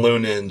 Van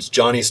Loonen's,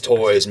 Johnny's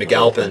Toys,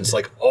 McAlpin's,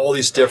 like all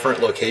these different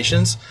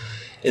locations.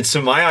 And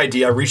so my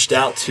idea, I reached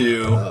out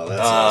to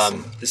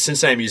the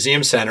Cincinnati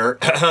Museum Center,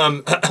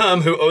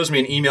 who owes me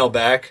an email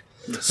back,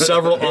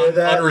 several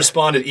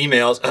unresponded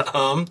emails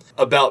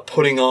about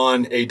putting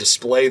on a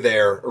display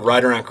there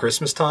right around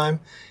Christmas time,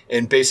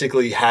 and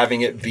basically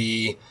having it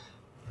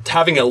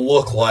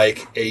look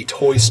like a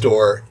toy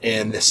store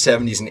in the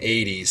 70s and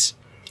 80s,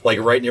 like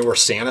right near where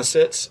Santa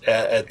sits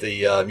at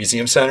the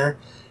Museum Center.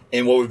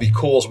 And what would be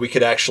cool is we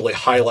could actually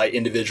highlight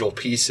individual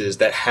pieces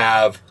that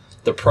have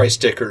the price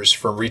stickers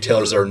from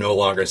retailers that are no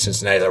longer in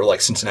Cincinnati, that were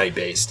like Cincinnati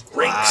based.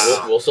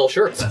 wow. We'll sell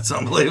shirts. That's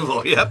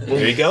unbelievable. Yep.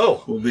 There you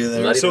go. We'll be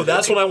there. So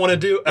that's what I want to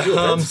do.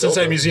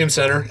 Cincinnati Museum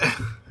Center.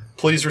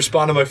 Please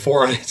respond to my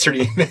 4 unanswered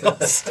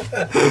emails.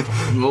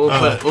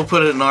 We'll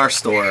put it in our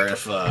store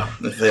if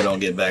they don't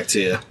get back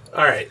to you.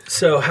 All right.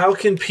 So how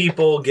can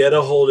people get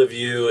a hold of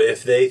you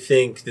if they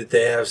think that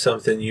they have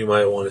something you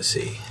might want to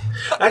see?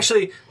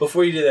 Actually,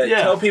 before you do that,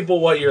 tell people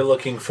what you're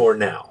looking for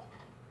now.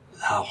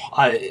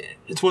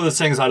 It's one of those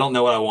things I don't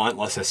know what I want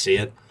unless I see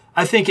it.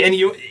 I think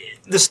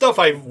the stuff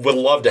I would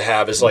love to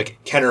have is like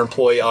Kenner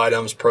employee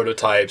items,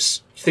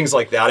 prototypes, things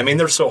like that. I mean,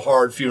 they're so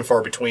hard, few and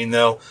far between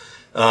though.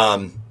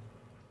 I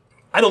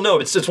don't know.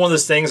 It's one of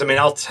those things. I mean,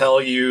 I'll tell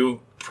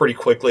you pretty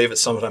quickly if it's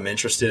something I'm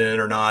interested in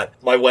or not.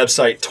 My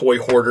website,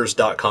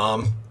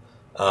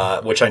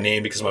 toyhoarders.com, which I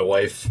named because my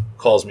wife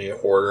calls me a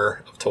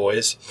hoarder of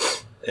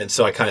toys. And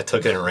so I kind of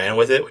took it and ran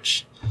with it,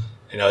 which...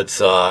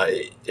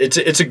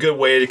 it's a good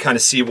way to kind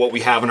of see what we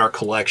have in our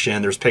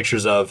collection. There's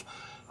pictures of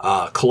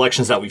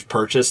collections that we've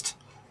purchased.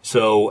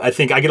 So I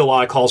think I get a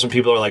lot of calls from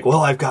people who are like,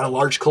 well, I've got a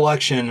large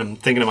collection. I'm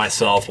thinking to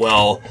myself,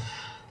 well,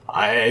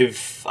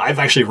 I've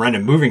actually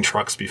rented moving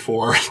trucks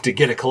before to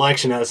get a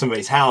collection out of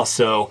somebody's house.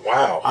 So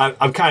wow,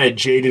 I'm kind of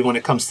jaded when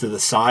it comes to the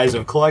size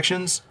of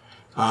collections.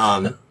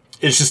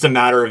 It's just a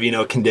matter of,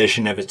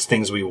 condition, if it's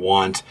things we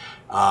want.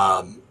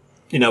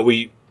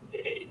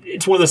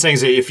 It's one of those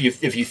things that if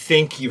you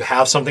think you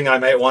have something I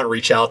might want,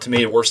 reach out to me.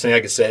 The worst thing I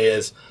can say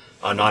is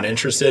I'm not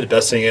interested. The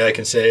best thing I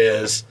can say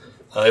is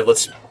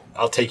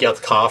I'll take you out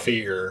to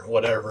coffee or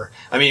whatever.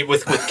 I mean,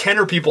 with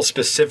Kenner people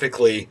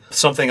specifically,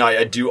 something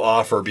I do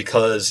offer,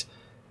 because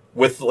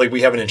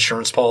we have an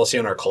insurance policy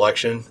on our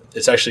collection.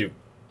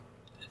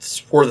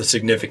 It's worth a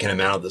significant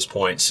amount at this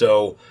point.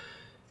 So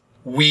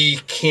we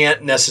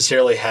can't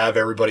necessarily have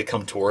everybody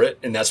come tour it,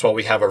 and that's why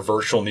we have a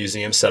virtual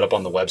museum set up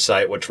on the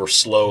website, which we're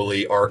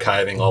slowly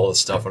archiving all of the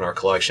stuff in our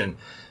collection.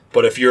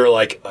 But if you're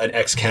like an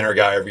ex-Kenner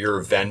guy, or you're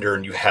a vendor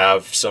and you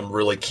have some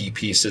really key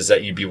pieces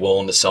that you'd be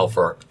willing to sell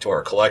to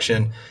our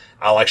collection,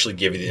 I'll actually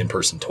give you the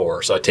in-person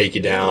tour. So I take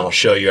you down, I'll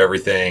show you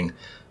everything,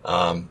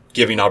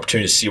 give you an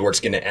opportunity to see where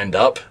it's going to end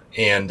up.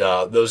 And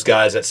those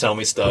guys that sell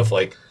me stuff,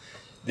 like,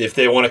 if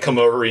they want to come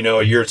over,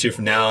 a year or two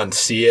from now and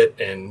see it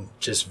and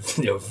just,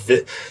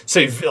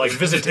 say like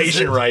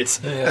visitation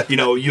rights,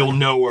 you'll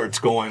know where it's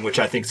going, which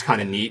I think is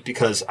kind of neat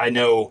because I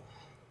know,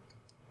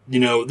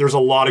 there's a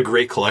lot of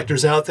great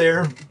collectors out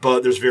there,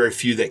 but there's very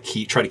few that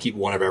try to keep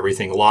one of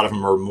everything. A lot of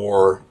them are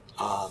more,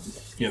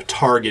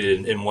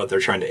 targeted in what they're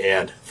trying to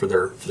add for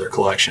their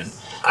collection.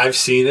 I've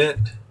seen it,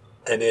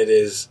 and it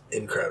is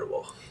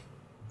incredible.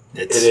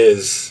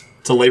 It's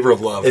a labor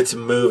of love. It's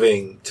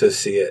moving to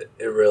see it.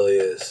 It really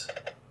is.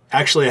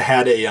 Actually, I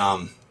had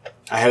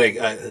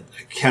a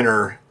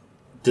Kenner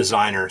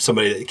designer,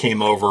 somebody that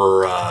came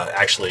over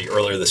actually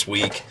earlier this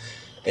week,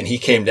 and he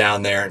came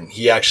down there and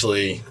he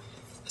actually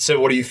said,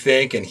 "What do you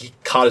think?" And he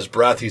caught his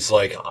breath. He's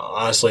like,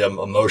 "Honestly, I'm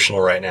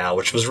emotional right now,"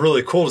 which was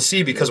really cool to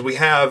see because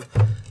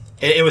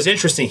it was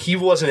interesting. He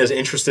wasn't as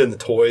interested in the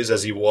toys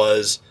as he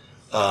was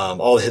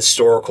all the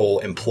historical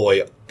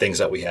employee things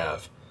that we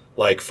have,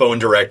 like phone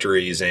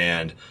directories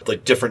and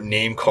like different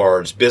name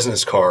cards,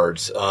 business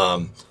cards.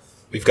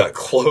 We've got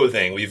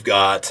clothing. We've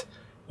got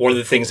one of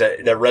the things that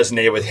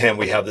resonated with him.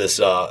 We have this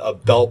a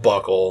belt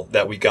buckle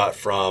that we got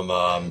from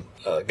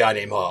a guy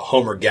named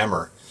Homer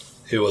Gemmer,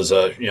 who was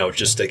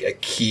just a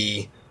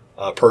key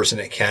person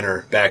at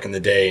Kenner back in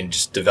the day and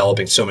just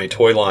developing so many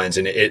toy lines.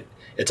 And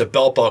it's a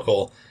belt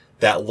buckle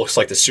that looks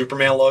like the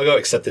Superman logo,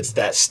 except it's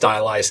that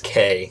stylized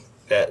K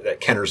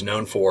that Kenner's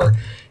known for.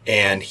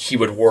 And he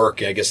would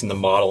work, I guess, in the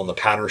model and the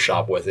pattern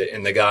shop with it.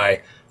 And the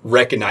guy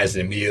recognized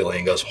it immediately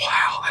and goes,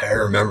 "Wow, I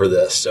remember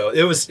this." So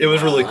it was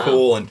really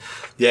cool. And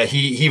yeah, he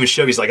even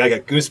showed, he's like, "I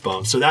got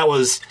goosebumps." So that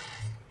was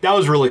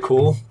really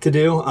cool to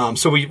do.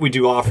 So we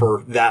do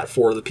offer that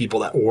for the people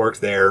that work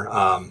there,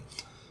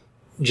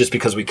 just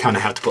because we kind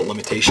of have to put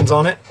limitations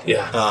on it.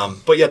 Yeah.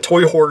 But yeah,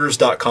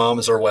 toyhoarders.com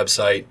is our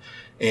website.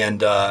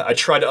 And I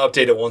try to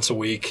update it once a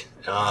week.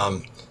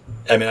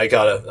 I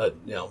got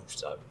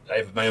I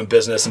have my own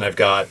business and I've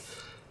got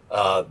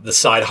the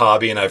side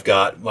hobby and I've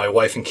got my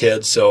wife and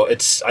kids. So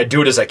I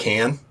do it as I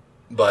can,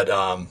 but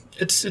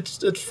it's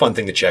a fun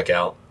thing to check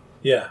out.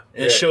 Yeah.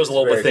 And it shows a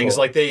little bit of things.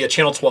 Cool. Like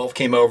Channel 12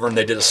 came over and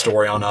they did a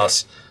story on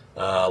us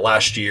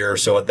last year.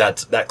 So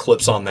that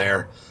clip's on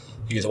there.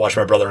 You get to watch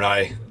my brother and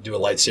I do a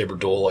lightsaber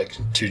duel like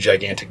two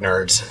gigantic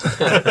nerds.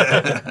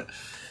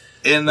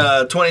 In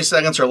 20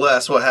 seconds or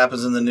less, what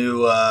happens in the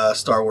new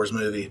Star Wars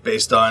movie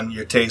based on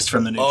your taste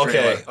from the new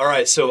trailer? Okay, all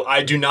right. So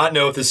I do not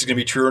know if this is going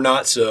to be true or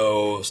not,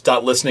 so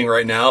stop listening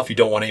right now if you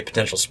don't want any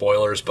potential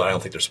spoilers, but I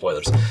don't think they're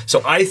spoilers.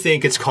 So I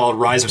think it's called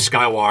Rise of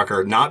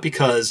Skywalker, not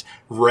because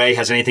Rey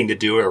has anything to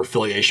do or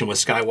affiliation with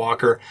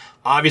Skywalker.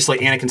 Obviously,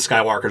 Anakin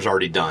Skywalker's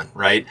already done,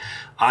 right?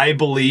 I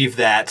believe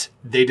that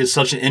they did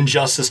such an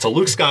injustice to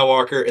Luke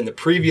Skywalker in the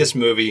previous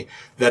movie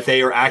that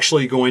they are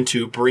actually going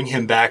to bring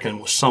him back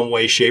in some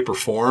way, shape, or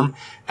form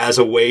as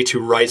a way to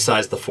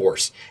right-size the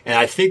Force. And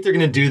I think they're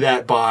going to do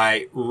that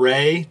by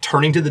Rey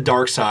turning to the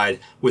dark side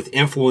with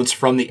influence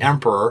from the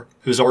Emperor,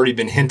 who's already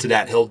been hinted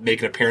at. He'll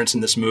make an appearance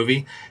in this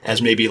movie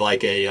as maybe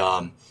like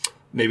a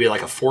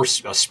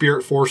force, a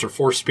spirit force or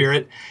force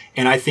spirit.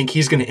 And I think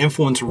he's going to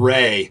influence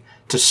Rey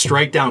to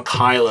strike down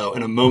Kylo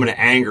in a moment of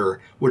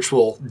anger, which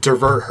will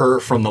divert her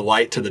from the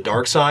light to the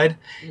dark side.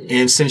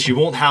 And since you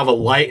won't have a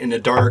light and a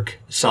dark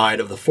side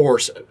of the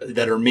Force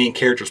that are main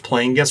characters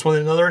playing against one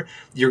another,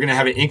 you're going to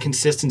have an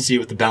inconsistency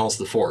with the balance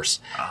of the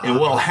Force. And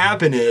what'll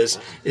happen is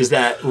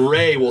that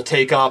Rey will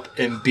take up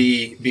and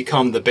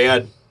become the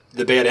bad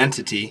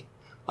entity,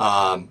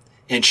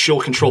 and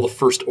she'll control the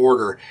First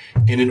Order.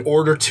 And in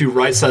order to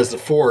right-size the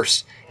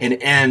Force and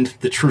end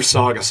the true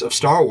sagas of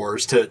Star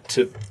Wars, to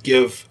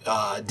give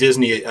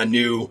Disney a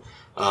new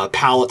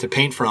palette to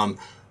paint from,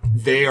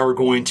 they are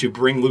going to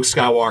bring Luke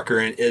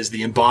Skywalker in as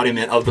the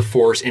embodiment of the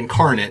Force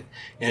incarnate,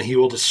 and he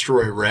will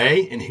destroy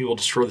Rey, and he will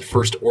destroy the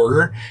First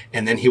Order,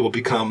 and then he will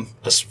become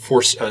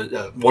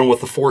one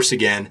with the Force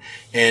again,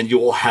 and you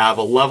will have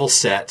a level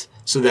set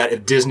so that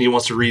if Disney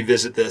wants to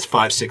revisit this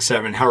 5, 6,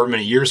 7, however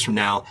many years from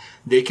now,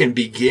 they can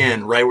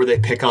begin right where they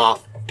pick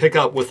up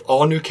with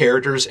all new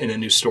characters and a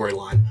new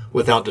storyline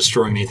without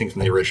destroying anything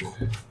from the original.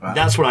 Wow.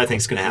 That's what I think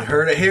is going to happen. You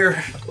heard it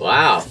here.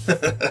 Wow.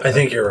 I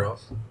think you're wrong.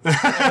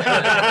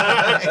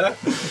 I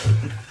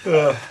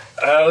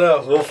don't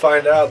know. We'll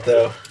find out,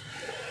 though.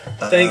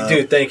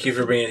 Thank you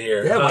for being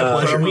here. Yeah, my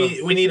pleasure.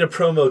 We need a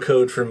promo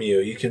code from you.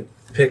 You can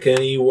pick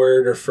any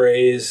word or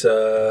phrase,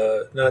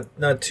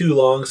 not too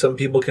long. Some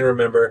people can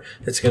remember.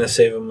 It's going to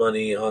save them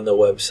money on the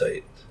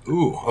website.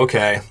 Ooh,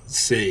 okay. Let's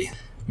see.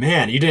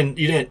 Man, you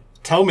didn't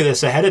tell me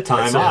this ahead of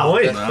time.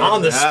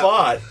 On the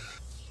spot.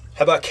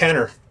 How about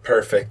Kenner?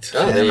 Perfect.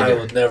 Oh, there you I go.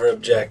 would never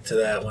object to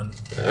that one.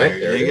 All right,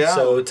 there you go.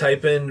 So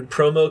type in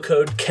promo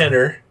code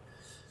Kenner,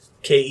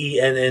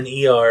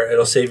 KENNER.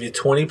 It'll save you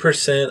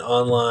 20%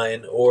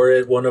 online or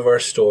at one of our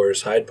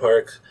stores, Hyde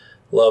Park,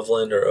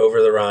 Loveland, or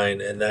Over the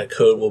Rhine, and that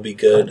code will be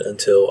good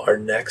until our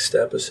next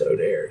episode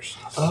airs.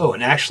 Oh,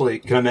 and actually,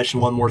 can I mention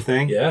one more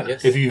thing? Yeah.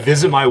 Yes. If you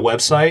visit my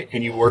website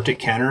and you worked at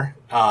Kenner,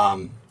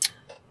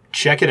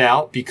 check it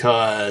out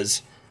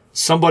because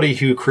somebody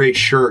who creates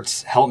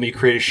shirts helped me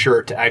create a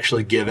shirt to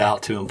actually give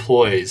out to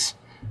employees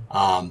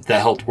that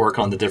helped work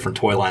on the different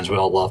toy lines we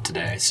all love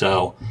today.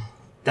 So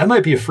that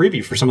might be a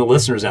freebie for some of the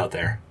listeners out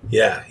there.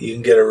 Yeah, you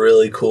can get a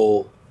really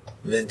cool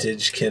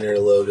vintage Kenner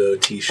logo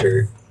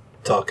T-shirt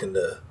talking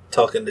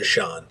to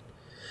Sean.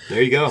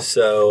 There you go.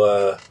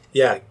 So,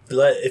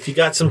 if you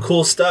got some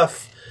cool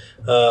stuff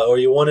or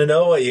you want to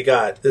know what you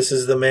got, this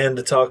is the man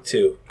to talk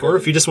to. Or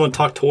if you just want to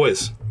talk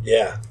toys.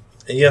 Yeah.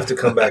 And you have to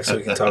come back so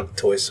we can talk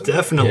toys some more.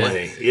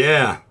 Definitely.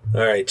 Yeah.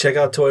 All right. Check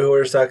out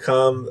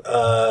toyhoarders.com.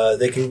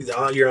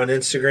 You're on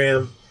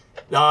Instagram.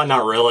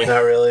 Not really.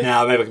 Not really?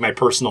 No, maybe my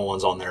personal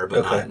one's on there,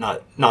 but Okay.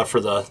 not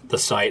for the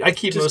site. I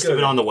keep most of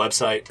it on the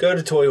website. Go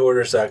to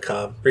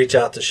toyhoarders.com. Reach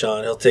out to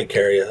Sean. He'll take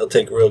care of you. He'll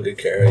take real good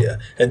care of you.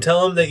 And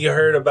tell him that you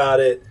heard about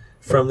it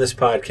from this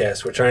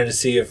podcast. We're trying to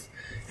see if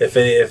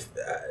any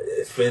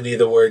of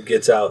the word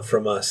gets out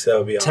from us. That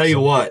would be awesome. Tell you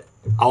what,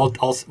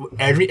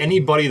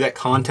 anybody that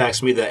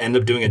contacts me that end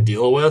up doing a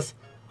deal with,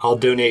 I'll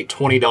donate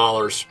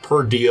 $20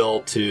 per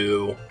deal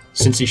to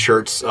Cincy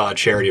Shirts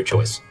charity of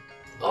choice.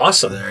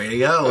 Awesome. There you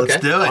go. Let's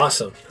Okay. do it.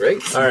 Awesome.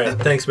 Great. All right.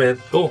 Thanks,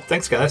 man. Cool.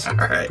 Thanks, guys. All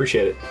right.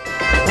 Appreciate it.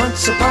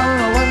 Once in a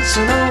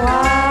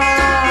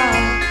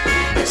while,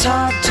 it's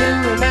hard to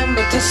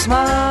remember to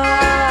smile,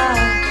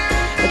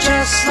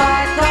 just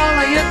like all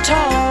of your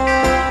toys.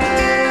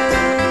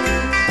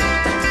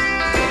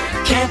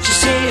 Can't you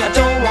see I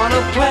don't want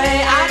to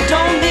play, I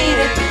don't need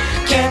it.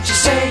 Can't you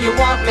say you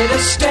want me to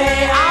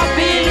stay, I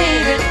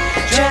believe it,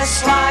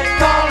 just like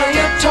all of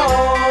your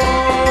toys.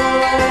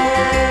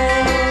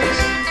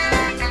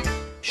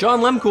 Sean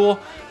Lemcool.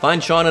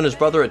 Find Sean and his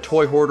brother at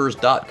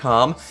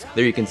toyhoarders.com.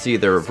 There you can see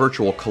their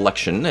virtual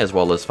collection, as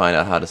well as find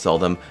out how to sell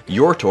them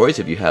your toys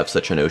if you have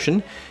such a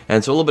notion.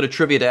 And so a little bit of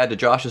trivia to add to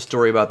Josh's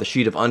story about the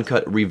sheet of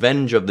uncut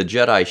Revenge of the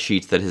Jedi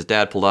sheets that his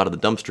dad pulled out of the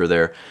dumpster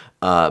there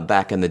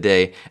back in the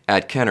day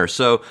at Kenner.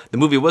 So the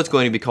movie was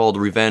going to be called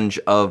Revenge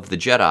of the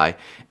Jedi,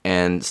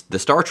 and the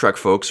Star Trek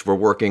folks were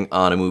working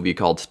on a movie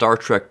called Star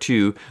Trek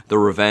II, The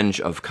Revenge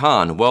of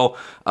Khan. Well,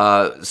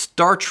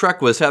 Star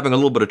Trek was having a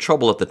little bit of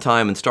trouble at the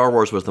time, and Star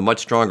Wars was the much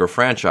stronger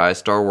franchise.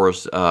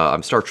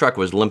 Star Trek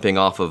was limping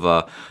off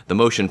of the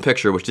motion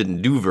picture, which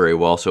didn't do very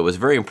well, so it was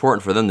very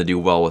important for them to do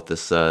well with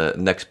this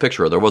next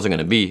picture, or there wasn't going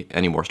to be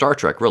any more Star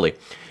Trek, really.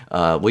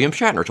 William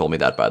Shatner told me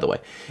that, by the way.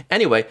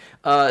 Anyway,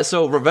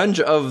 so Revenge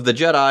of the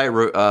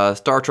Jedi,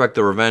 Star Trek,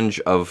 The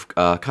Revenge of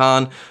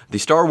Khan. The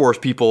Star Wars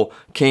people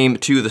came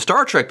to the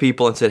Star Trek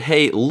people and said,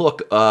 hey,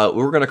 look,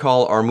 we're going to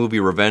call our movie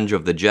Revenge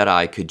of the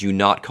Jedi. Could you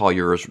not call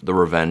yours The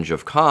Revenge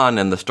of Khan?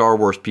 And the Star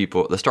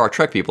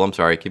Trek people, I'm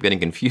sorry, I keep getting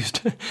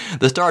confused.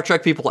 The Star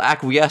Trek people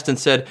acquiesced and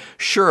said,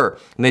 sure.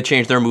 And they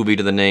changed their movie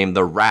to the name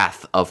The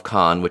Wrath of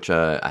Khan, which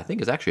I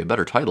think is actually a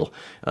better title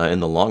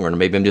in the long run.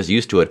 Maybe I'm just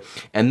used to it.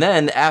 And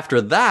then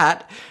after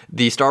that,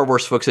 the Star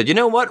Wars folks said, you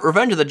know what,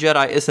 Revenge of the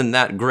Jedi isn't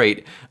that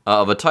great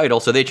of a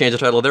title, so they changed the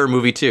title of their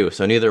movie too,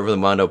 so neither of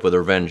them wound up with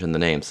Revenge in the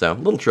name. So a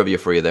little trivia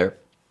for you there.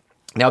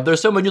 Now, if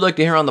there's someone you'd like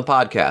to hear on the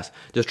podcast,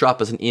 just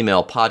drop us an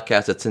email,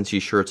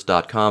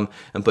 podcast@cincyshirts.com,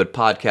 and put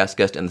podcast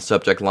guest in the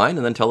subject line,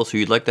 and then tell us who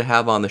you'd like to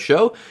have on the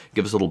show.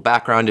 Give us a little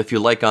background if you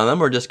like on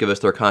them, or just give us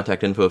their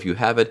contact info if you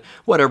have it.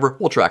 Whatever,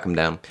 we'll track them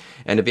down.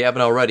 And if you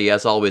haven't already,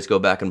 as always, go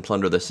back and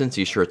plunder the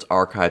Cincy Shirts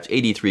archives.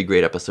 83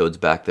 great episodes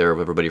back there of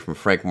everybody from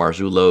Frank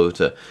Marzullo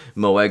to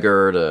Mo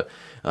Egger to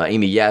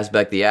Amy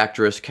Yazbek, the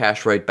actress,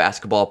 Cash Wright,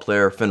 basketball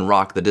player, Finn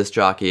Rock, the disc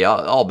jockey,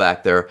 all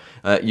back there.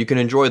 You can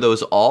enjoy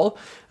those all.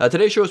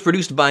 Today's show is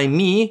produced by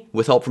me,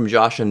 with help from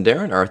Josh and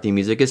Darren. Our theme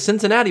music is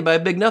Cincinnati by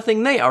Big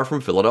Nothing. They are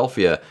from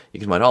Philadelphia. You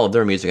can find all of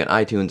their music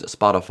on iTunes,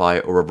 Spotify,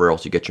 or wherever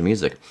else you get your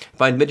music.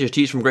 Find vintage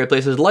tees from great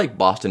places like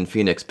Boston,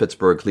 Phoenix,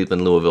 Pittsburgh,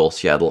 Cleveland, Louisville,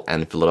 Seattle,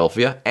 and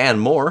Philadelphia,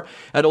 and more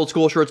at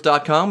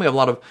oldschoolshirts.com. We have a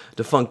lot of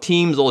defunct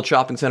teams, old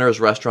shopping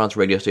centers, restaurants,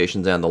 radio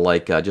stations, and the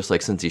like, just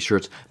like Cincy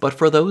Shirts, but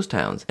for those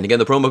towns. And again,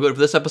 the promo code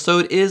for this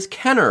episode is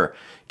Kenner.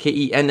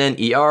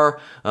 Kenner,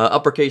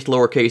 uppercase,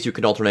 lowercase, you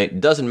can alternate,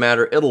 doesn't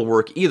matter, it'll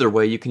work either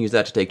way. You can use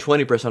that to take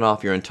 20%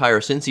 off your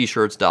entire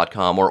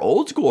CincyShirts.com or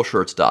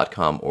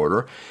OldSchoolShirts.com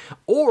order,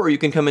 or you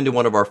can come into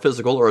one of our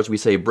physical, or as we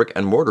say, brick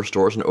and mortar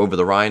stores in Over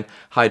the Rhine,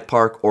 Hyde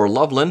Park, or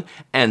Loveland,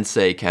 and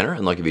say Kenner,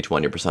 and they'll give you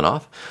 20%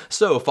 off.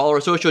 So follow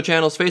our social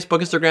channels, Facebook,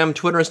 Instagram,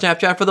 Twitter, and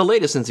Snapchat for the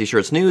latest Cincy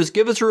Shirts news.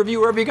 Give us a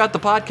review wherever you got the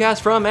podcast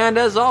from, and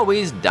as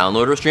always,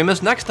 download or stream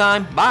us next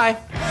time. Bye!